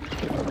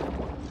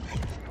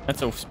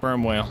 That's a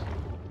sperm whale.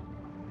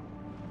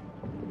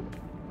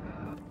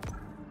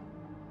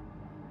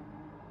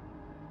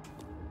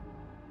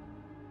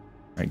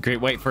 All right,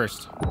 great white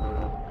first.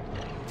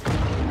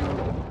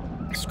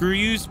 Screw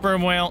you,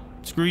 sperm whale.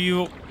 Screw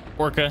you,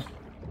 orca.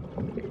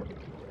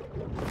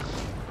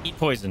 Eat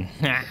poison.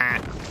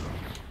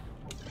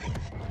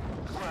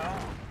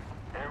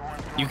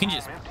 You can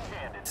just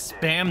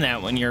spam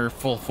that when you're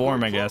full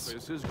form, I guess.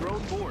 Clovis has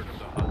grown bored of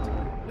the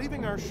hunt,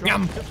 leaving our shark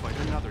Yum. to fight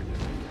another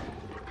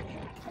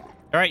day.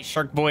 All right,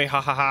 shark boy, ha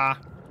ha ha.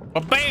 Oh,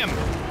 bam!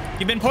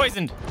 You've been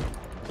poisoned.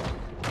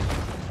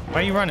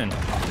 Why are you running?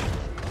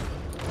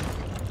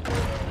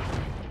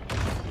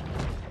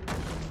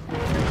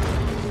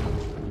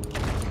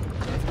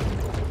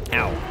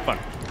 Ow, fuck.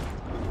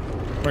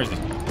 Where is he?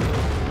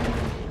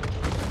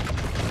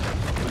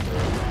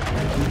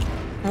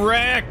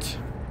 Wrecked!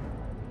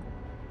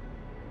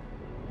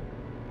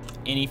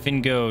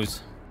 anything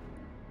goes.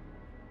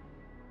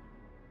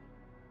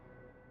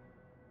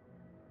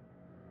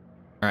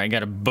 All right,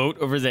 got a boat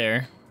over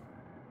there.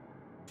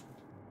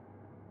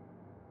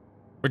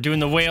 We're doing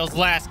the whales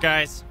last,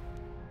 guys.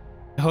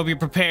 I hope you're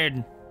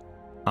prepared.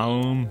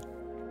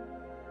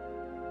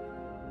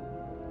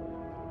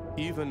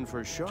 Even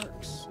for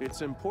sharks,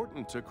 it's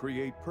important to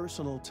create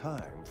personal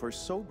time for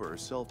sober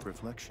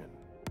self-reflection.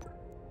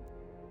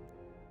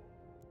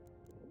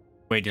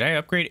 Wait, did I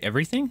upgrade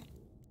everything?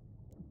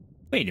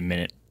 Wait a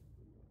minute.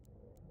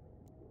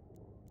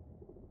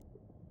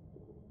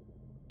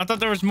 I thought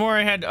there was more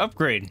I had to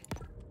upgrade.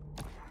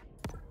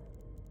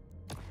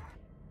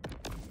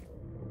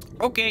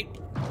 Okay.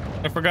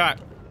 I forgot.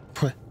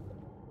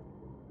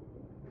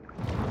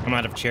 I'm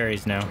out of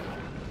cherries now.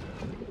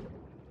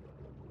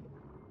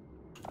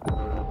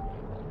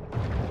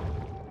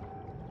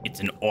 It's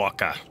an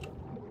orca.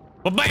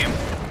 Ba-bam!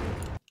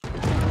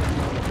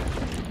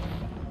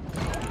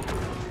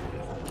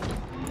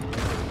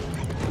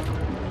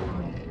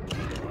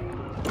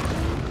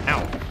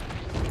 Ow.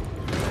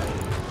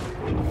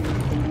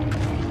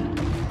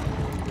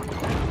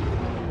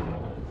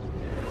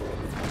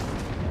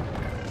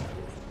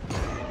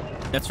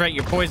 That's right,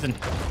 you're poisoned.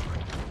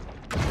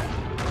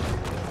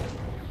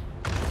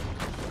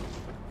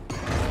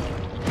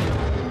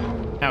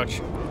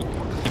 Ouch.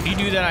 If you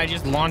do that, I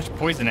just launch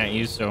poison at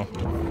you, so...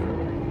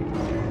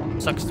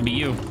 Sucks to be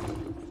you.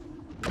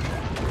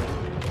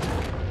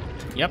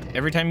 Yep,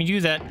 every time you do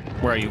that...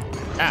 Where are you?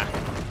 Ah.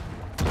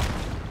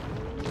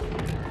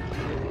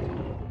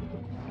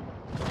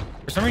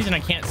 For some reason, I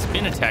can't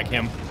spin attack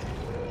him.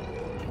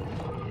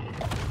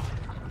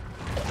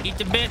 Eat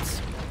the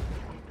bits.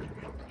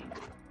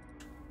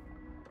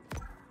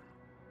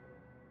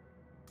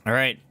 All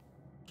right.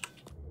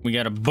 We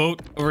got a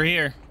boat over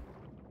here.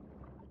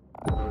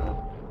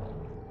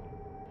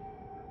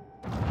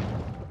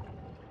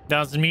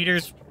 1,000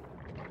 meters.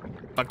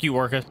 Fuck you,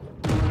 orca.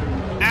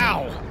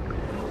 Ow!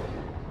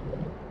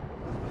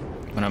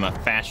 When I'm a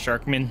fast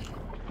sharkman.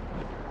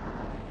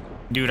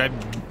 Dude,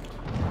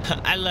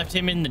 I left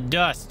him in the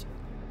dust.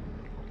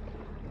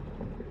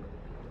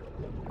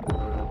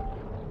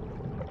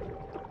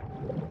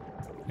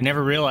 I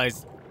never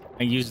realized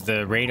I used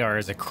the radar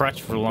as a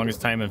crutch for the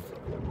longest time of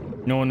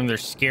knowing when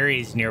there's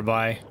scaries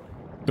nearby.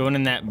 Going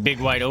in that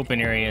big wide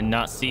open area and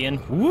not seeing.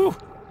 Woo!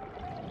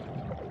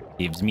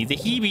 Gives me the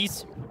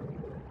heebies.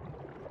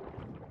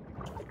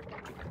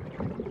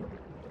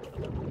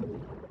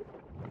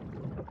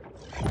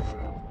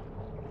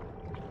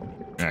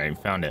 All right,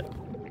 found it.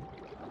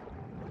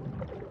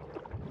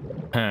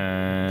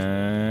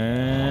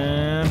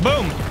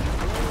 Boom!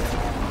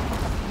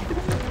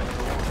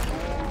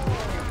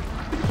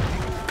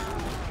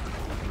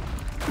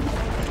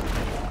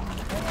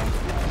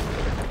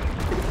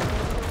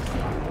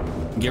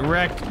 Get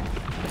wrecked.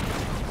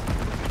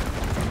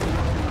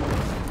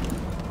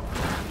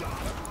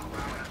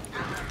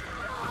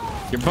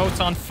 Your boat's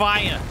on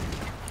fire.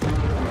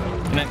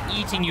 And I'm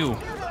eating you.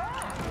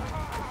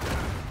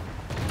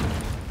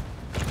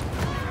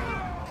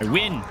 I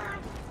win.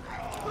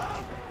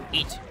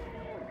 Eat.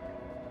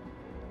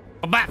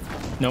 Ba-bap.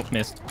 Nope,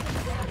 missed.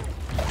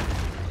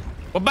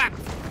 Ba-bap.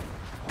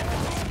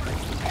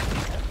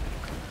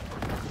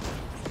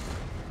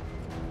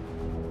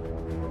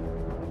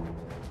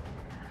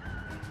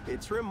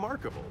 It's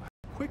remarkable how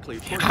quickly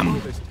Portobello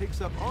takes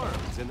up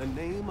arms in the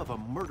name of a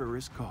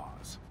murderous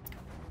cause.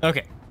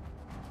 Okay.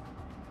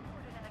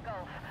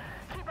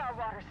 Keep our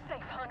waters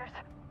safe, hunters.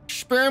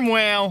 Sperm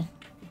whale.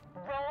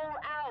 Roll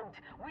out.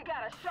 We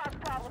got a shark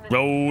problem.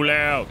 Roll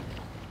out.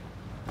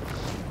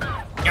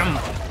 Yum.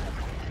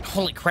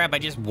 Holy crap, I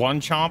just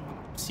one chomp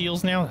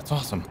seals now? That's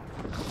awesome.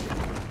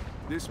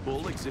 This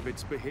bull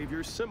exhibits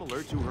behavior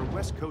similar to her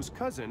West Coast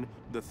cousin,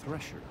 the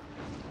thresher.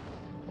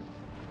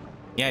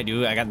 Yeah, I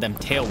do. I got them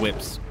tail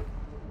whips.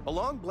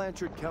 Along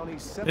Blanchard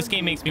County's This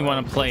game makes me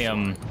want to play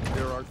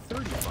there are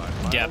 35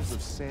 miles Depth.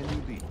 of sandy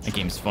beach. That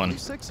game's fun.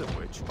 6 of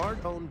which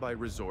aren't owned by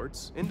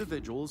resorts,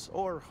 individuals,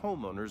 or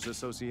homeowners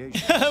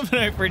associations.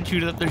 When I first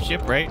shoot up their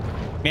ship, right?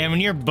 Man, when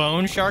you're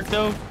bone shark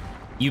though,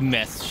 you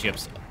mess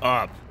ships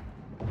up.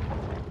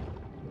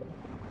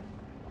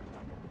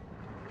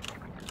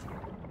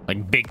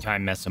 Like big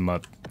time mess them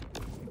up.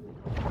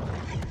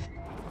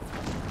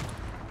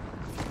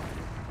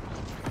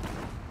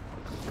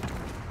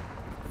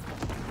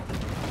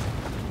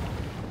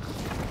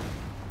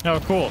 Oh,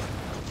 cool.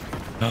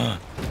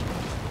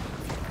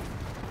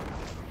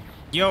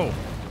 Yo,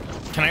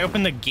 can I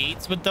open the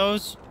gates with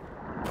those?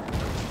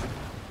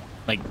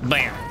 Like,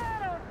 bam.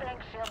 I don't think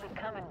she'll be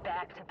coming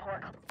back to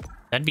Port.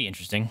 That'd be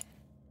interesting.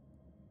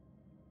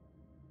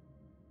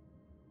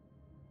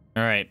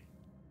 All right.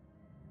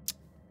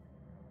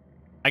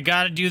 I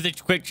gotta do the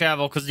quick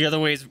travel because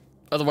otherwise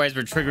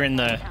we're triggering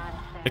the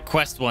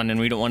quest one, and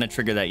we don't want to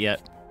trigger that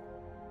yet.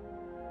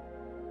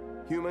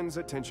 Humans'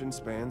 attention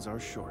spans are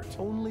short.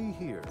 Only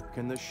here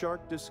can the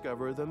shark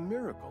discover the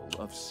miracle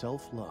of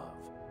self-love.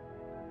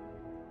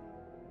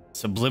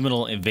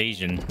 Subliminal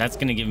evasion. That's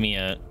gonna give me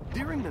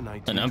During the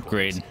 1920s, an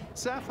upgrade.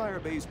 Sapphire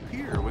Bay's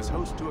pier was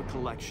host to a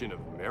collection of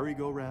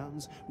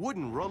merry-go-rounds,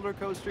 wooden roller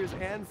coasters,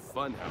 and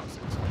fun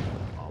houses,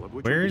 all of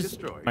which Where's were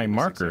destroyed my in a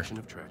marker? succession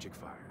of tragic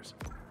fires.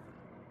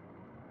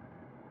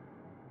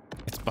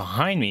 It's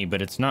behind me,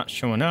 but it's not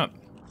showing up.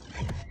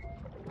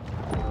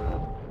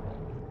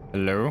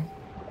 Hello?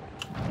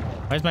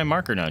 Why is my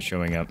marker not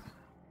showing up?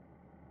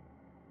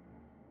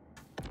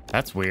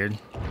 That's weird.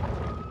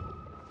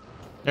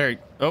 There.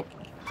 Oh,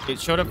 it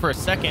showed up for a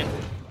second.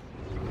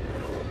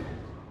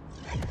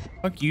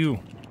 Fuck you.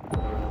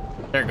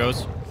 There it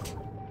goes.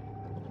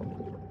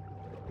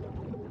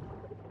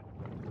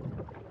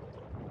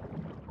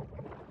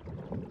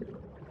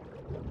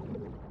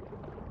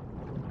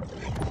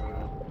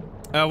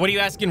 What are you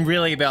asking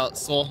really about,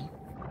 Soul?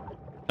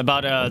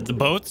 About the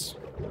boats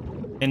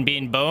and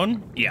being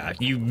bone? Yeah,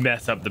 you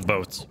mess up the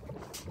boats.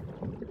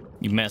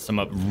 You mess them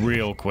up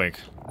real quick.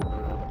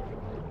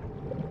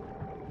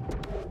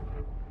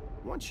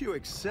 Once you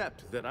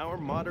accept that our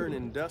modern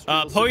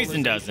industrial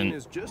poison civilization doesn't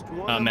is just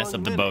one mess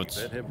among up the many boats.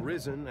 that have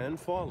risen and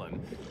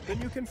fallen,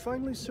 then you can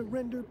finally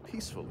surrender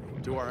peacefully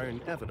to our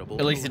inevitable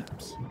At least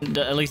collapse.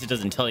 it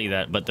doesn't tell you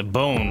that, but the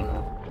bone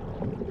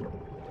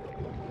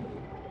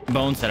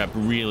setup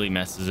really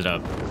messes it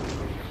up.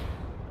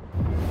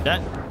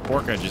 That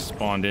orca just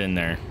spawned in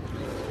there.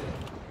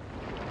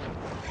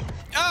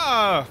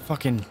 Ah,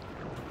 fucking!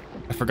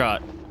 I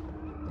forgot.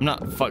 I'm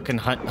not fucking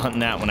hunting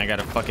that when I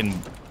got a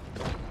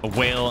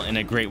whale and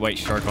a great white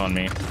shark on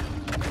me.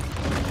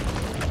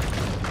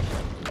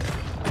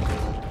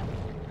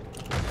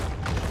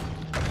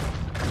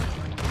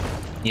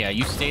 Yeah,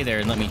 you stay there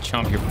and let me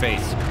chomp your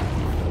face.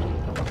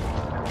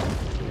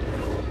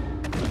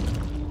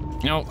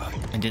 No,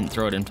 I didn't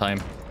throw it in time.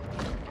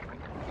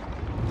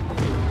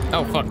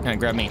 Oh fuck, can I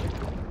grab me?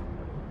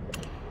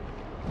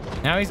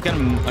 Now I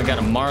got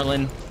a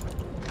marlin.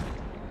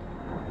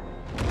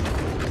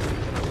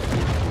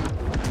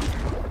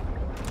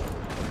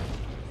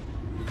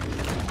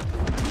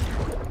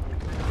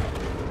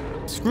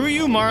 Screw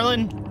you,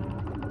 marlin.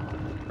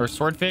 Or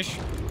swordfish.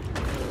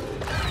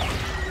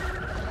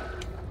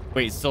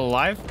 Wait, it's still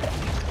alive?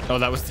 Oh,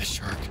 that was the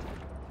shark.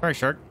 All right,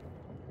 shark.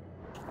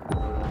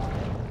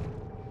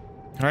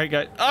 All right,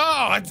 guys.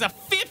 Oh, it's a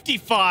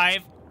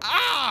 55.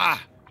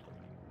 Ah!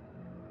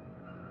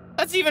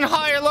 That's even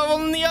higher level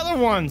than the other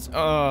ones.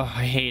 Oh,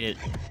 I hate it.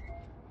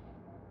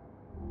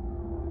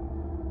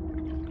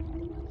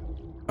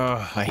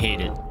 Oh, I hate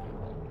it.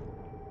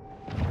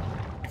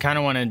 I kind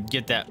of want to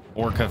get that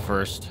orca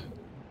first.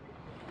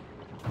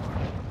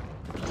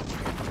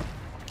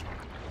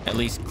 At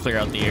least clear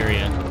out the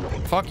area.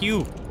 Fuck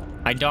you.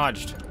 I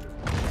dodged.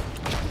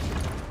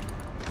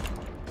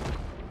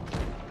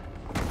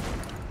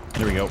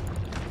 There we go.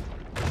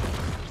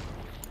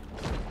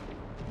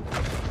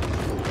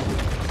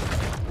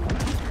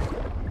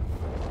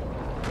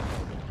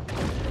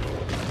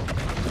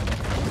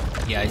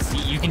 Yeah, I see.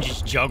 You can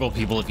just juggle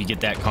people if you get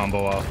that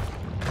combo off.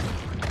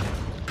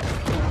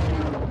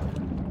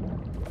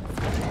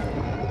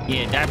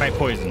 Yeah, die by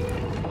poison.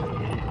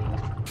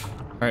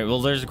 All right,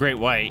 well, there's a great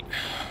white.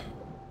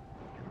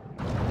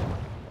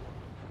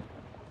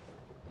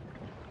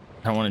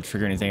 I don't want to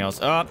trigger anything else.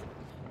 Oh,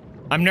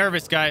 I'm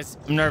nervous, guys.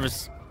 I'm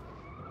nervous.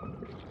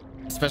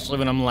 Especially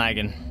when I'm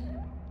lagging.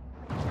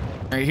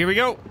 All right, here we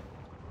go.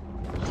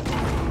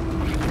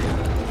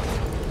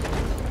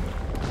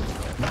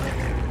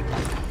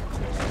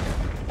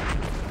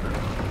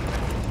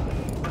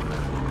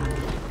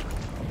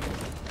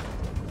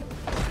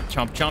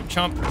 Chomp, chomp,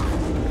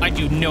 chomp. I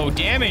do no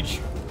damage.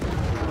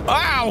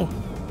 Ow!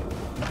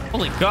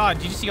 Holy God,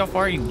 did you see how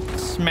far he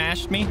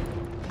smashed me?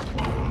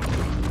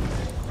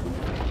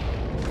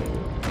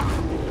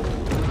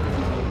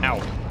 Ow.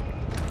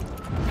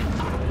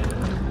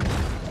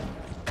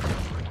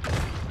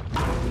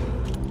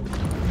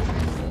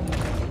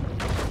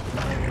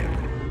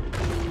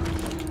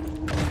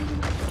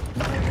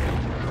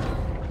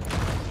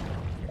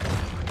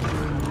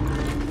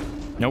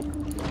 Nope.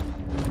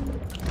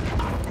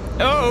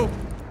 Oh!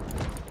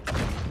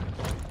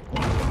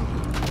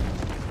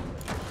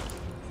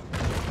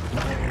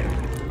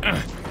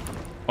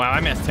 Wow,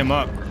 I messed him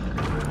up.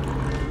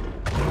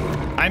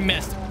 I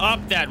messed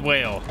up that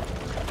whale.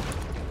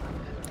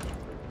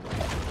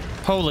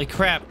 Holy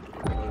crap.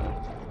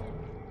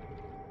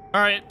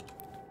 All right.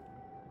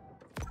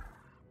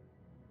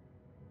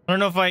 I don't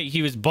know if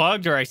he was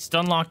bugged or I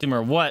stun locked him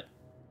or what.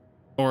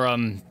 Or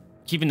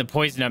keeping the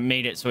poison up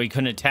made it so he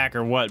couldn't attack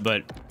or what,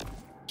 but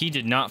he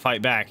did not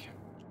fight back.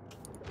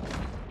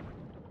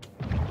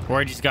 Or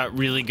I just got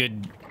really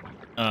good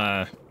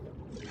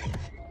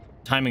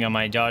timing on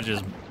my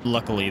dodges,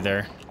 luckily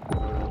there.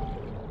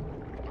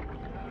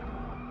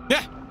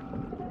 Yeah.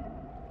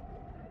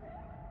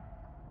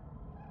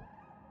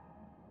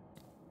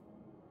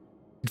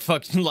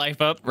 Fucking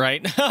life up,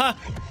 right?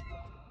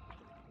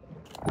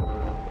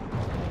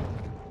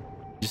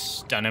 Just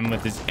stun him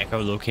with his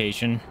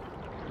echolocation.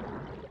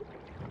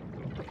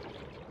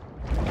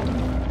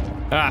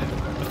 Ah,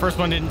 the first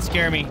one didn't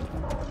scare me.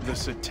 The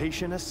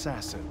cetacean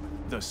assassin,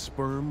 the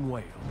sperm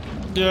whale.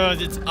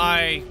 Its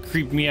eye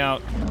creeped me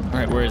out. All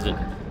right, where is it?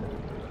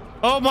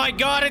 Oh my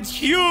god, it's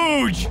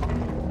huge!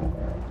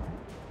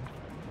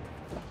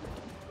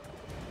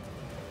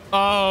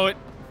 Oh,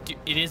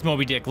 it is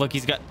Moby Dick. Look,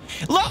 he's got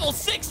level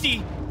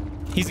 60.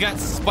 He's got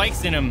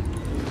spikes in him.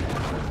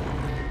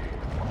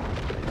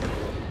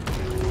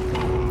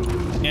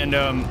 And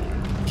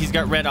he's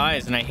got red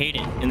eyes, and I hate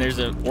it. And there's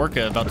a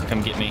orca about to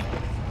come get me.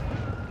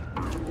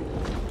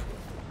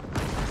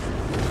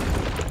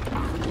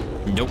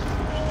 Nope.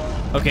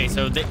 Okay,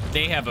 so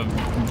they have a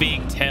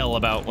big tail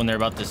about when they're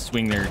about to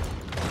swing their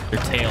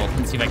tail.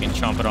 Let's see if I can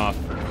chomp it off.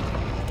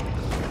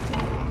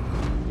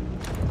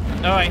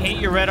 Oh, I hate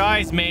your red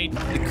eyes, mate.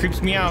 It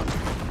creeps me out.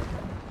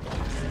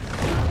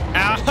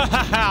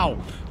 Ow!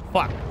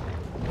 Fuck.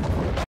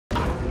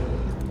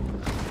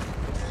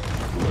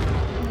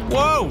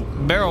 Whoa!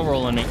 Barrel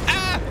rolling me.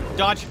 Ah!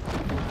 Dodge.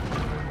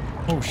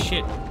 Oh,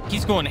 shit.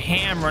 He's going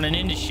ham running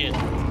into shit.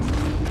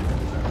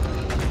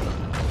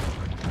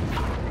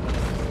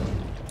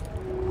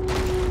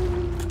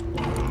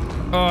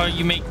 Oh,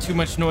 you make too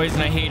much noise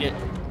and I hate it.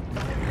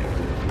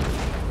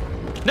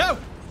 No!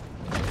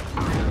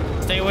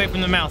 Stay away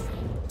from the mouth.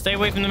 Stay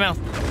away from the mouth.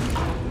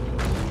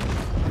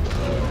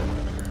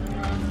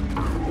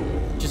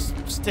 Just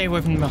stay away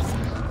from the mouth.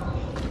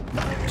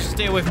 Just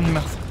stay away from the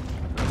mouth.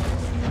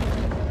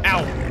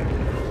 Ow.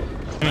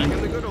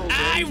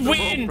 I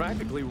win!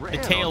 The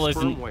tail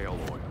isn't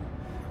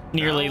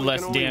nearly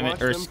less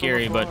damage or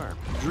scary, but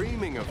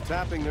dreaming of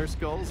tapping their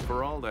skulls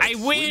for all that I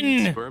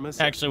win! sperm.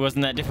 Actually,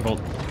 wasn't that difficult.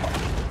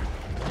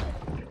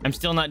 I'm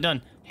still not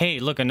done. Hey,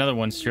 look, another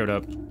one showed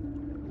up.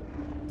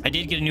 I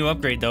did get a new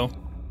upgrade, though.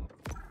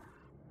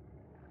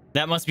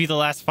 That must be the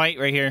last fight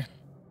right here.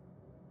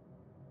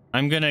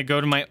 I'm gonna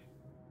go to my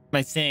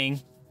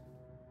thing.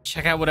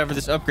 Check out whatever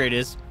this upgrade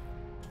is.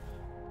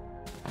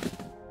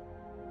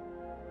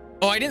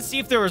 Oh, I didn't see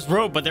if there was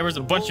rope, but there was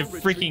a bunch of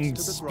freaking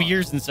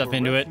spears and stuff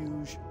into it.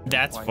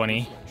 That's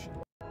funny.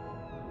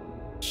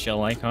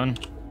 Shell icon.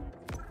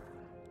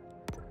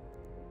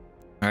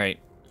 All right.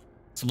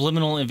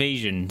 Subliminal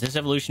evasion. This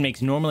evolution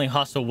makes normally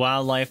hostile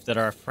wildlife that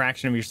are a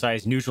fraction of your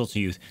size neutral to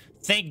you.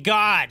 Thank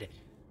God!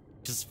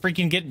 Just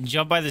freaking getting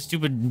jumped by the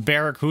stupid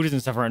barracudas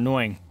and stuff are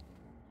annoying.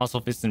 Also,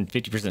 fists and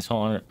 50%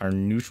 smaller are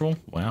neutral.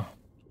 Wow.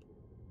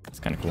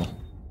 That's kind of cool.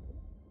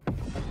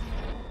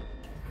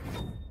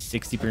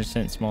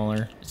 60%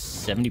 smaller,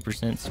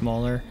 70%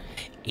 smaller,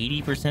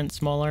 80%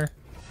 smaller,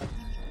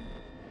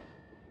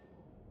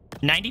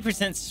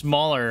 90%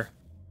 smaller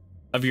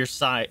of your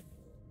size.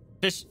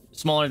 Fish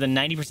smaller than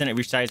 90% of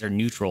your size are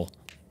neutral.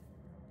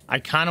 I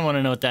kind of want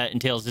to know what that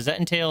entails. Does that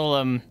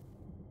entail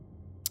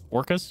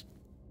orcas?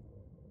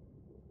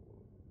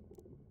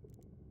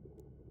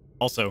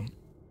 Also,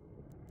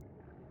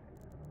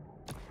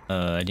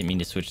 I didn't mean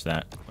to switch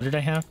that. What did I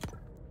have?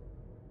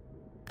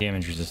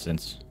 Damage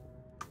resistance.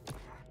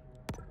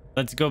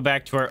 Let's go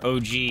back to our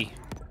OG.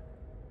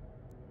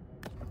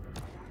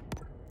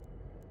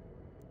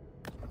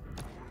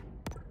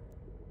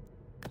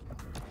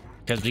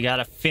 Because we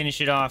gotta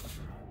finish it off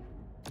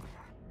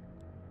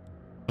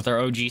with our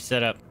OG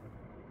setup.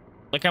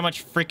 Look how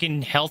much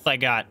freaking health I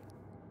got.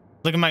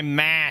 Look at my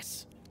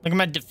mass. Look at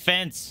my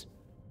defense.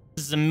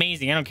 This is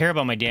amazing. I don't care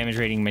about my damage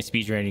rating, my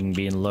speed rating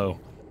being low.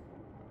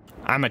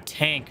 I'm a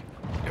tank.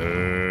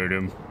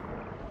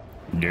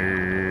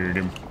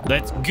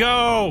 Let's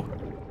go!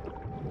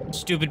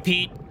 Stupid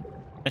Pete.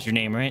 That's your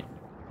name, right?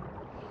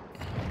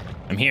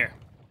 I'm here.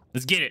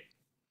 Let's get it.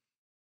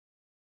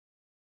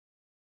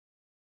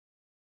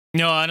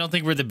 No, I don't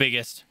think we're the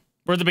biggest.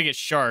 We're the biggest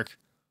shark.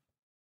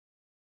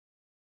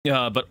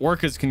 But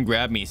orcas can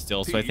grab me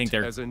still, so I think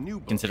they're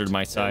considered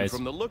my size. And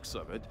from the looks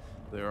of it,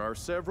 there are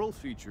several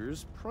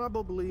features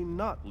probably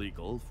not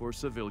legal for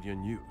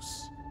civilian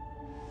use.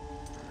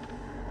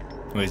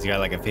 Oh, he's got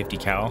like a 50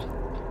 cal.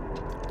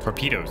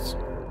 Torpedoes.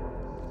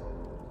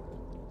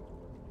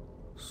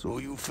 So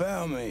you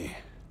found me.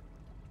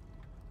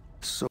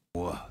 So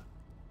what?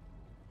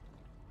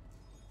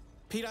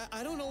 Pete,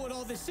 I don't know what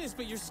all this is,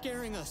 but you're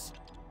scaring us.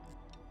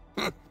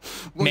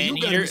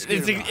 Maneater.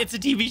 It's a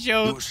TV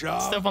show.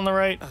 Stuff on the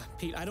right.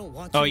 Pete, I don't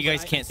want to. Oh, you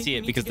guys can't see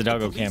it because the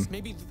doggo cam.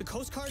 Maybe the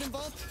Coast Guard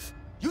involved?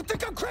 You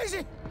think I'm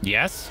crazy?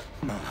 Yes.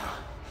 Nah,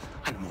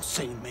 I'm the most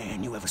sane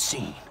man you ever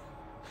seen.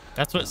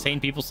 That's what sane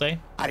people say.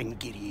 I didn't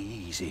get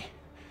here easy.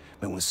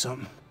 But when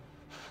some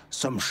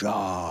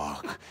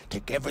shark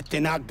take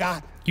everything I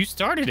got. You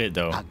started it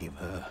though. I'll give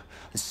her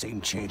the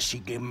same chance she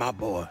gave my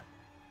boy.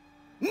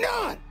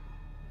 None!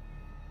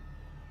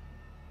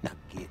 Now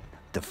get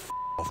the f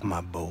off my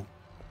boat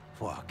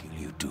before I kill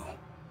you too.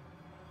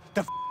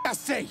 The f I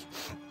say!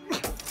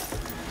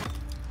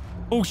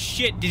 Oh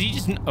shit, did he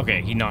just...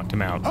 Okay, he knocked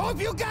him out. Hope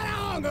you got a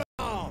hunger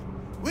on!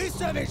 We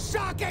serving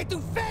shark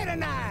etouffee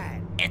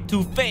tonight!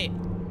 Etouffee.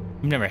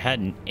 I've never had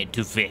an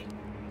etouffee.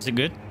 Is it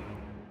good?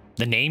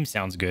 The name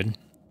sounds good.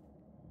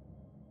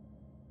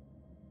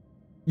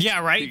 Yeah,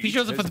 right? If he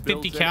shows up with a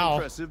 50 cal.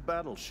 Impressive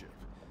battleship.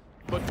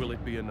 But will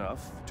it be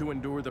enough to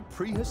endure the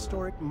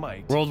prehistoric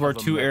might World War of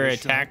a II era mega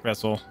attack shark?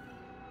 vessel.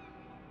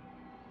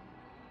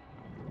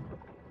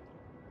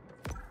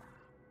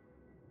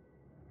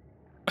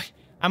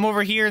 I'm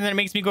over here and then it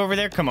makes me go over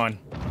there. Come on.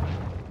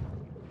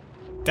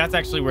 That's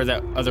actually where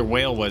that other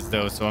whale was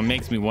though, so it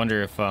makes me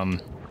wonder if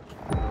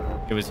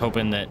it was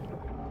hoping that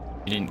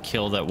you didn't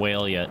kill that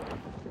whale yet.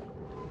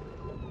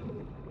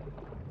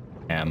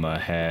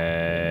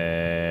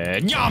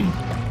 Hammerhead. Yum!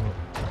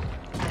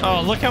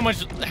 Oh, look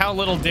how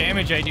little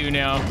damage I do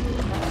now.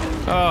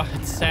 Oh,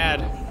 it's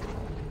sad.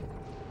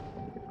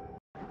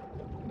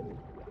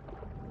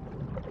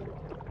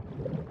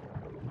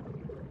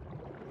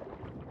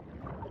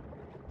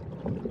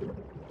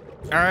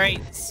 All right,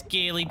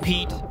 Scaly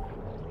Pete.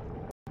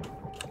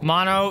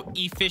 Mono,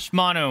 E-fish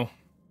mono.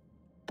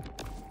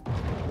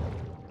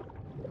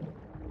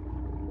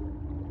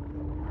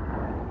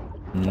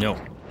 No.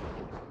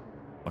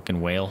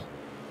 Fucking whale.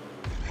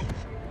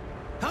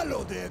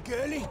 Hello there,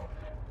 girlie.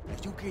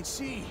 As you can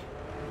see,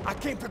 I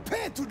came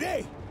prepared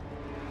today.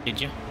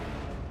 Did you?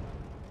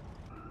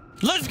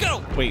 Let's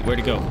go! Wait, where'd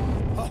he go?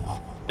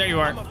 There you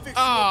are.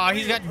 Oh,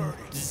 he's got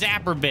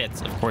zapper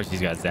bits. Of course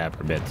he's got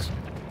zapper bits.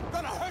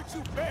 Gonna hurt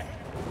you bad.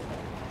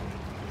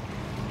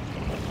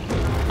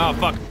 Oh,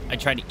 fuck. I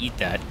tried to eat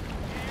that.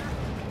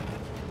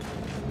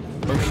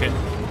 Oh, shit.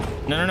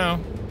 No, no, no.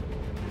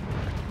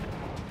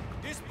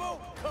 This boat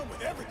come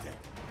with everything.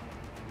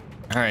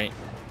 All right.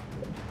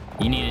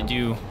 You need to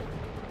do...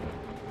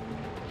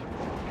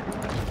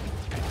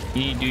 You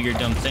need to do your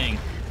dumb thing.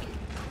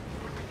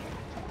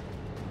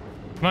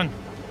 Come on.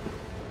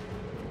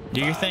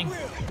 Do your thing.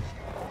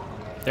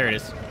 There it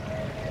is.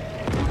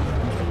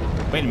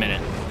 Wait a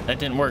minute. That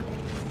didn't work.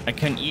 I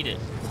couldn't eat it.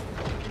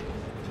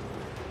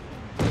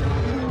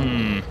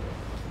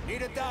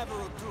 Need a diver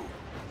or two.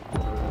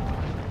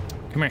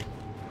 Come here.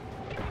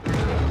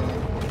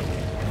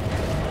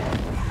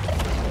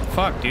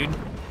 Fuck, dude.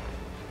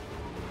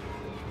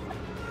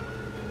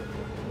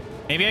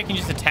 Maybe I can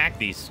just attack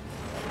these.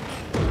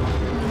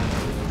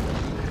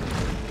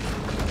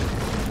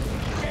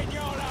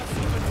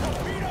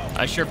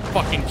 I sure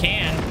fucking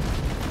can.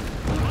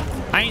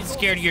 I ain't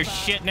scared of your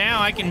shit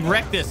now. I can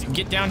wreck this and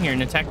get down here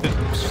and attack the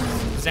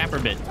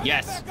zapper bit.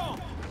 Yes.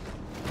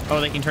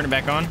 Oh, they can turn it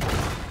back on?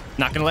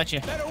 Not gonna let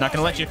you. Not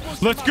gonna let you.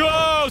 Let's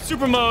go!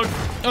 Super mode!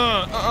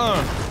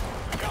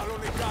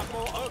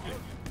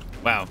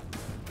 Wow.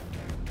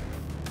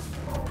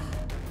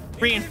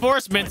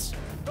 Reinforcements?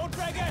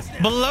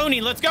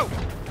 Baloney, let's go!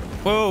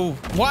 Whoa.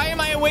 Why am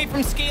I away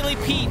from Scaly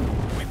Pete?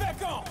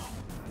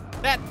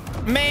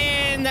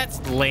 Man, that's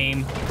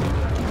lame.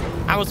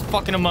 I was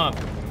fucking him up.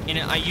 And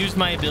I used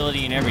my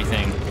ability and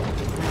everything.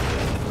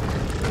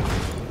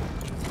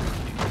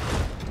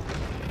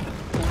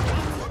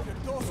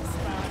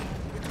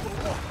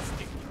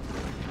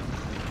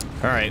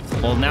 Alright,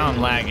 well now I'm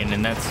lagging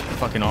and that's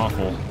fucking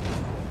awful.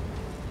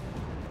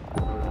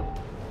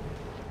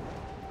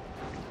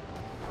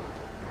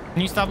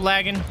 Can you stop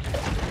lagging?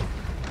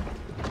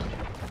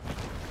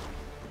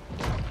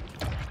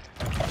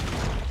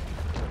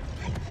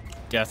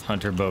 Death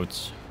Hunter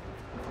boats.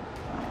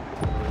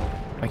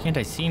 Why can't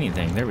I see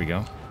anything? There we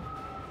go.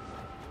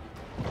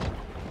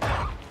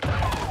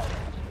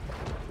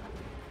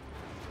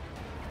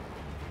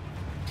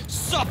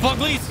 Sup,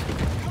 uglies?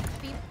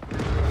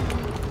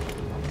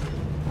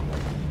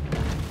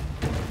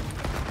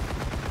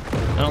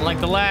 I don't like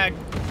the lag.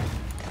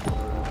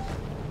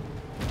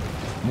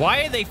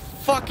 Why are they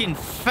fucking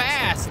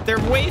fast?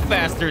 They're way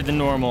faster than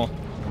normal.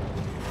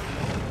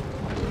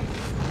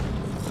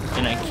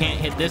 And I can't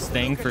hit this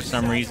thing for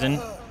some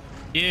reason.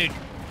 Dude,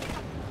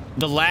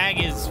 the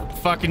lag is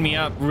fucking me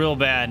up real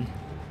bad.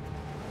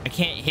 I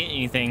can't hit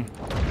anything.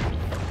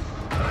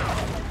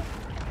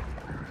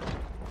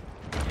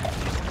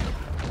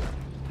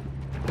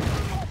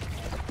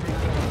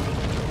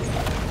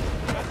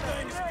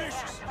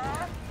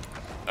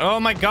 Oh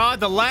my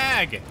god, the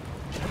lag!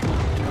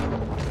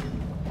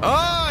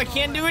 Oh, I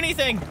can't do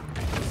anything!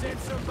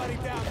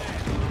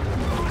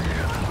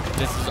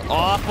 This is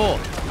awful.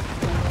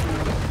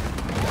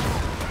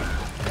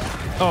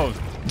 Oh,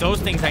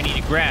 those things I need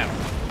to grab.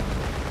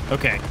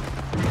 Okay.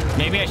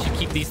 Maybe I should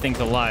keep these things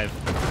alive.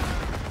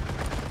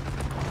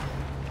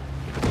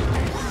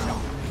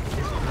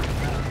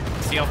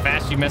 See how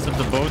fast you mess up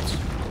the boats?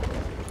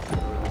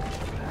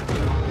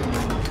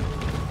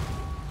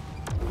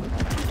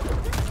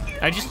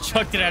 I just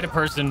chucked it at a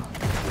person.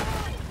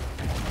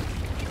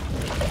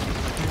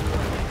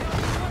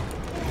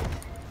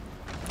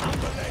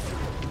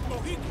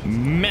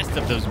 Messed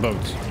up those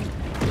boats.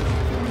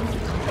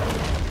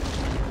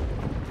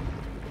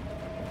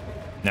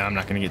 No, I'm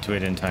not gonna get to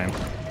it in time.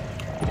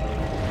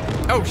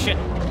 Oh shit!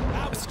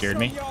 That scared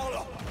me.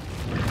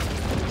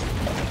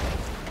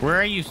 Where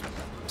are you,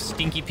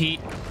 Stinky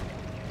Pete?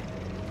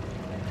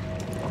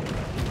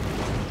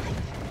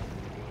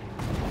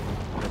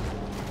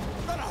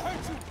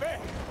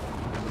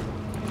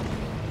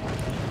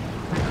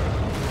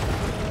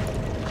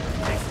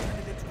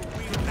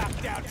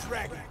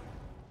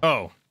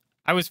 Oh,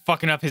 I was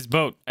fucking up his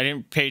boat. I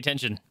didn't pay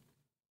attention.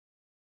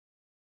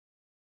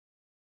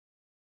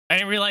 I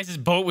didn't realize this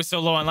boat was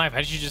so low on life.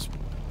 I should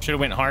have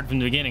went hard from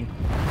the beginning.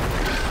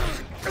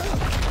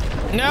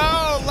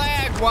 No,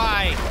 lag,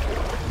 why?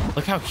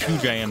 Look how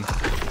huge I am.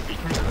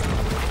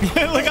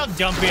 Look how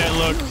dumpy I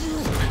look.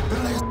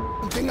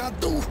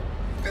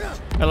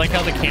 I like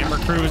how the camera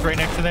crew is right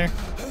next to there.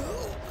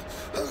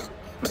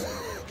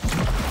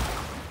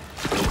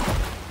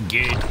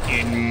 Get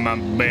in my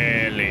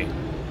belly.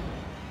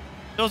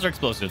 Those are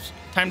explosives.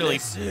 Time to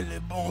leave.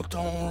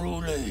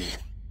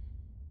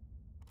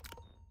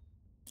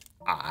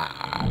 Oh,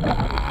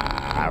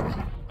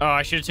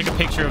 I should have took a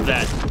picture of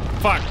that.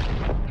 Fuck.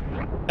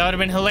 That would have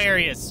been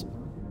hilarious.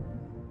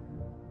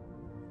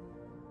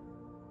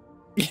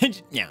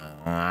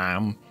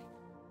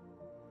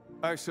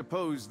 I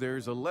suppose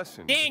there's a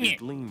lesson Dang to be it.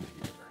 gleaned here.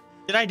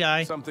 Did I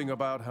die? Something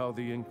about how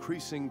the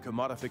increasing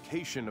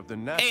commodification of the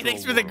natural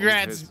thanks for the world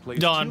grats, has placed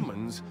Don.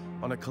 humans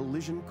on a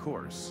collision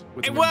course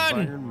with I an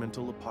won.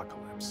 environmental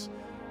apocalypse.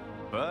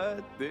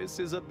 But this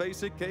is a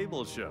basic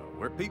cable show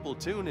where people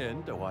tune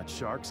in to watch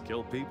sharks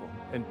kill people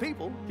and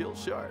people kill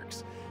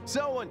sharks.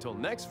 So until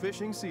next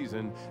fishing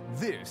season,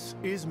 this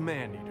is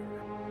Maneater.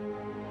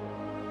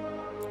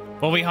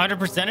 Well, we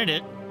 100%ed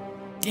it.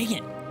 Dang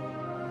it.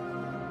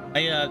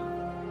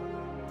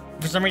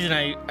 For some reason,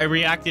 I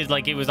reacted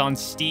like it was on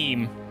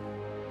Steam,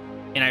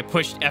 and I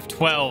pushed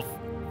F12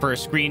 for a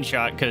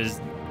screenshot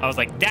because I was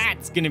like,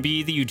 that's going to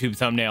be the YouTube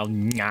thumbnail.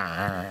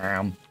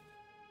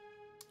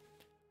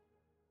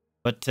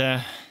 But,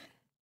 I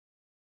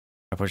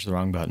pushed the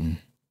wrong button.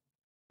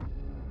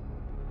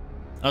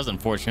 That was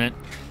unfortunate.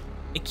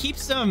 It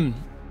keeps,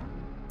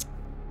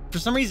 for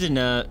some reason,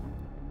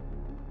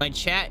 my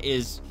chat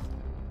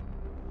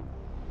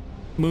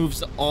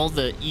moves all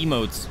the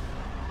emotes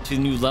to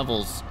new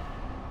levels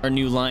or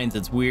new lines.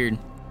 It's weird.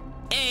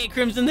 Hey,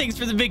 Crimson, thanks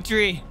for the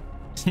victory.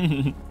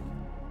 In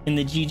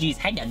the GGs.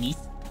 Hi, doggies.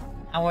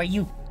 How are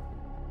you?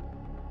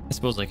 I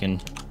suppose I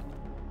can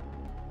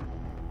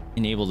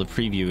enable the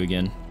preview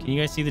again. Can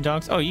you guys see the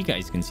dogs? Oh, you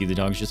guys can see the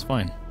dogs just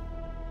fine.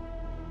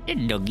 They're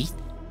the doggies.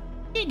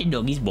 They're the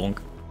doggies, bonk.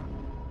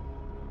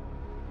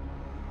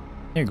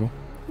 There you go.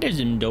 There's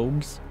them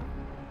dogs.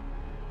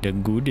 The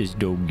goodest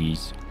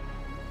doggies.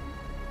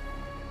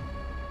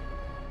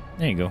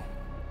 There you go.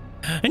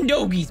 And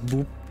doggies,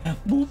 boop,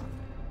 boop.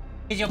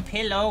 Here's your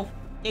pillow.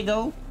 There you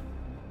go.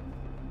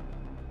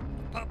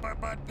 Papa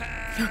butt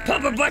pats.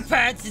 Papa butt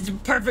pats. It's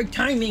perfect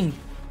timing.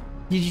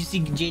 Did you see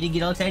JD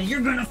get all excited?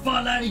 You're gonna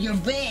fall out of your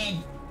bed.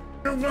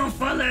 You're gonna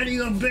fall out of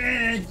your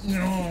bed.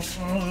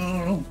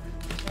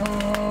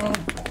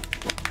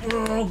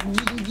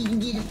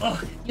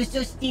 Oh, you're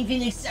so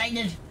stinking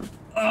excited.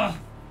 Oh,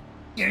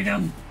 get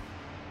him.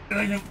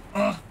 Get him.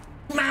 Oh,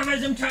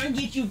 mamas, I'm trying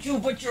to get you too,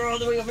 but you're all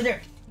the way over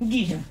there.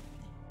 Get him.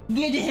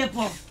 Get the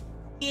hippo.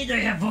 Get the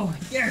hippo.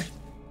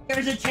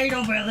 There's a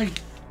potato belly.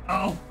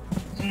 Oh.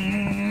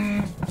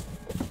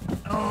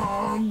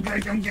 Oh,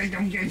 get him.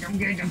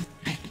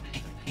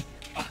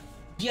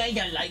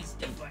 Jada likes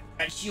the butt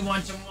pats. She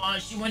wants them all.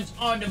 She wants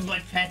all the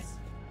butt pats.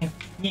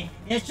 Yeah,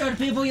 let's show the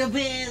people your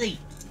belly.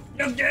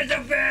 Look, there's a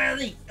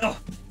belly. Oh,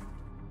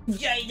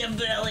 Jada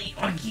belly.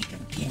 Oh,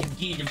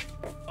 get him.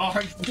 Oh,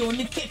 her doing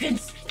the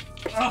kickings.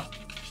 Oh,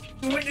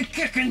 doing the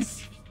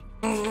kickings.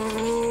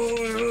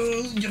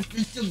 Oh, you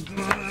feel so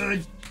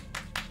good.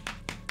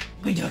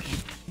 Good doggy.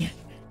 Yeah.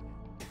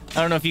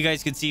 I don't know if you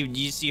guys could see. Do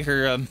you see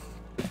her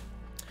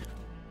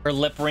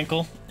lip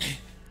wrinkle?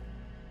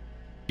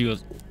 She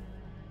goes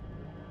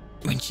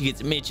when she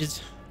gets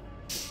Mitch's.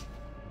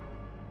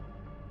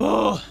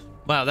 Oh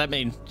wow, that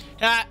made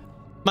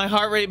my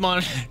heart rate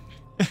monitor.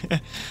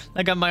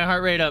 I got my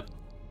heart rate up.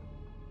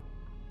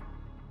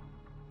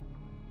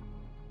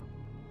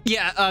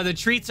 Yeah, the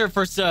treats are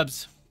for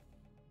subs.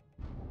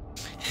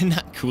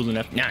 Not cool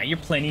enough. Nah, you're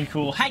plenty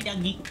cool. Hi,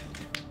 doggy.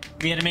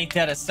 We had to make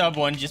that a sub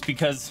one just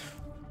because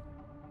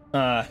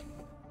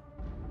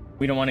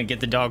we don't want to get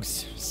the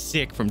dogs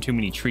sick from too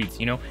many treats,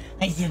 you know?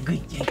 I feel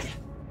good, Jada.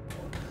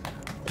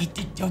 Get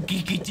the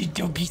doggy, get the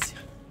doggies.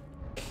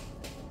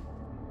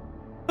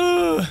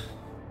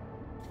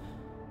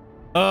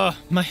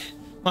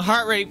 My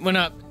heart rate went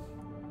up.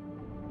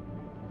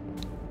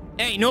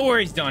 Hey, no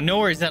worries, Don. No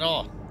worries at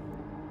all.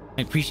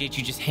 I appreciate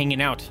you just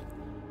hanging out.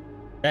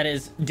 That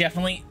is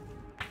definitely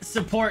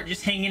support,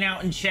 just hanging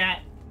out in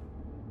chat.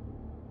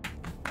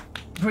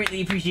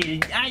 Greatly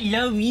appreciated. I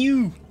love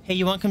you. Hey,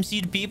 you want to come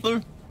see the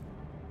people?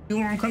 You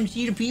want to come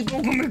see the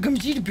people? Come here, come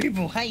see the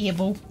people. Hi,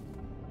 hippo.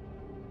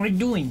 What you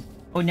doing?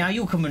 Oh, now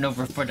you coming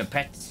over for the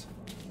pets.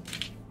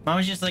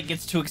 Mama's just like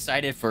gets too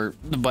excited for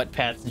the butt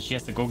pats and she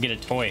has to go get a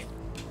toy.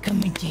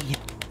 Come here, Jada.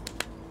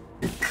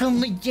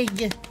 Come here,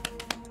 Jada.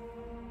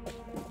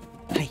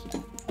 Hi.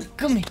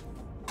 Come here.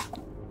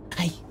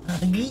 Hi.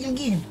 Get him,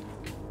 get him.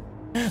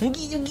 Get him,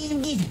 get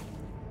him, get him.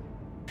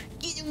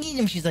 Get him, get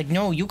him. She's like,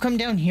 no, you come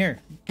down here.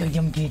 Get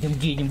him, get him,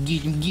 get him,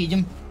 get him, get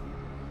him.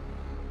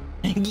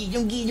 Get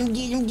him, get him,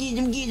 get him, get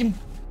him, get him.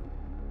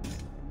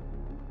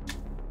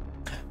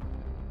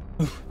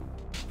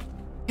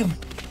 Come.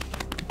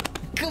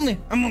 Come here.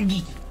 I'm gonna get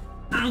you.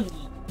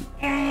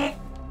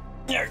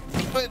 There.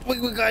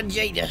 We got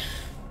Jada.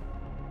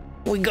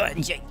 We got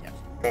Jada.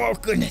 Oh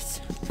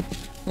goodness.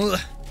 Ugh.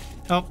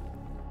 Oh,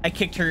 I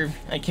kicked her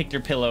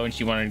pillow and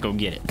she wanted to go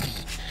get it.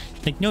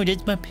 Like, no,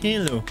 that's my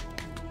pillow.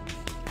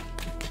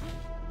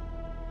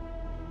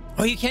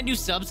 Oh, you can't do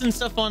subs and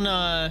stuff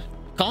on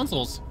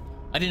consoles.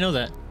 I didn't know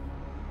that.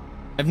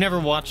 I've never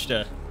watched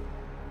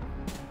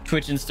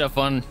Twitch and stuff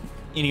on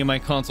any of my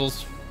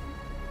consoles.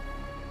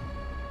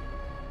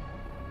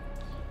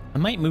 I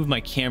might move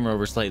my camera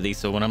over slightly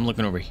so when I'm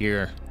looking over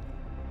here,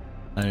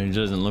 it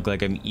doesn't look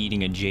like I'm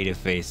eating a Jada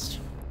face.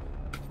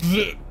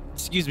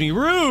 Excuse me,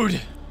 rude!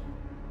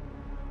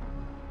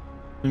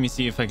 Let me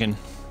see if I can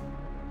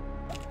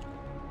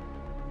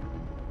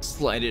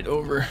slide it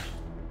over.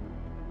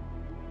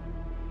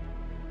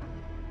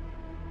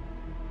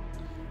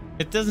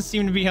 It doesn't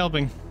seem to be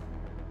helping.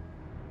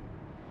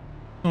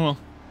 Oh well.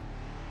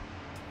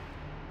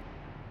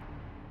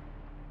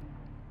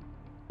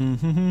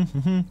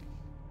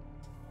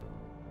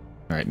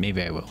 All right,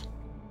 maybe I will.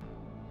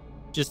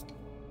 Just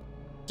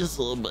a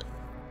little bit.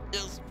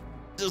 Just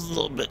a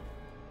little bit.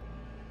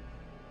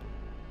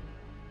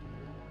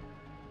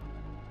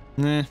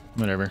 Nah,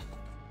 whatever.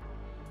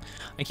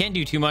 I can't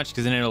do too much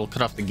because then it'll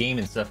cut off the game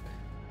and stuff.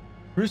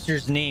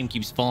 Rooster's name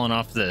keeps falling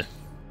off the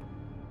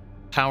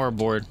power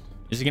board.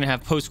 Is it gonna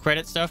have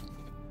post-credit stuff?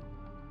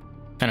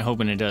 Kind of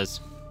hoping it does.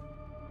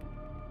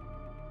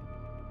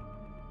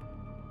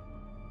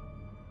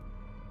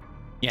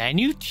 Yeah, I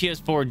knew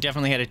PS4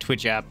 definitely had a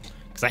Twitch app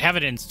because I have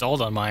it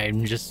installed on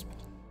mine. Just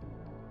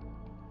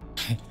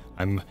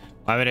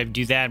why would I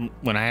do that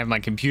when I have my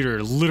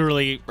computer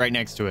literally right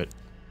next to it?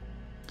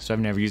 So I've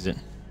never used it.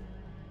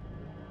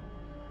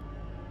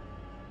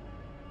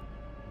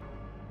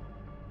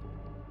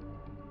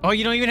 Oh,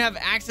 you don't even have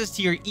access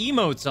to your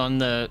emotes on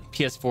the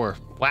PS4.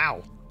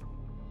 Wow.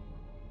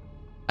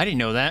 I didn't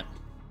know that.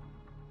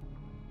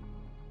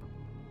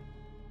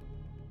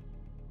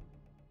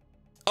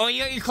 Oh,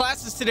 you got your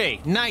classes today.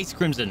 Nice,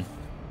 Crimson.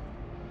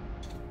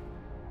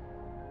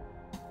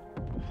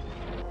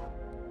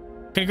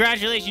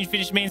 Congratulations, you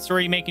finished main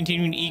story. You may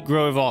continue to eat,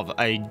 grow, evolve.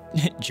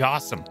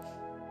 Jawsome.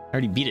 I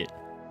already beat it.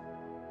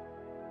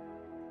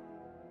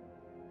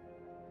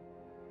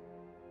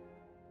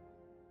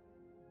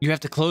 You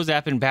have to close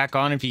app and back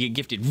on if you get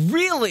gifted.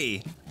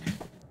 Really?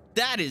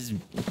 That's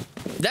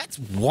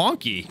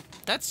wonky.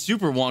 That's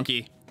super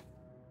wonky.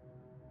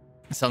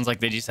 It sounds like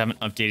they just haven't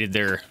updated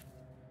their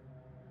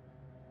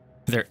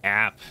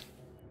app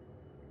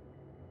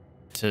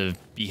to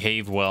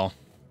behave well.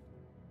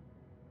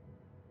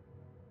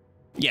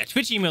 Yeah,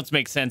 Twitch emotes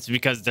make sense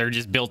because they're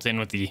just built in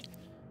with the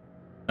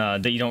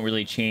that you don't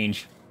really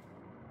change.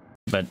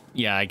 But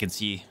yeah, I could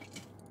see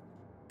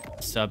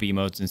sub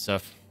emotes and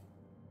stuff.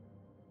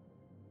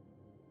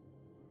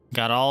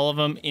 Got all of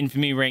them.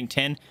 Infamy rank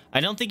 10. I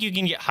don't think you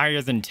can get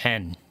higher than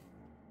 10.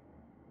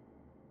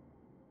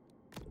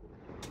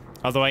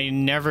 Although I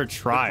never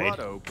tried. The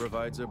grotto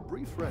provides a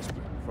brief respite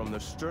from the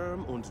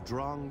Sturm und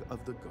Drang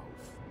of the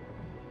Gulf.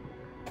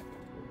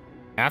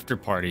 After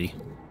party.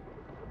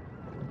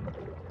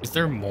 Is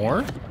there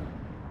more?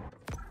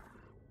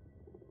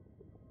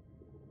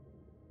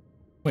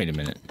 Wait a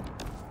minute.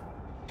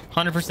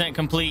 100%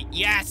 complete.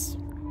 Yes!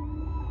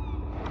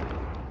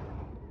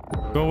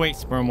 Go away,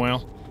 sperm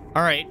whale.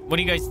 All right, what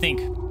do you guys think?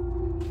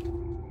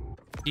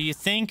 Do you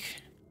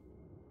think...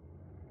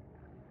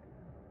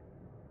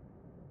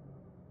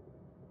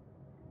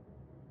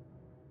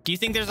 Do you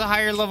think there's a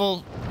higher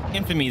level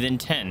infamy than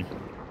 10?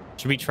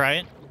 Should we try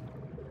it?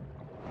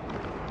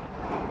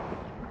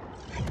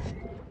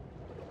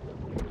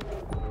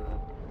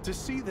 To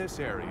see this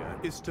area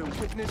is to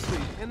witness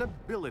the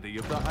inability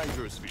of the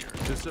hydrosphere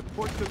to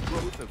support the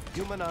growth of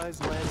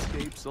humanized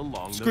landscapes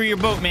along Screw your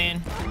boat,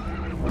 man.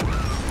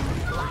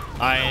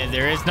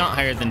 There is not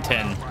higher than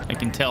 10. I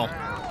can tell.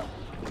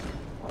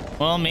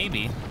 Well,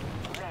 maybe.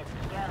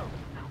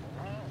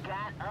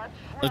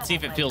 Let's see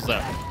if it fills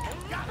up.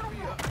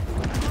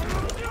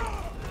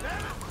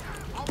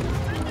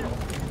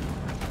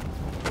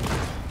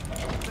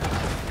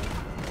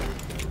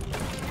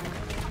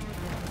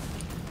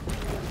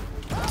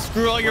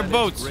 Screw all your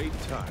boats.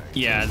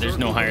 Yeah, there's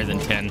no higher than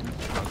 10.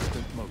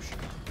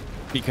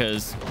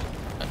 Because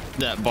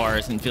that bar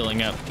isn't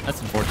filling up.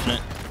 That's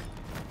unfortunate.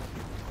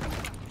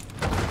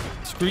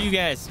 Screw you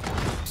guys.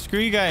 Screw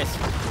you guys.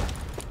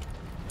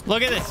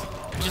 Look at this.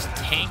 Just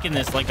tanking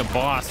this like a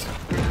boss.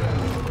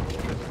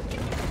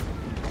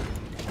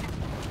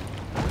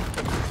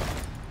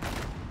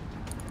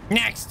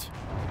 Next.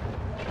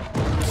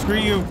 Screw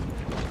you.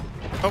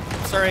 Oh,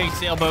 sorry,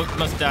 sailboat.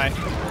 Must die.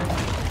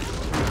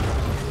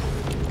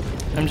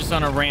 I'm just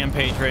on a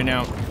rampage right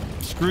now.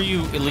 Screw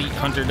you, elite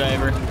hunter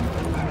diver.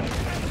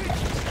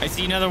 I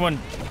see another one.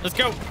 Let's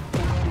go.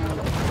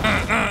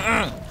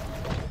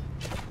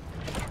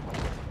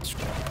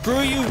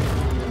 Screw you,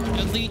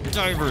 elite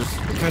divers.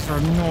 You guys are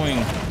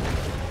annoying.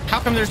 How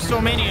come there's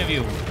so many of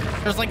you?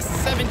 There's like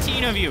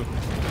 17 of you.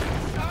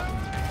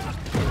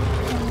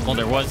 Well,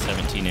 there was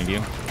 17 of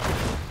you.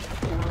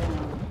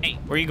 Hey,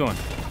 where are you going?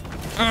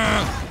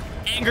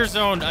 Anger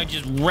zone. I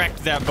just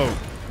wrecked that boat.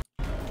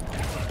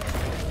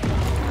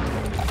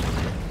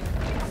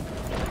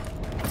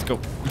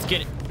 go. Let's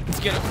get it. Let's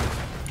get it.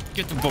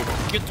 Get the boat.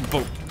 Get the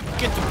boat.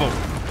 Get the boat.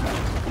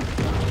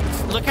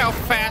 Look how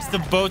fast the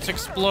boats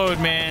explode,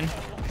 man.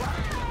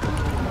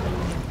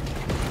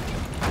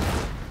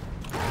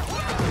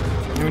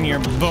 You and your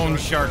bone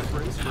shark.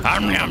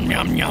 Yum,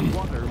 yum, yum.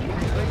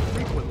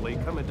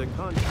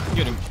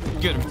 Get him.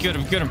 Get him. Get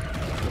him. Get him.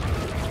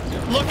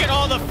 Look at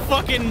all the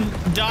fucking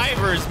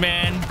divers,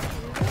 man.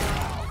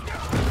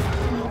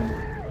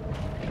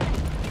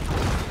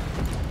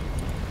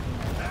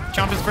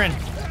 Chomp his friend.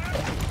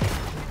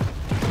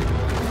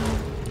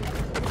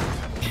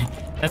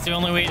 That's the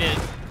only way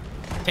to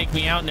take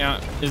me out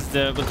now is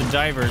with the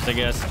divers, I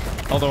guess.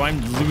 Although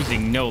I'm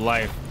losing no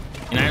life.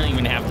 And I don't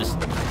even have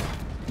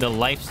the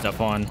life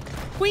stuff on.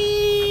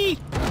 Whee!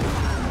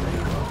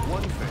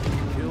 One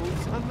thing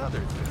kills another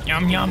thing.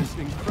 Yum, yum.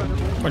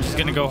 We're just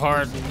gonna go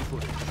hard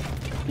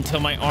until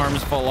my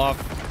arms fall off.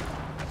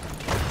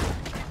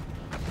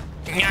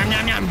 Yum,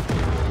 yum, yum.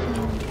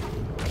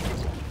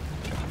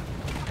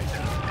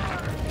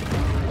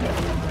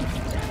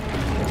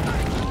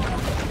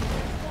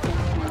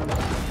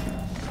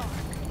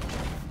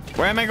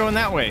 Why am I going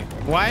that way?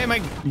 Why am I...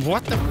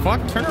 What the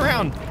fuck? Turn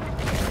around.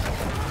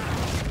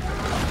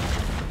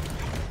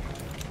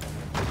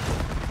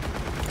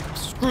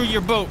 Screw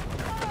your boat.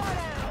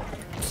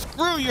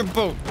 Screw your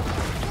boat.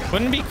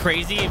 Wouldn't it be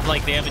crazy if,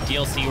 like, they have a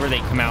DLC where they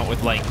come out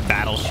with, like,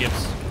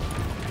 battleships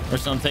or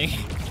something?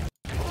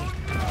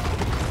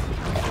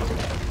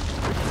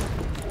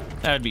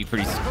 That would be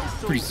pretty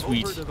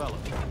sweet. Creates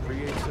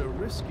a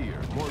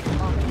riskier, more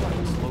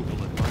complex local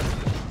environment.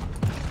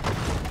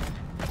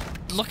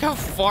 Look how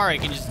far I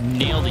can just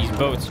nail these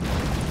boats.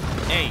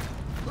 Hey,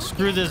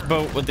 screw this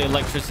boat with the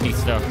electricity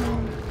stuff.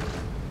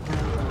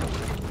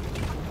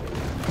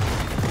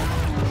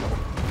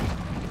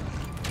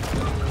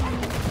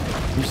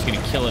 I'm just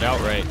gonna kill it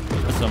outright.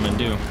 That's what I'm gonna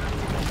do.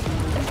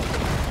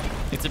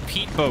 It's a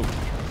peat boat.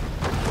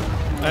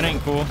 That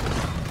ain't cool.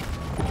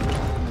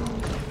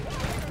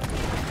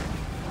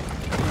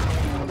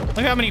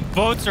 Look how many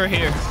boats are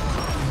here.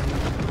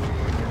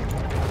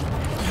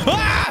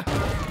 Ah!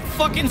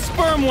 Fucking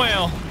sperm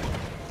whale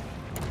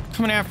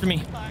coming after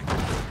me.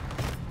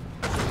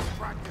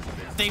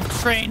 They've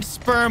trained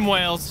sperm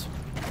whales.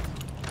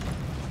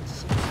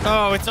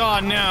 Oh, it's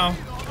on now.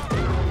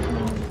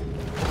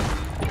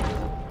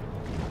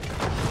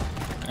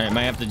 I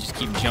might have to just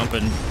keep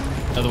jumping.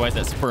 Otherwise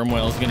that sperm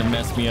whale is gonna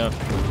mess me up.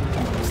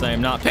 Because I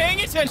am not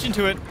paying attention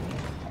to it.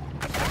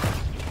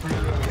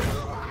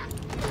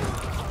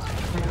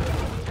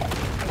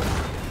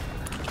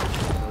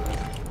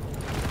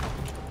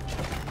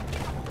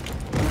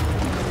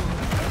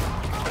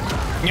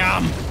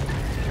 Yum.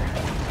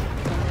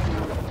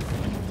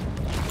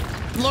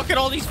 Look at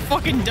all these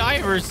fucking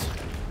divers.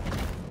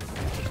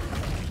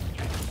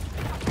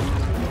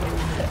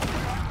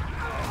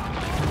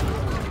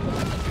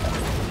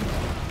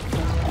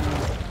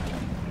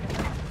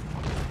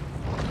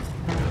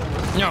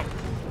 No.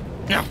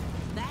 No.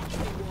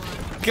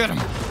 Get him.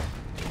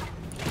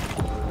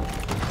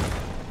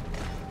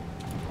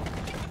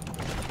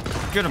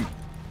 Get him.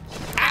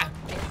 Ah.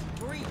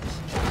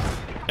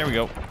 There we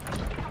go.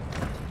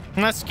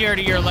 I'm not scared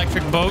of your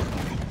electric boat.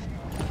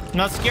 I'm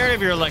not scared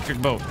of your electric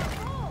boat.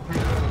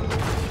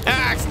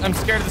 Ah, I'm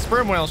scared of the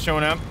sperm whale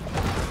showing up.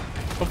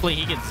 Hopefully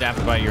he gets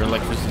zapped by your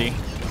electricity.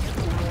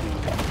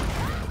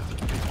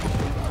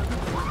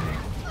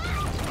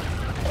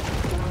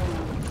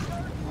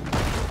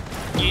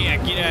 Yeah,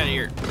 get out of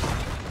here.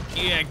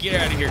 Yeah, get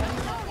out of here.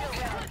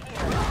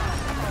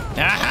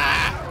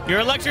 Aha!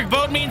 Your electric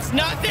boat means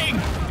nothing!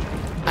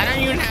 I don't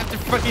even have to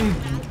fucking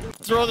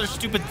throw their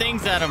stupid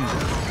things at them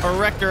or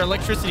wreck their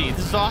electricity.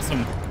 This is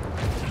awesome.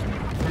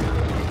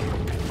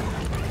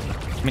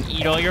 I'm gonna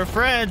eat all your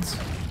friends.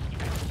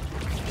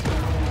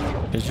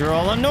 Because you're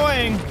all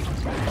annoying.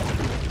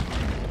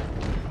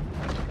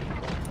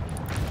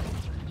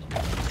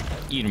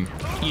 Eat them.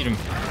 Eat them.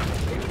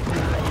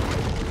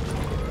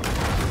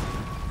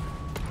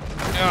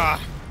 Ah.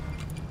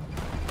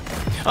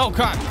 Oh,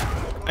 God.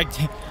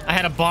 I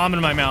had a bomb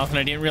in my mouth and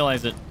I didn't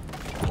realize it.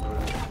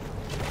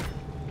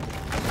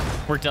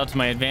 Worked out to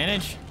my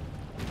advantage.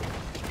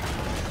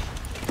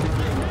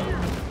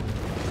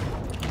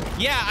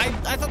 Yeah,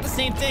 I thought the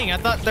same thing. I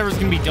thought there was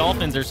gonna be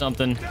dolphins or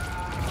something.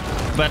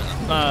 But,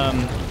 I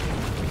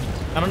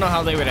don't know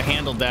how they would have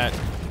handled that.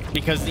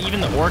 Because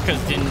even the orcas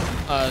didn't,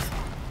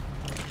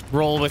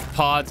 roll with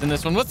pods in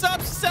this one. What's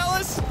up,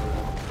 Celis?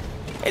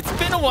 It's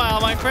been a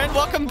while, my friend.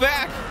 Welcome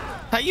back.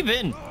 How you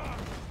been?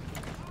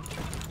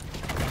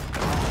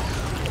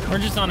 We're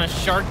just on a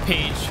shark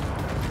page.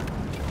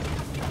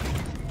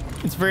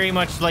 It's very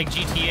much like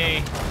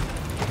GTA,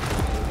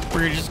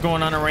 where you're just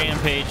going on a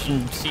rampage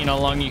and seeing how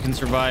long you can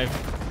survive.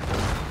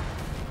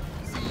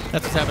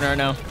 That's what's happening right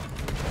now.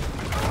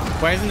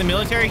 Why isn't the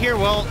military here?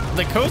 Well,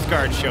 the Coast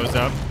Guard shows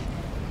up.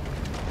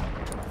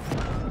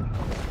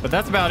 But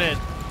that's about it.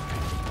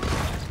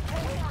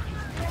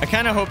 I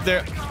kind of hope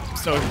they're...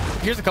 So,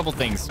 here's a couple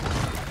things.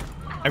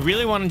 I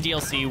really want a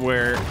DLC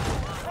where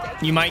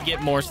you might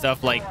get more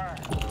stuff like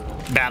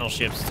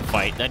battleships to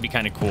fight. That'd be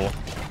kind of cool.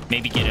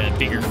 maybe get a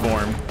bigger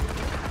form.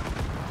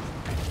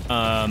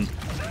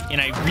 And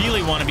I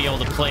really want to be able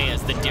to play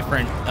as the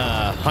different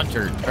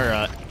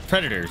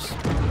predators,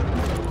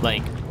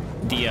 like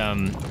the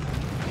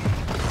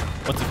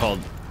what's it called,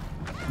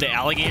 the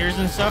alligators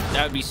and stuff.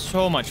 That would be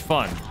so much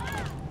fun.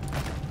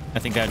 I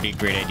think that would be a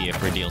great idea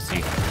for a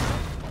DLC.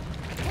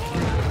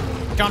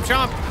 Chomp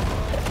chomp!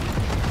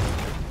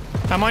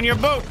 I'm on your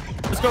boat.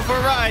 Let's go for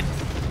a ride.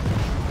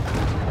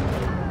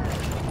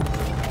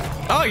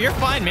 Oh, you're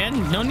fine,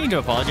 man. No need to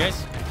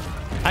apologize.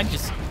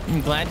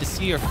 I'm glad to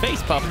see your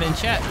face popping in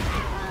chat.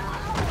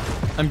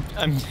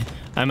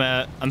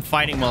 I'm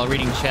fighting while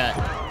reading chat.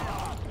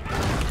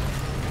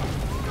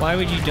 Why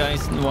would you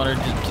dive in the water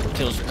to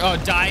kill? Oh,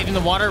 dive in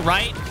the water,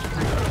 right?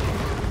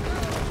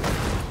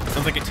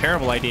 Sounds like a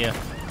terrible idea.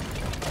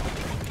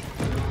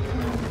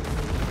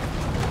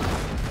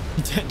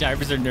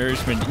 Divers are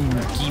nourishment.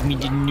 Give me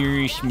the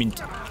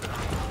nourishment.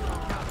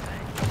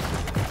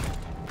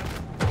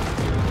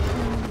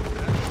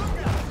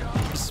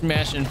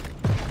 Smashing.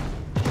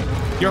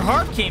 Your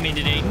harp came in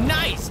today.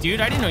 Nice,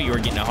 dude. I didn't know you were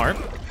getting a harp.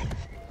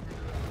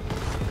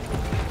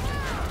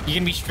 You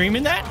gonna be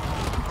streaming that?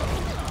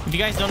 If you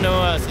guys don't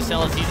know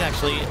SCALEY, he's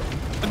actually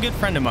a good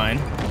friend of mine.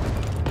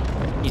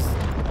 He's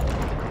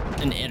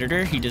an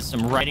editor. He does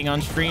some writing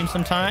on stream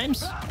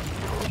sometimes.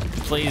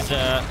 He plays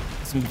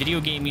some video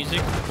game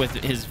music with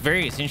his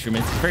various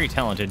instruments. He's very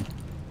talented.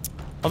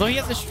 Although he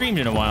hasn't streamed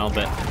in a while,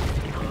 but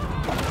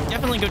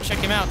definitely go check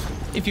him out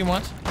if you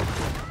want.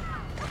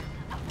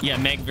 Yeah,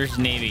 Meg versus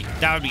Navy.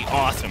 That would be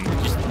awesome.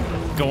 Just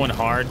going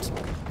hard,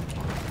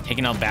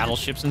 taking out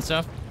battleships and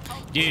stuff.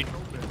 Dude,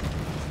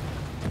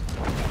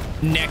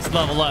 next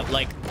level up,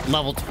 like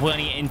level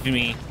 20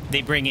 infantry,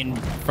 they bring in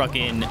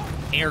fucking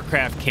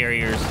aircraft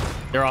carriers.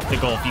 They're off the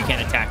Gulf. You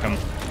can't attack them.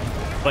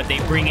 But they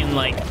bring in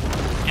like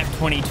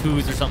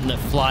F-22s or something that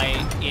fly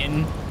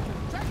in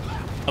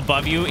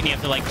above you, and you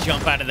have to like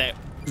jump out of that.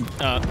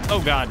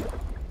 Oh god.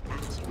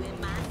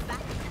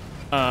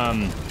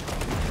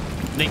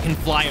 They can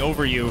fly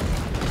over you,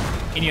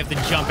 and you have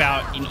to jump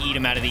out and eat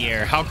them out of the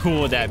air. How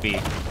cool would that be?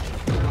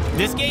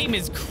 This game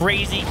is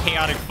crazy,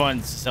 chaotic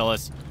fun,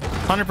 SCALEY.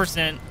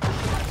 100%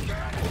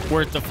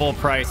 worth the full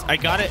price. I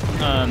got it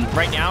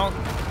right now.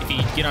 If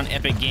you get on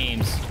Epic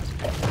Games,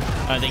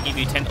 they give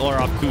you $10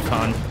 off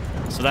coupon.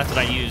 So that's what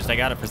I used. I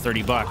got it for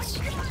 30 bucks.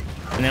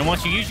 And then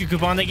once you use your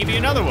coupon, they give you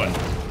another one.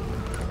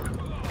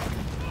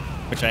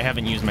 Which I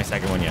haven't used my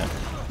second one yet.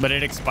 But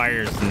it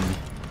expires in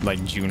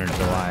like June or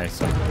July,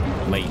 so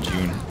late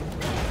June.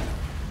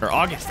 Or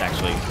August,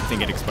 actually. I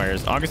think it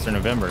expires August or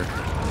November.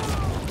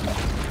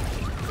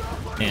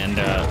 And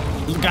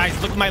guys,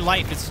 look at my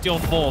life. It's still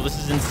full. This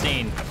is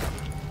insane.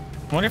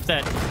 I wonder if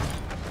that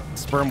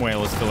sperm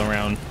whale is still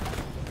around.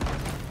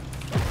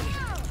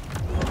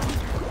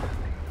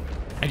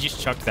 I just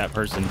chucked that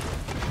person.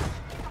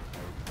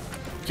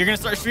 You're gonna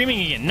start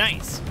streaming again.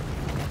 Nice.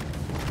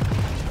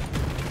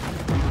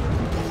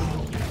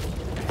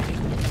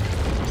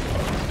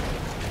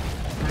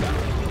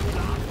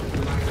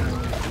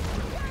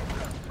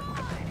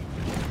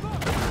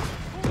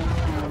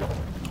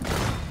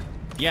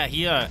 Yeah,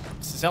 he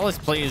SCALEY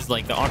plays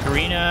like the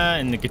ocarina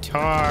and the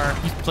guitar.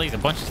 He plays a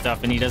bunch of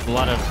stuff, and he does a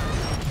lot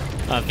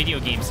of video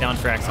game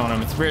soundtracks on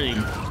them. It's really,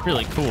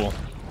 really cool.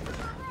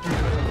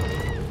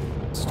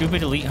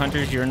 Stupid elite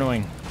hunters, you're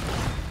annoying.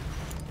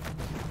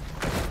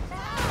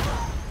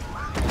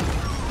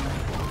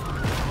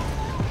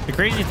 The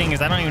crazy thing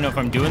is I don't even know if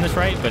I'm doing this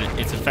right, but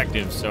it's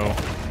effective, so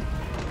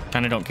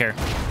kind of don't care.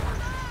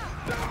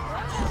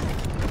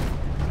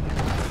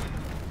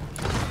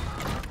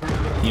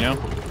 You know?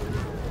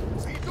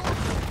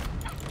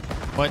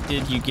 What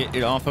did you get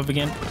it off of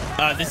again?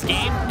 This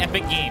game?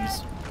 Epic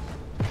Games.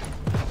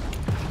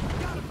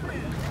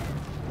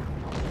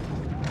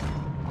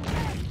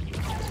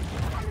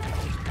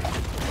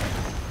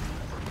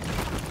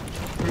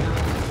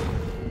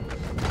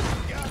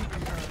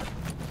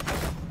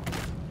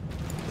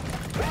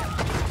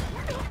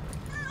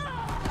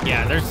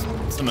 Yeah, there's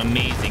some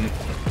amazing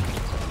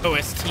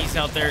OSTs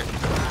out there.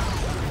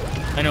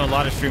 I know a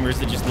lot of streamers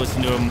that just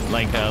listen to them,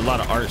 like a lot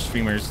of art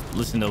streamers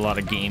listen to a lot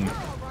of game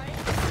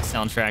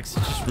soundtracks.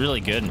 It's just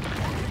really good.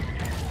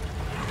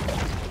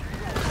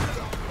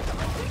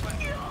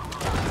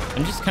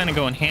 I'm just kind of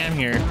going ham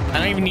here. I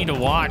don't even need to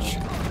watch.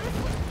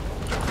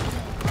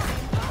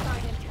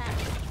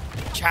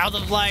 Child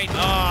of Light. Oh,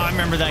 I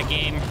remember that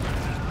game.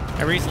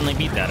 I recently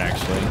beat that,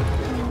 actually.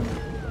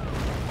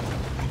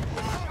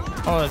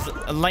 Oh, it's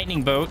a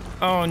lightning boat.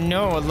 Oh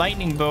no, a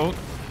lightning boat.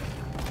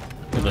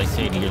 What did I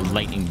say to your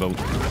lightning boat?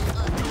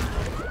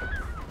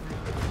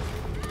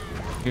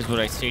 Here's what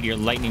I say to your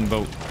lightning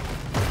boat.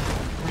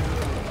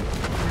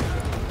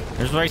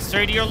 Here's what I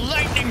say to your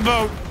lightning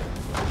boat.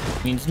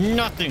 Means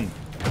nothing.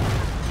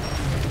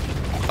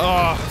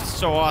 Oh, it's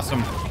so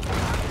awesome.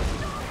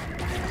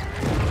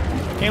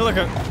 Hey, look,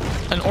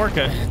 an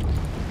orca.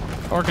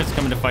 Orca's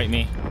coming to fight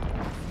me.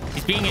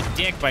 He's being a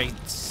dick by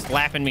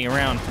slapping me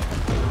around.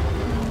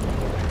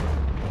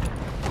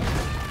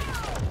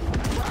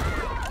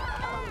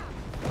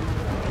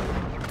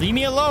 Leave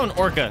me alone,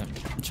 Orca.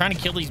 I'm trying to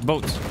kill these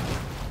boats.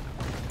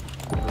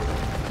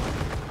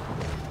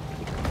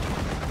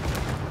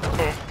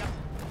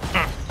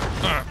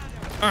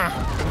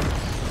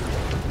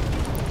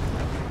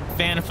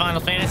 Fan of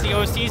Final Fantasy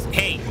OSTs?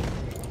 Hey,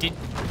 did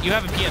you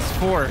have a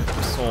PS4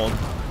 sold?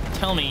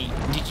 Tell me,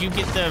 did you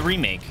get the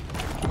remake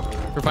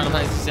for Final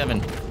Fantasy 7?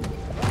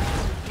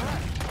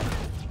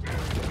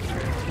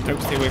 Nope,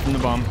 stay away from the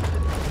bomb.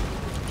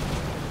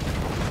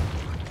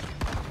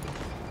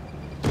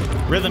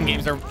 Rhythm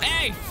games are...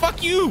 Hey,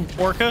 fuck you,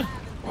 Orca!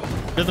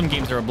 Rhythm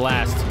games are a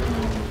blast.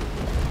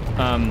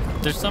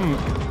 There's some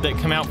that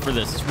come out for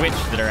the Switch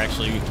that are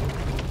actually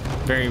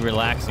very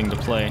relaxing to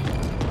play.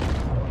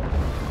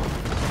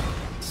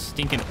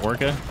 Stinking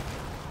Orca.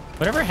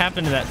 Whatever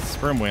happened to that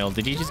sperm whale?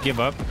 Did he just give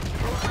up?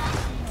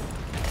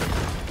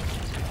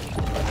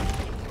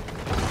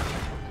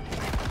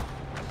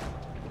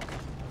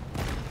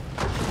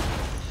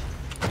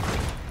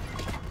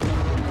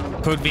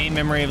 Code Vein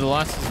Memory of the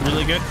Lost is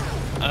really good.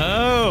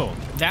 Oh,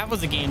 that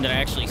was a game that I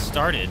actually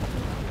started.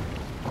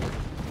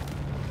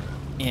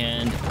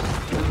 And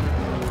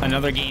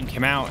another game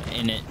came out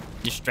and it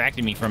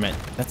distracted me from it.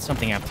 That's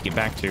something I have to get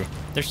back to.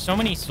 There's so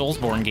many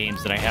Soulsborne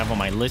games that I have on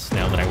my list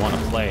now that I want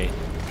to play.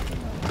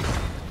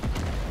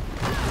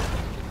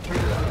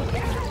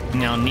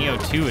 Now Neo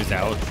 2 is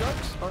out.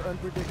 Sharks are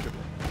unpredictable.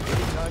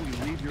 Anytime you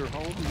leave your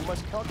home, you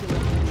must calculate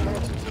the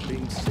chances of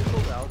being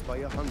singled out by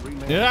a hungry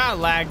man. Ah,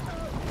 lag.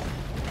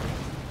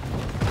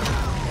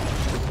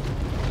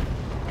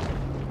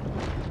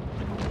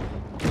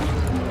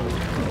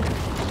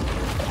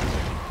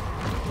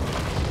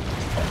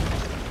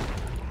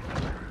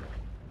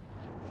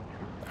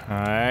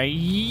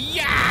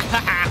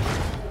 Yeah!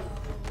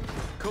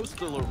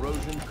 Coastal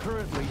erosion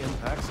currently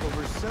impacts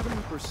over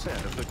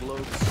 70% of the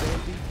globe's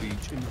sandy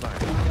beach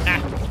environment.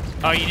 Ah.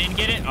 Oh, you didn't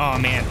get it? Oh,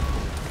 man.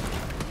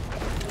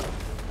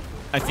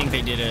 I think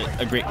they did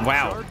a great...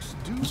 Wow.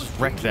 Just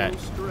wrecked that.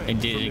 They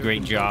did a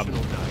great job.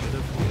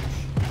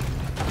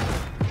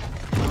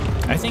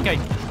 I think I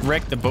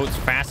wreck the boats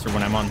faster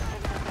when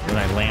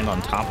I land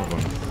on top of them.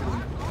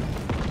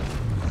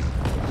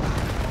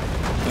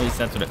 At least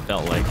that's what it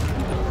felt like.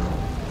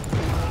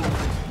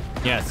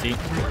 Yeah, see?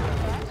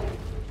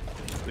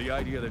 The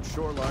idea that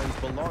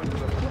shorelines belong to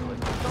the public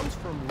comes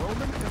from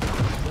Roman.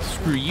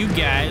 Screw you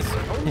guys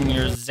and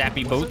your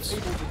zappy boats.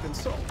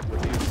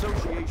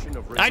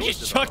 I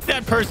just chucked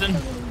that person.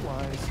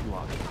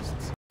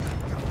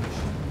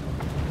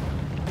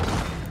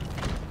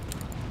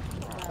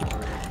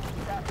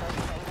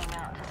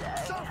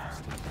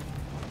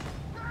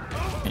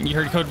 And you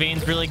heard Code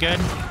Vein's really good?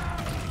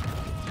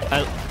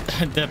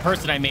 The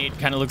person I made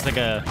kind of looks like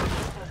a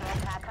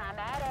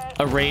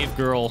rave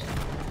girl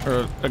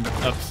or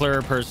a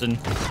fleur person,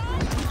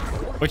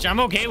 which I'm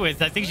okay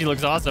with. I think she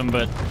looks awesome,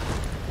 but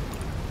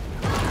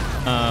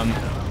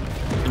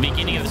the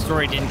beginning of the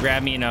story didn't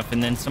grab me enough,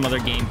 and then some other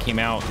game came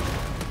out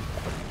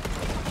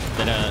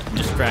that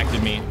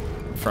distracted me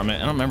from it. I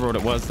don't remember what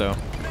it was though.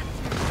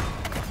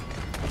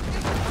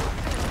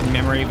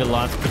 Memory of the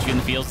Lost put you in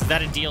the fields. Is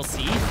that a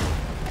DLC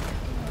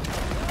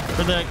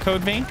for the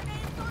Code Vein?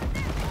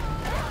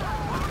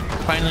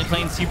 Finally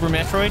playing Super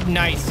Metroid?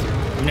 Nice.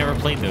 I've never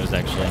played those,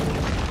 actually.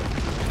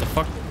 The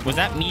fuck? Was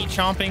that me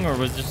chomping, or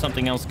was there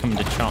something else coming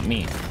to chomp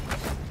me?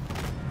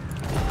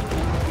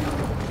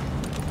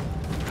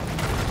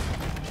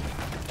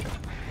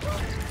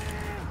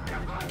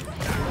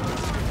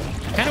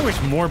 I kind of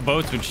wish more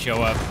boats would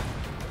show up.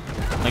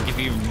 Like, if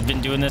you've been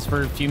doing this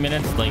for a few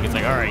minutes, like, it's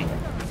like, all right,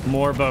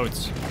 more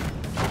boats.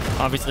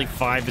 Obviously,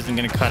 5 isn't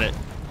going to cut it.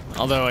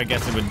 Although, I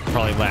guess it would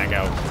probably lag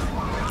out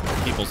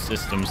people's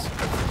systems.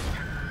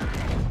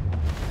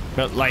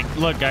 But, like,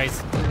 look,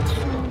 guys.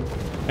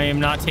 I am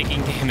not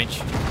taking damage.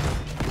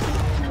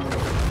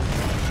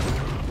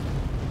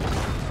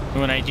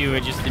 When I do,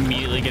 it just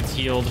immediately gets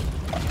healed.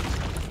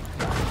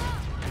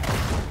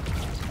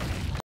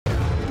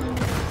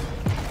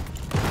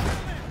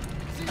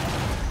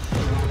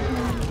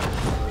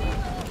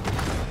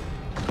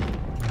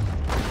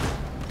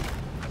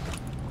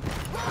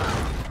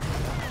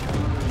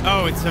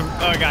 Oh, it's a...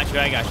 Oh, I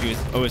got you.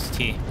 It's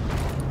OST.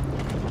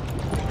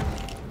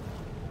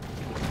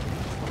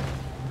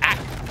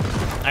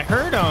 I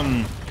heard,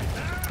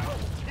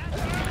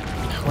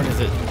 what is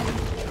it?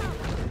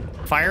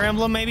 Fire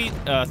Emblem, maybe?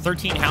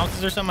 13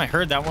 Houses or something? I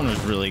heard that one was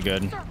really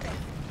good.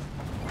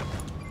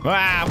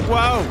 Ah,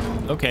 whoa!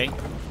 Okay.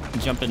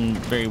 Jump in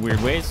very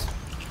weird ways.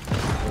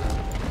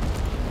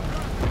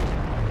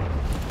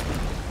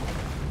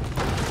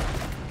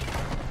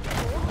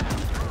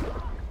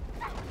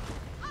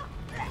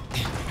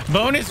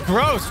 Bone is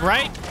gross,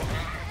 right?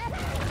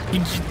 You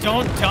just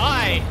don't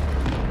die.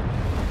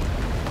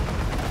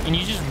 And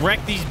you just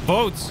wreck these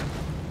boats.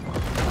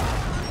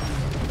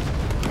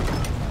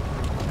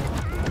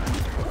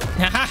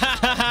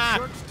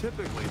 Sharks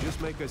typically just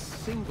make a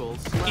single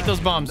eat those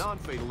bombs.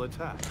 Non-fatal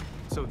attack.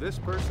 So this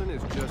person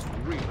is just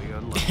really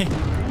unlucky.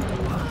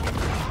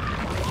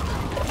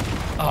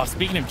 Oh,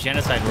 speaking of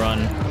Genocide Run,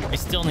 I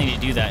still need to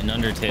do that in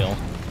Undertale.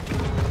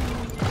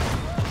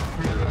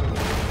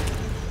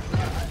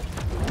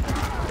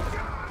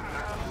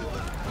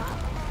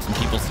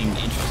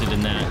 interested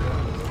in that.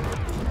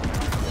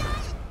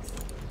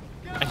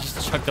 I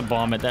just chucked a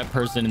bomb at that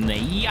person and they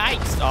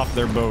yikes off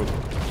their boat.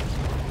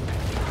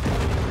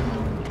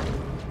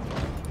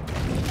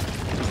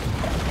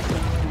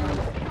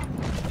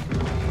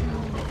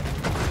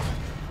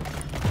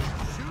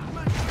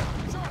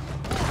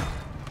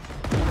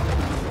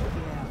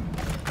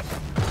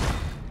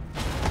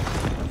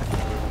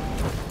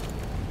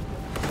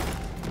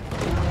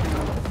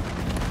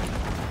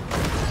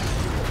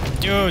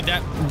 Dude,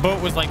 that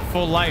boat was like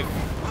full life.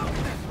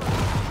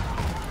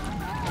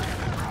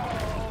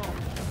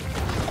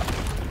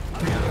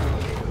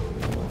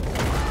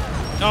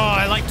 Oh,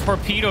 I like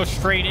torpedo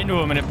straight into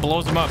him and it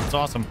blows him up. It's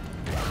awesome.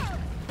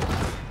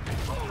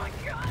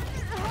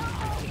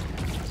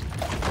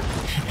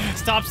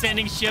 Stop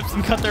sending ships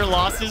and cut their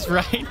losses,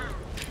 right?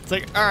 It's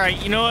like, all right,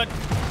 you know what?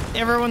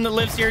 Everyone that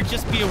lives here,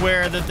 just be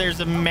aware that there's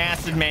a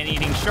massive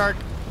man-eating shark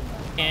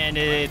and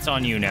it's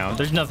on you now.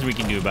 There's nothing we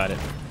can do about it.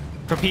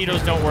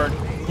 Torpedoes don't work.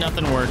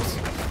 Nothing works.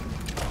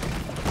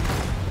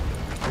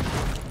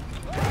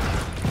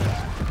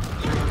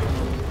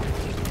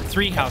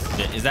 Three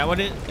houses. Is that what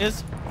it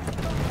is?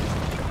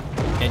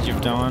 Edge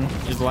of Dawn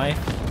is life.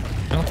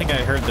 I don't think I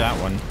heard that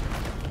one.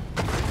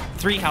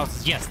 3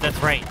 houses. Yes,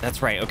 that's right.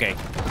 That's right. Okay.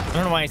 I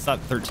don't know why I thought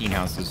 13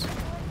 houses.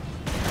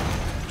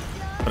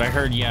 But I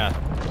heard, yeah.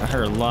 I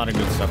heard a lot of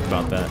good stuff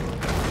about that.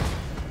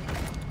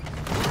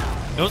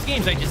 Those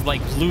games I just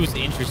like lose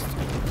interest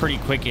pretty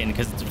quick in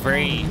because it's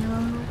very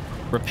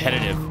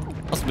repetitive.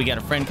 Also, we got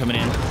a friend coming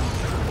in.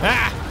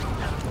 Ah!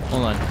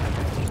 Hold on.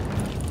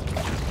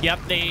 Yep,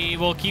 they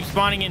will keep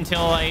spawning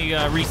until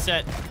I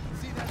reset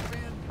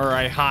or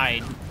I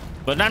hide,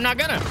 but I'm not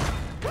gonna.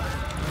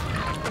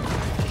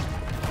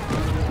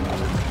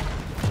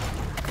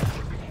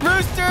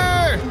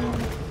 Rooster!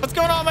 What's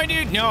going on, my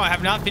dude? No, I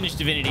have not finished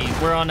Divinity.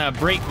 We're on a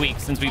break week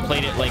since we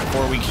played it like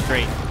 4 weeks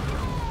straight,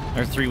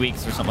 or 3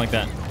 weeks or something like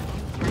that.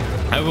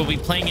 I will be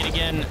playing it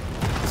again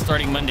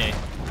starting Monday,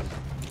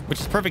 which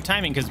is perfect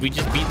timing because we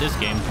just beat this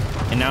game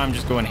and now I'm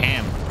just going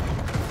ham.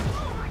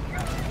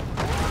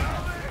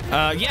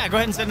 Yeah, go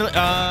ahead and send it.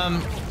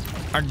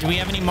 Do we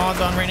have any mods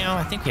on right now?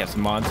 I think we have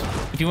some mods.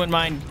 If you wouldn't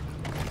mind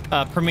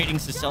permitting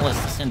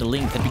Celis to send a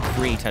link, that'd be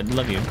great. I'd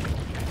love you.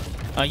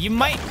 You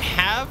might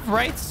have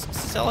rights,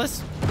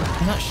 Celis.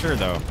 I'm not sure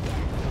though.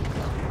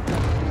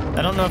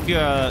 I don't know if you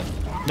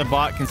the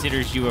bot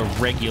considers you a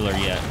regular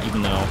yet,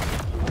 even though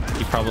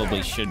you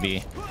probably should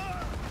be.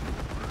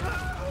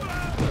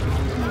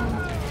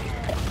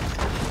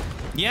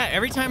 Yeah,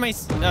 every time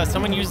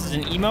someone uses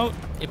an emote,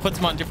 it puts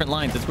them on different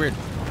lines. It's weird.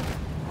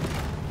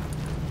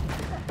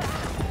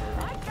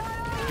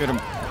 Get him.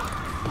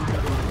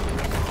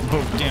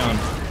 Boat down.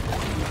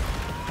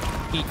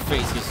 Eat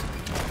faces.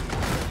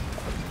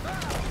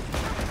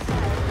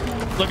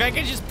 Look, I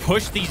can just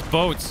push these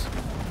boats.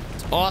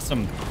 It's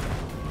awesome.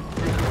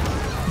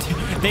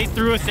 They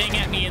threw a thing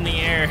at me in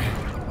the air.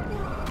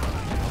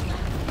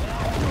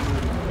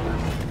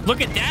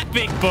 Look at that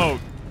big boat.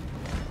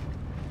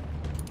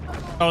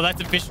 Oh,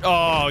 that's a fish.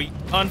 Oh,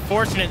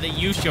 unfortunate that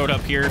you showed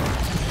up here,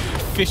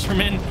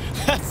 fisherman.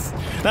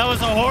 That was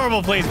a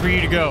horrible place for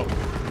you to go.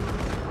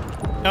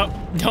 Oh,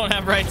 don't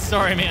have rights.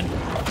 Sorry, man.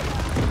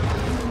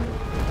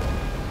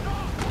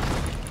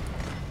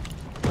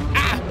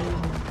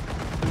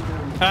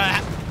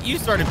 Ah! You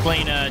started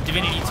playing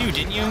Divinity 2,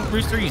 didn't you,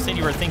 Rooster? You said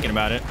you were thinking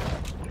about it.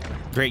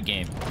 Great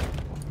game.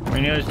 My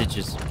nose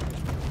itches.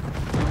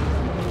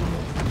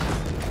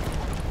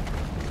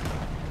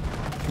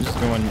 I'm just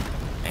going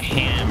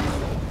ham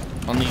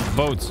on these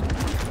boats.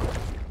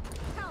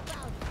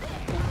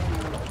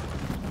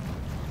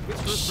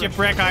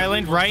 Shipwreck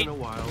Island, right?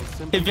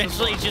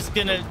 Eventually it's just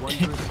gonna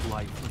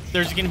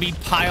there's gonna be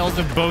piles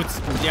of boats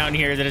down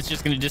here that it's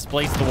just gonna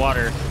displace the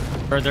water,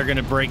 or they're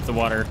gonna break the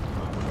water.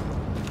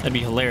 That'd be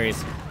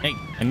hilarious. Hey,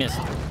 I missed.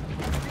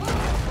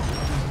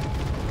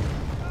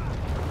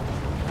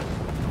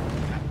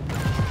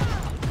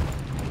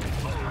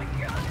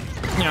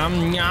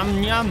 Yum,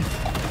 yum, yum.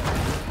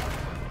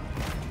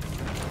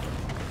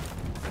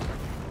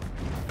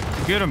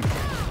 Get him.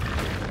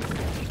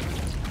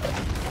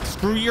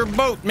 Screw your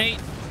boat, mate.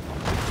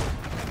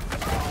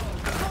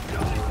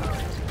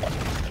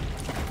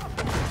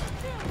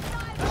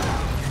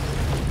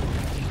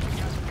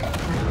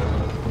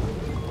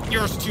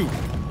 Yours too.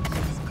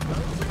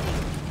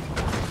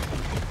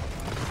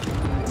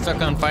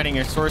 Stuck on fighting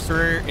a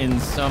sorcerer in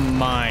some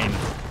mine.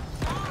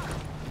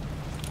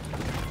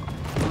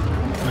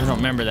 I don't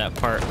remember that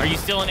part. Are you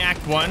still in Act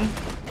 1?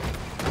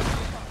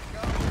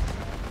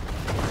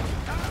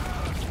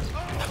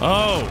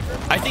 Oh,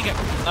 I think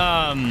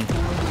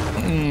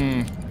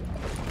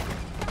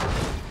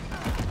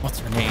what's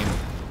her name?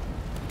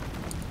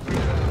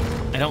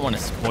 I don't want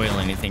to spoil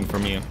anything for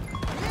you,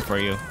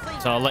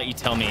 so I'll let you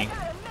tell me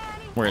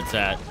where it's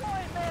at.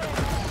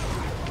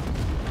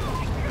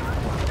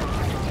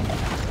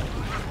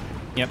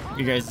 Yep,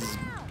 you guys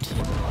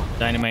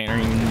dynamite are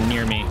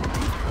near me.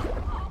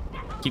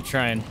 Keep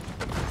trying.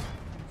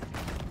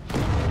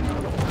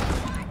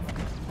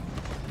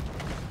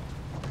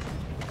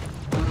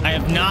 I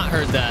have not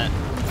heard that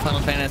Final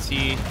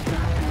Fantasy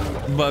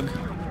bug.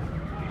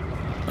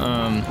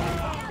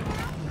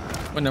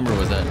 What number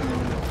was that?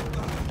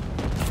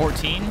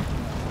 14?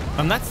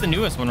 That's the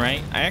newest one,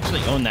 right? I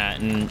actually own that,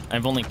 and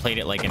I've only played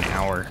it like an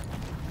hour.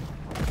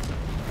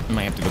 I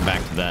might have to go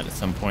back to that at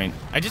some point.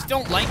 I just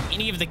don't like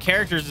any of the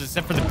characters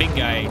except for the big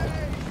guy.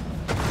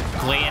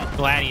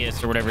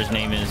 Gladius, or whatever his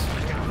name is.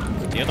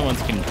 The other ones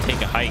can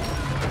take a hike.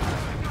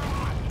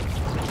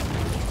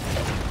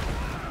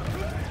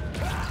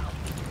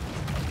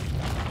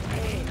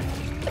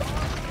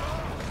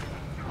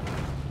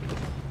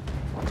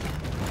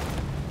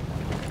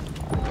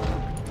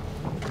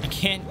 I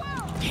can't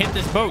hit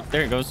this boat.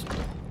 There it goes.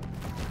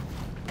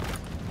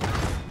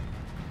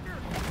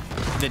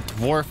 The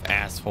dwarf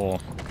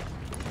asshole.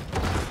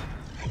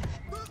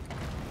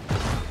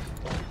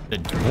 The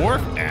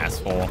dwarf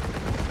asshole?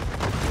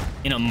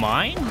 In a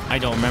mine? I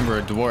don't remember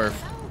a dwarf.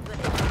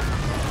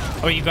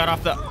 Oh, you got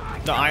off the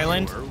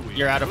island?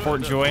 You're out of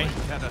Fort Joy?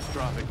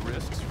 Catastrophic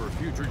risks for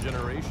future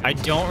generations. I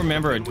don't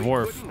remember a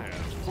dwarf.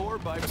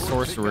 4x4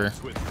 Sorcerer.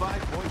 pickups with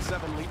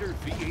 5.7-liter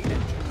V8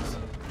 engines.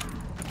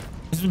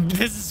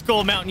 This is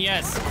Skull Mountain,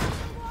 yes.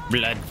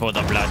 Blood for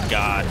the blood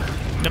god.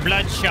 The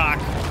blood shark.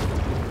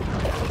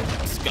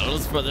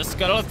 Skulls for the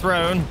skull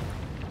throne.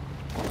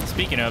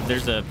 Speaking of,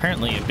 there's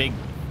apparently a big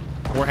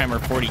Warhammer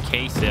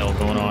 40k sale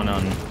going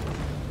on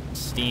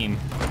Steam.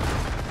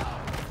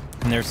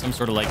 And there's some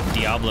sort of like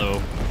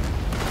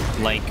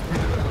Diablo-like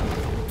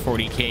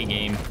 40k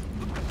game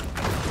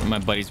my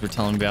buddies were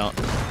telling me about.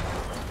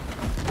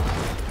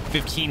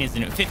 15,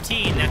 isn't it?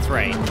 15, that's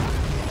right.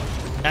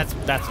 That's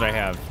what I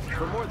have.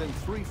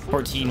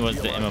 14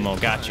 was the MMO.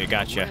 Gotcha.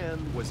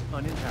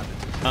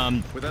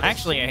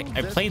 Actually,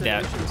 I played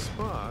that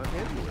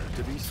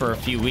for a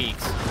few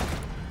weeks.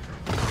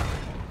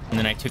 And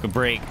then I took a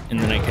break, and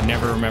then I could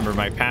never remember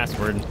my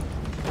password.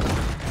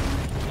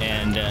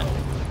 And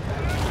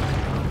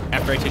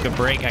after I took a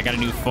break, I got a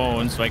new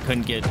phone, so I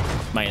couldn't get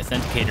my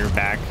authenticator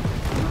back.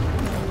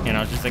 And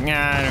I was just like,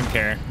 nah, I don't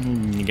care.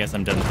 I guess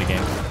I'm done with the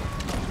game.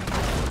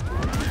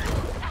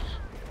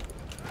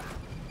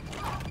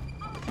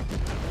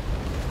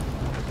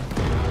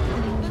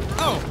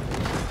 Oh!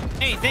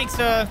 Hey, thanks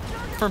for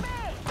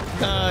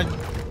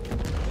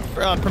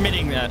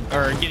permitting that,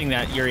 or getting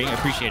that, Yuri. I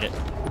appreciate it.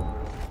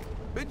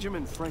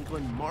 Benjamin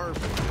Franklin marveled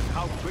at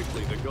how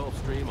quickly the Gulf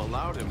Stream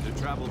allowed him to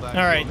travel back.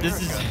 All right, to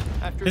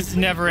this is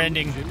never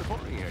ending.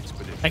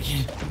 I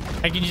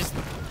can just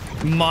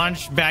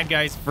munch bad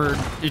guys for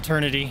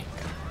eternity.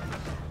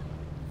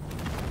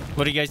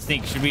 What do you guys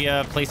think? Should we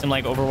play some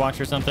like Overwatch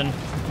or something?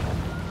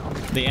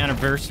 The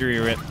anniversary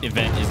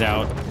event is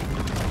out,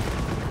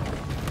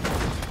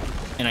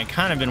 and I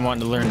kind of been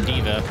wanting to learn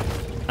Diva.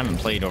 I haven't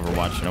played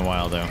Overwatch in a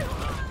while though.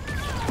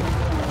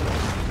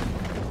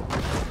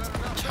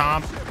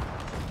 Chomp.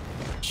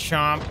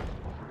 Chomp.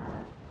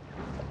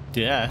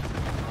 Yeah.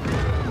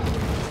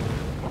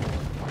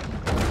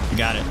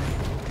 Got it.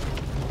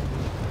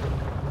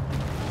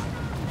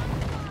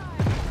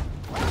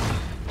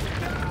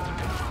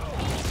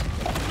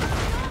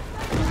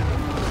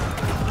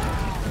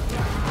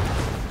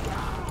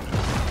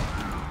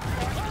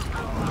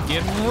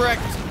 Get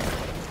wrecked.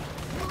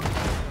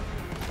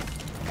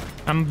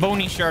 I'm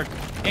Bony Shark.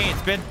 Hey,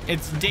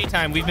 it's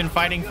daytime. We've been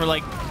fighting for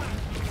like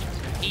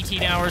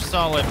 18 hours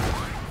solid.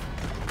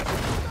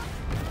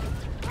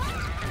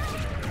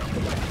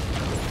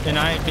 And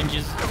I've been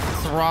just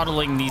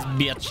throttling these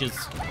bitches.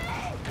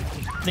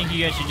 I think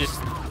you guys should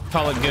just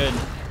call it good.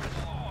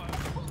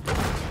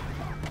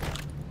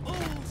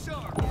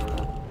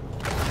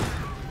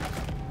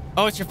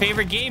 Oh, it's your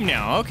favorite game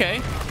now.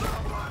 Okay.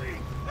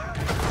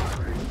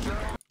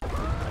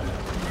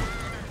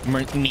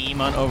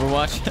 Meme on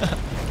Overwatch.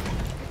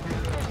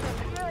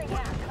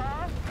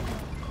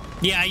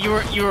 Yeah, you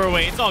were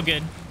away. It's all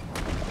good.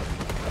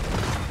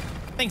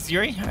 Thanks,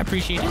 Yuri. I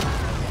appreciate it.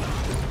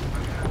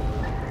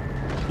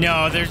 No,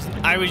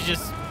 I was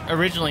just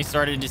originally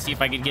started to see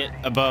if I could get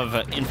above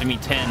Infamy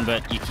 10,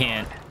 but you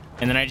can't.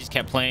 And then I just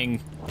kept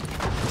playing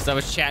because I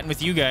was chatting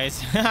with you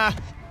guys.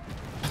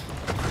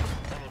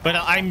 But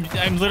I'm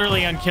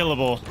literally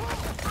unkillable.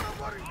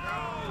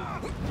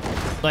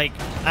 Like,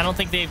 I don't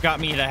think they've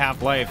got me to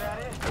half-life.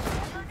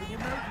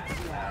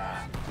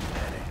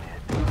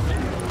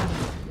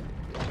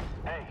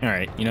 All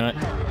right, you know what?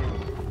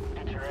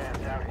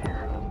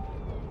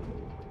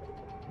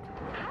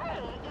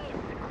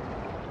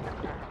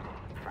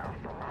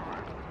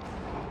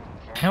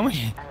 How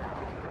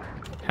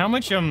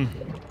much, I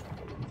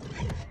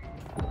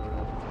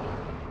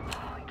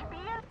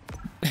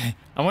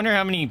wonder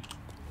how many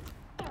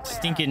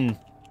stinking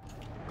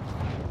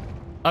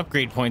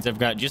upgrade points I've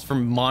got just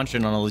from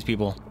launching on all these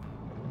people.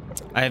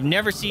 I have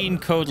never seen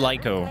Code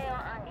Lyoko.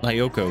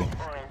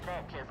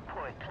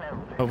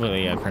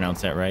 Hopefully I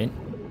pronounced that right.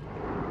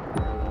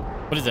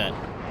 What is that?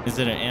 Is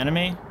it an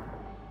anime?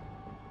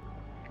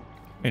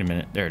 Wait a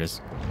minute. There it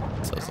is.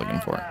 That's what I was looking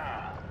for.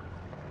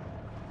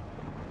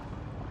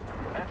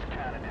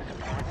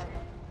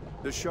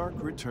 The shark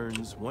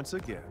returns once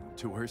again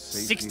to her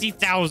safety.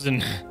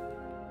 60,000.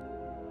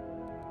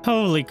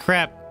 Holy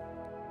crap.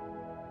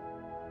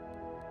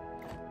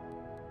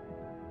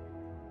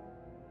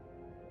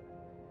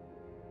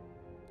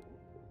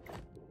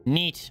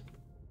 Neat.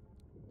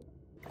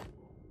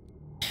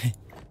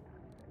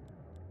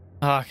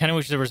 Oh, I kind of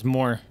wish there was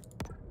more.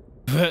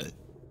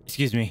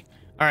 Excuse me.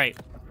 All right,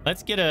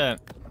 let's get a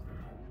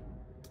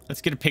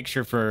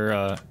picture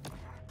for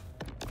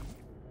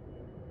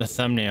the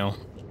thumbnail.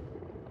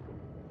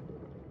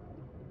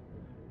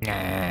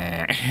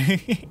 Nah.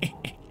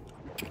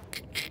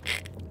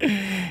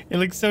 It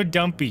looks so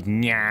dumpy.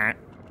 Nah.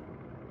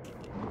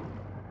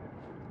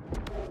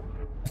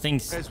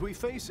 Things. As we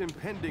face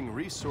impending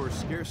resource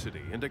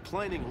scarcity and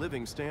declining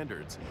living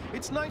standards,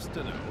 it's nice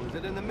to know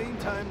that in the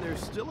meantime,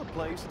 there's still a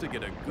place to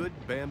get a good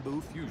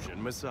bamboo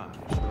fusion massage.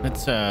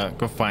 Let's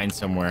go find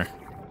somewhere.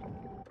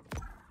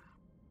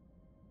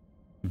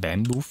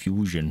 Bamboo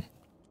fusion.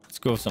 Let's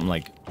go with something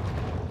like.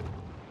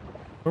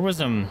 Where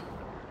was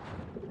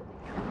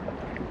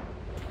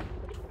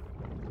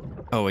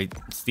Oh wait,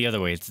 it's the other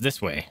way. It's this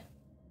way.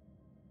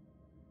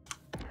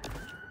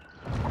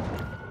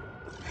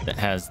 That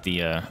has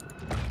the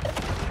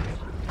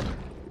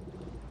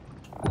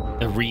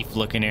reef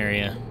looking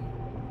area.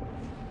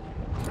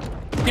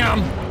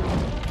 Yum.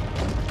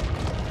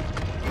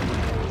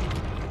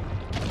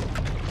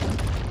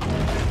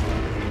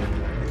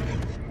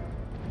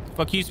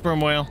 Fuck you, sperm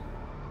whale.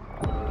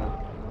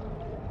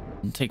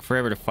 It'll take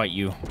forever to fight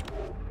you.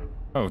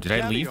 Oh, did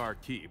I leave? Caviar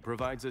Key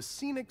provides a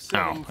scenic Oh,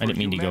 setting I didn't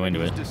mean to go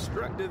into it.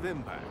 destructive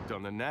impact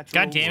on the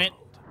natural God damn it.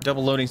 world.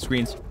 Double loading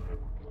screens.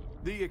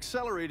 The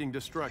accelerating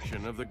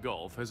destruction of the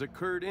Gulf has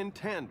occurred in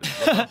tandem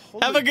with a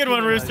Have a good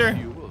one, humanized Rooster.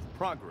 view of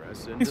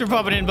progress and Thanks for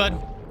popping in, bud.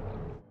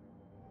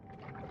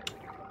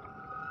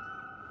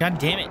 God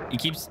damn it. He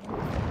keeps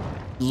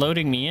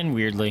loading me in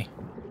weirdly.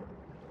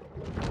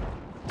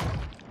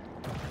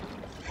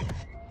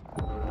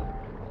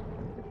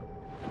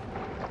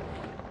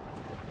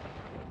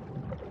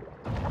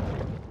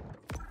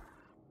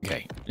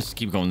 Okay, just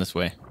keep going this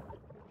way.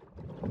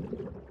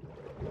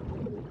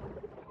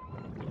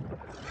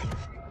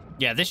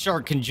 Yeah, this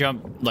shark can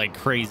jump like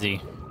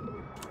crazy.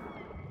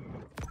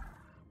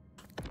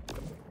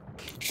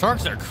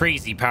 Sharks are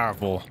crazy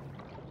powerful.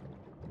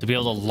 To be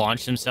able to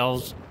launch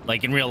themselves,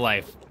 like in real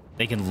life,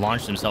 they can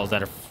launch themselves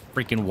out of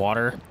freaking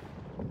water.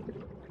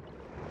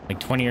 Like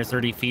 20 or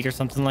 30 feet or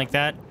something like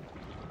that.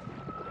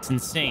 It's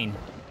insane.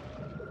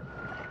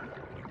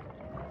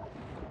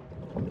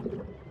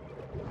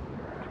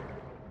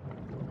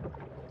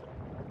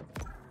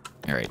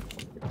 All right.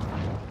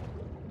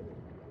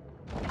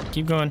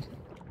 Keep going.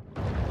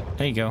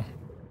 There you go.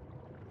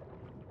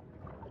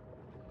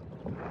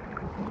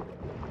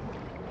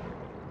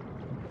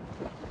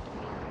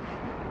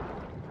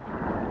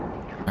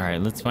 All right,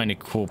 let's find a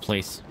cool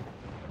place.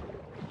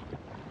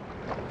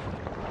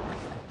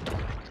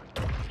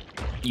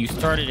 You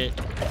started it.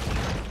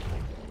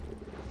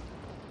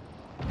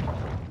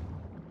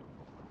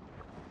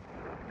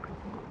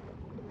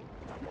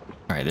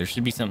 All right, there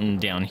should be something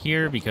down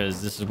here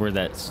because this is where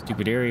that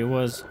stupid area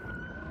was.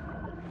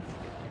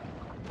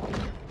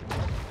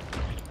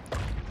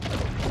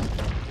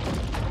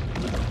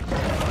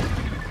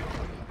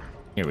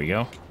 Here we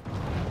go.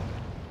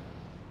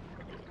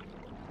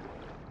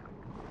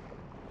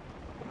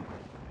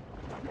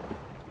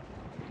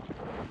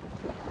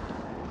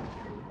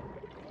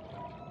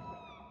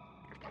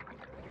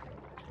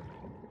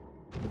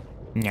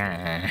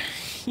 Nah.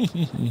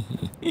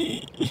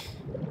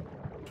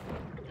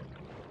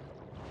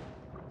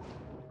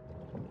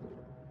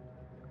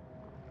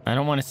 I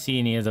don't want to see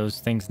any of those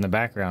things in the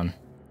background.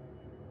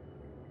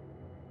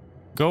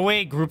 Go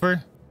away,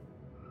 grouper.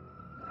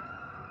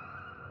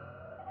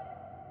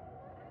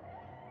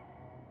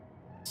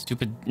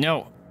 Stupid.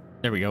 No.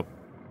 There we go.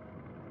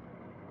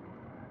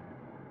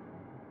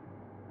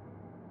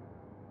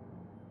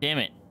 Damn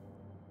it.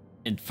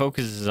 It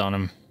focuses on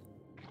him.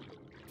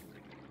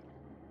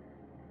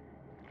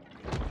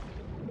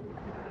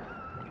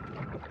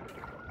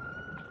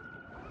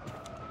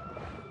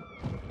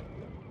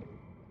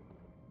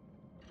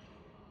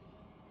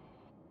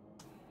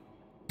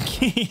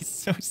 He's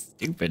so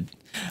stupid.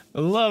 I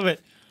love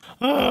it.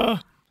 Oh.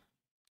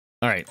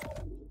 All right.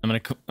 I'm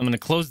gonna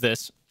close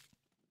this.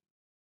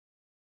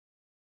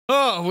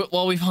 Oh,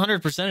 well, we've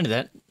 100%ed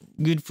that.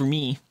 Good for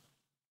me.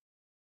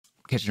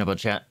 Catching up on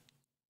chat.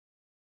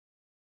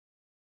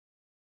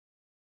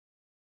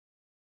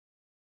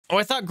 Oh,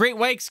 I thought great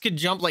whites could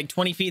jump like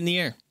 20 feet in the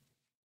air.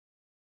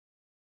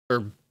 Or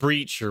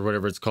breach, or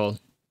whatever it's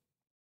called.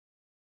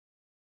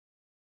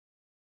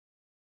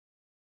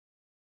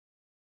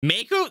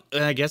 Mako?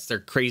 I guess they're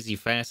crazy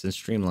fast and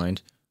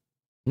streamlined.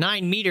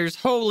 9 meters?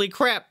 Holy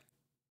crap!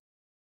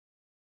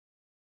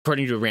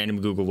 According to a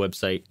random Google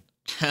website.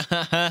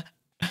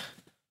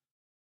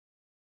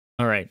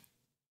 All right.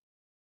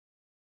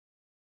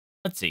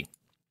 Let's see.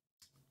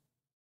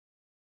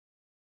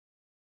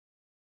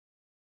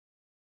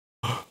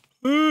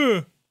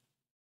 I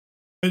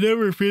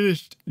never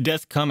finished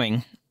Death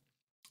Coming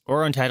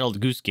or Untitled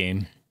Goose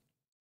Game.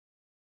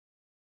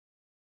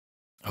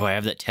 Oh, I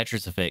have that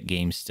Tetris Effect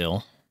game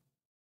still.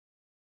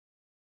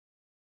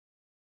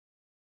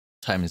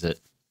 Time is it?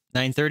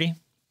 9:30?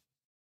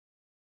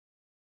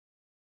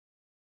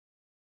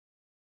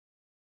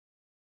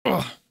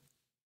 Ugh.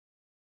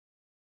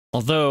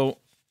 Although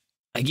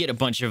I get a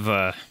bunch of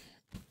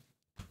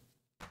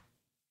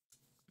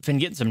been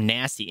getting some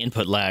nasty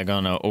input lag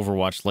on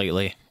Overwatch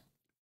lately.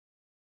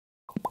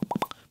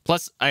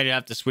 Plus, I'd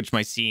have to switch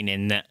my scene,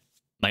 and that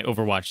my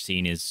Overwatch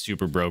scene is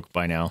super broke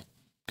by now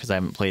because I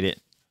haven't played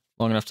it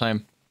long enough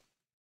time.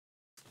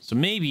 So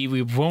maybe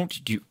we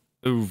won't do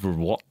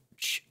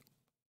Overwatch.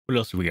 What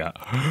else do we got?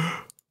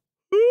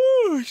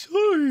 Oh,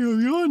 sorry,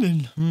 I'm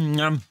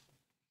yawning.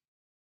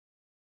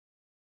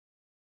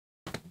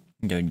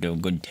 Good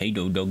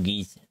potato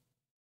doggies.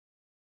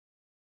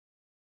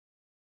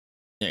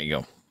 There you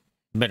go.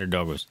 Better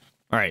doggos.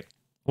 All right.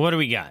 What do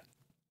we got?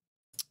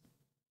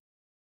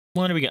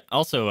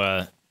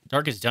 Also,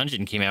 Darkest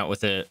Dungeon came out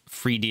with a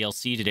free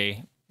DLC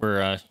today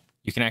where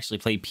you can actually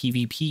play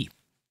PvP.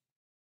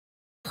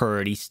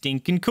 Pretty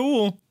stinking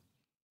cool.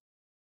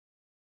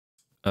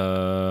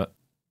 Where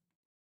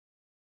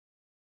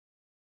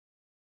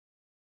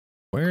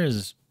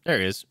is... There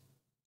it is.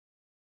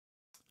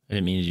 I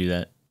didn't mean to do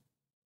that.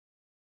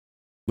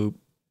 Boop.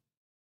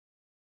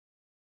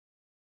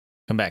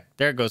 Come back.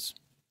 There it goes.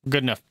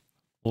 Good enough.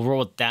 We'll roll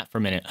with that for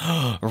a minute.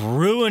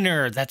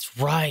 Ruiner! That's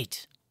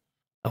right!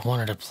 I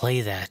wanted to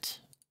play that.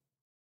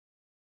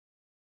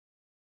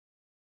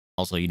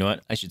 Also, you know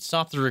what? I should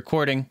stop the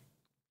recording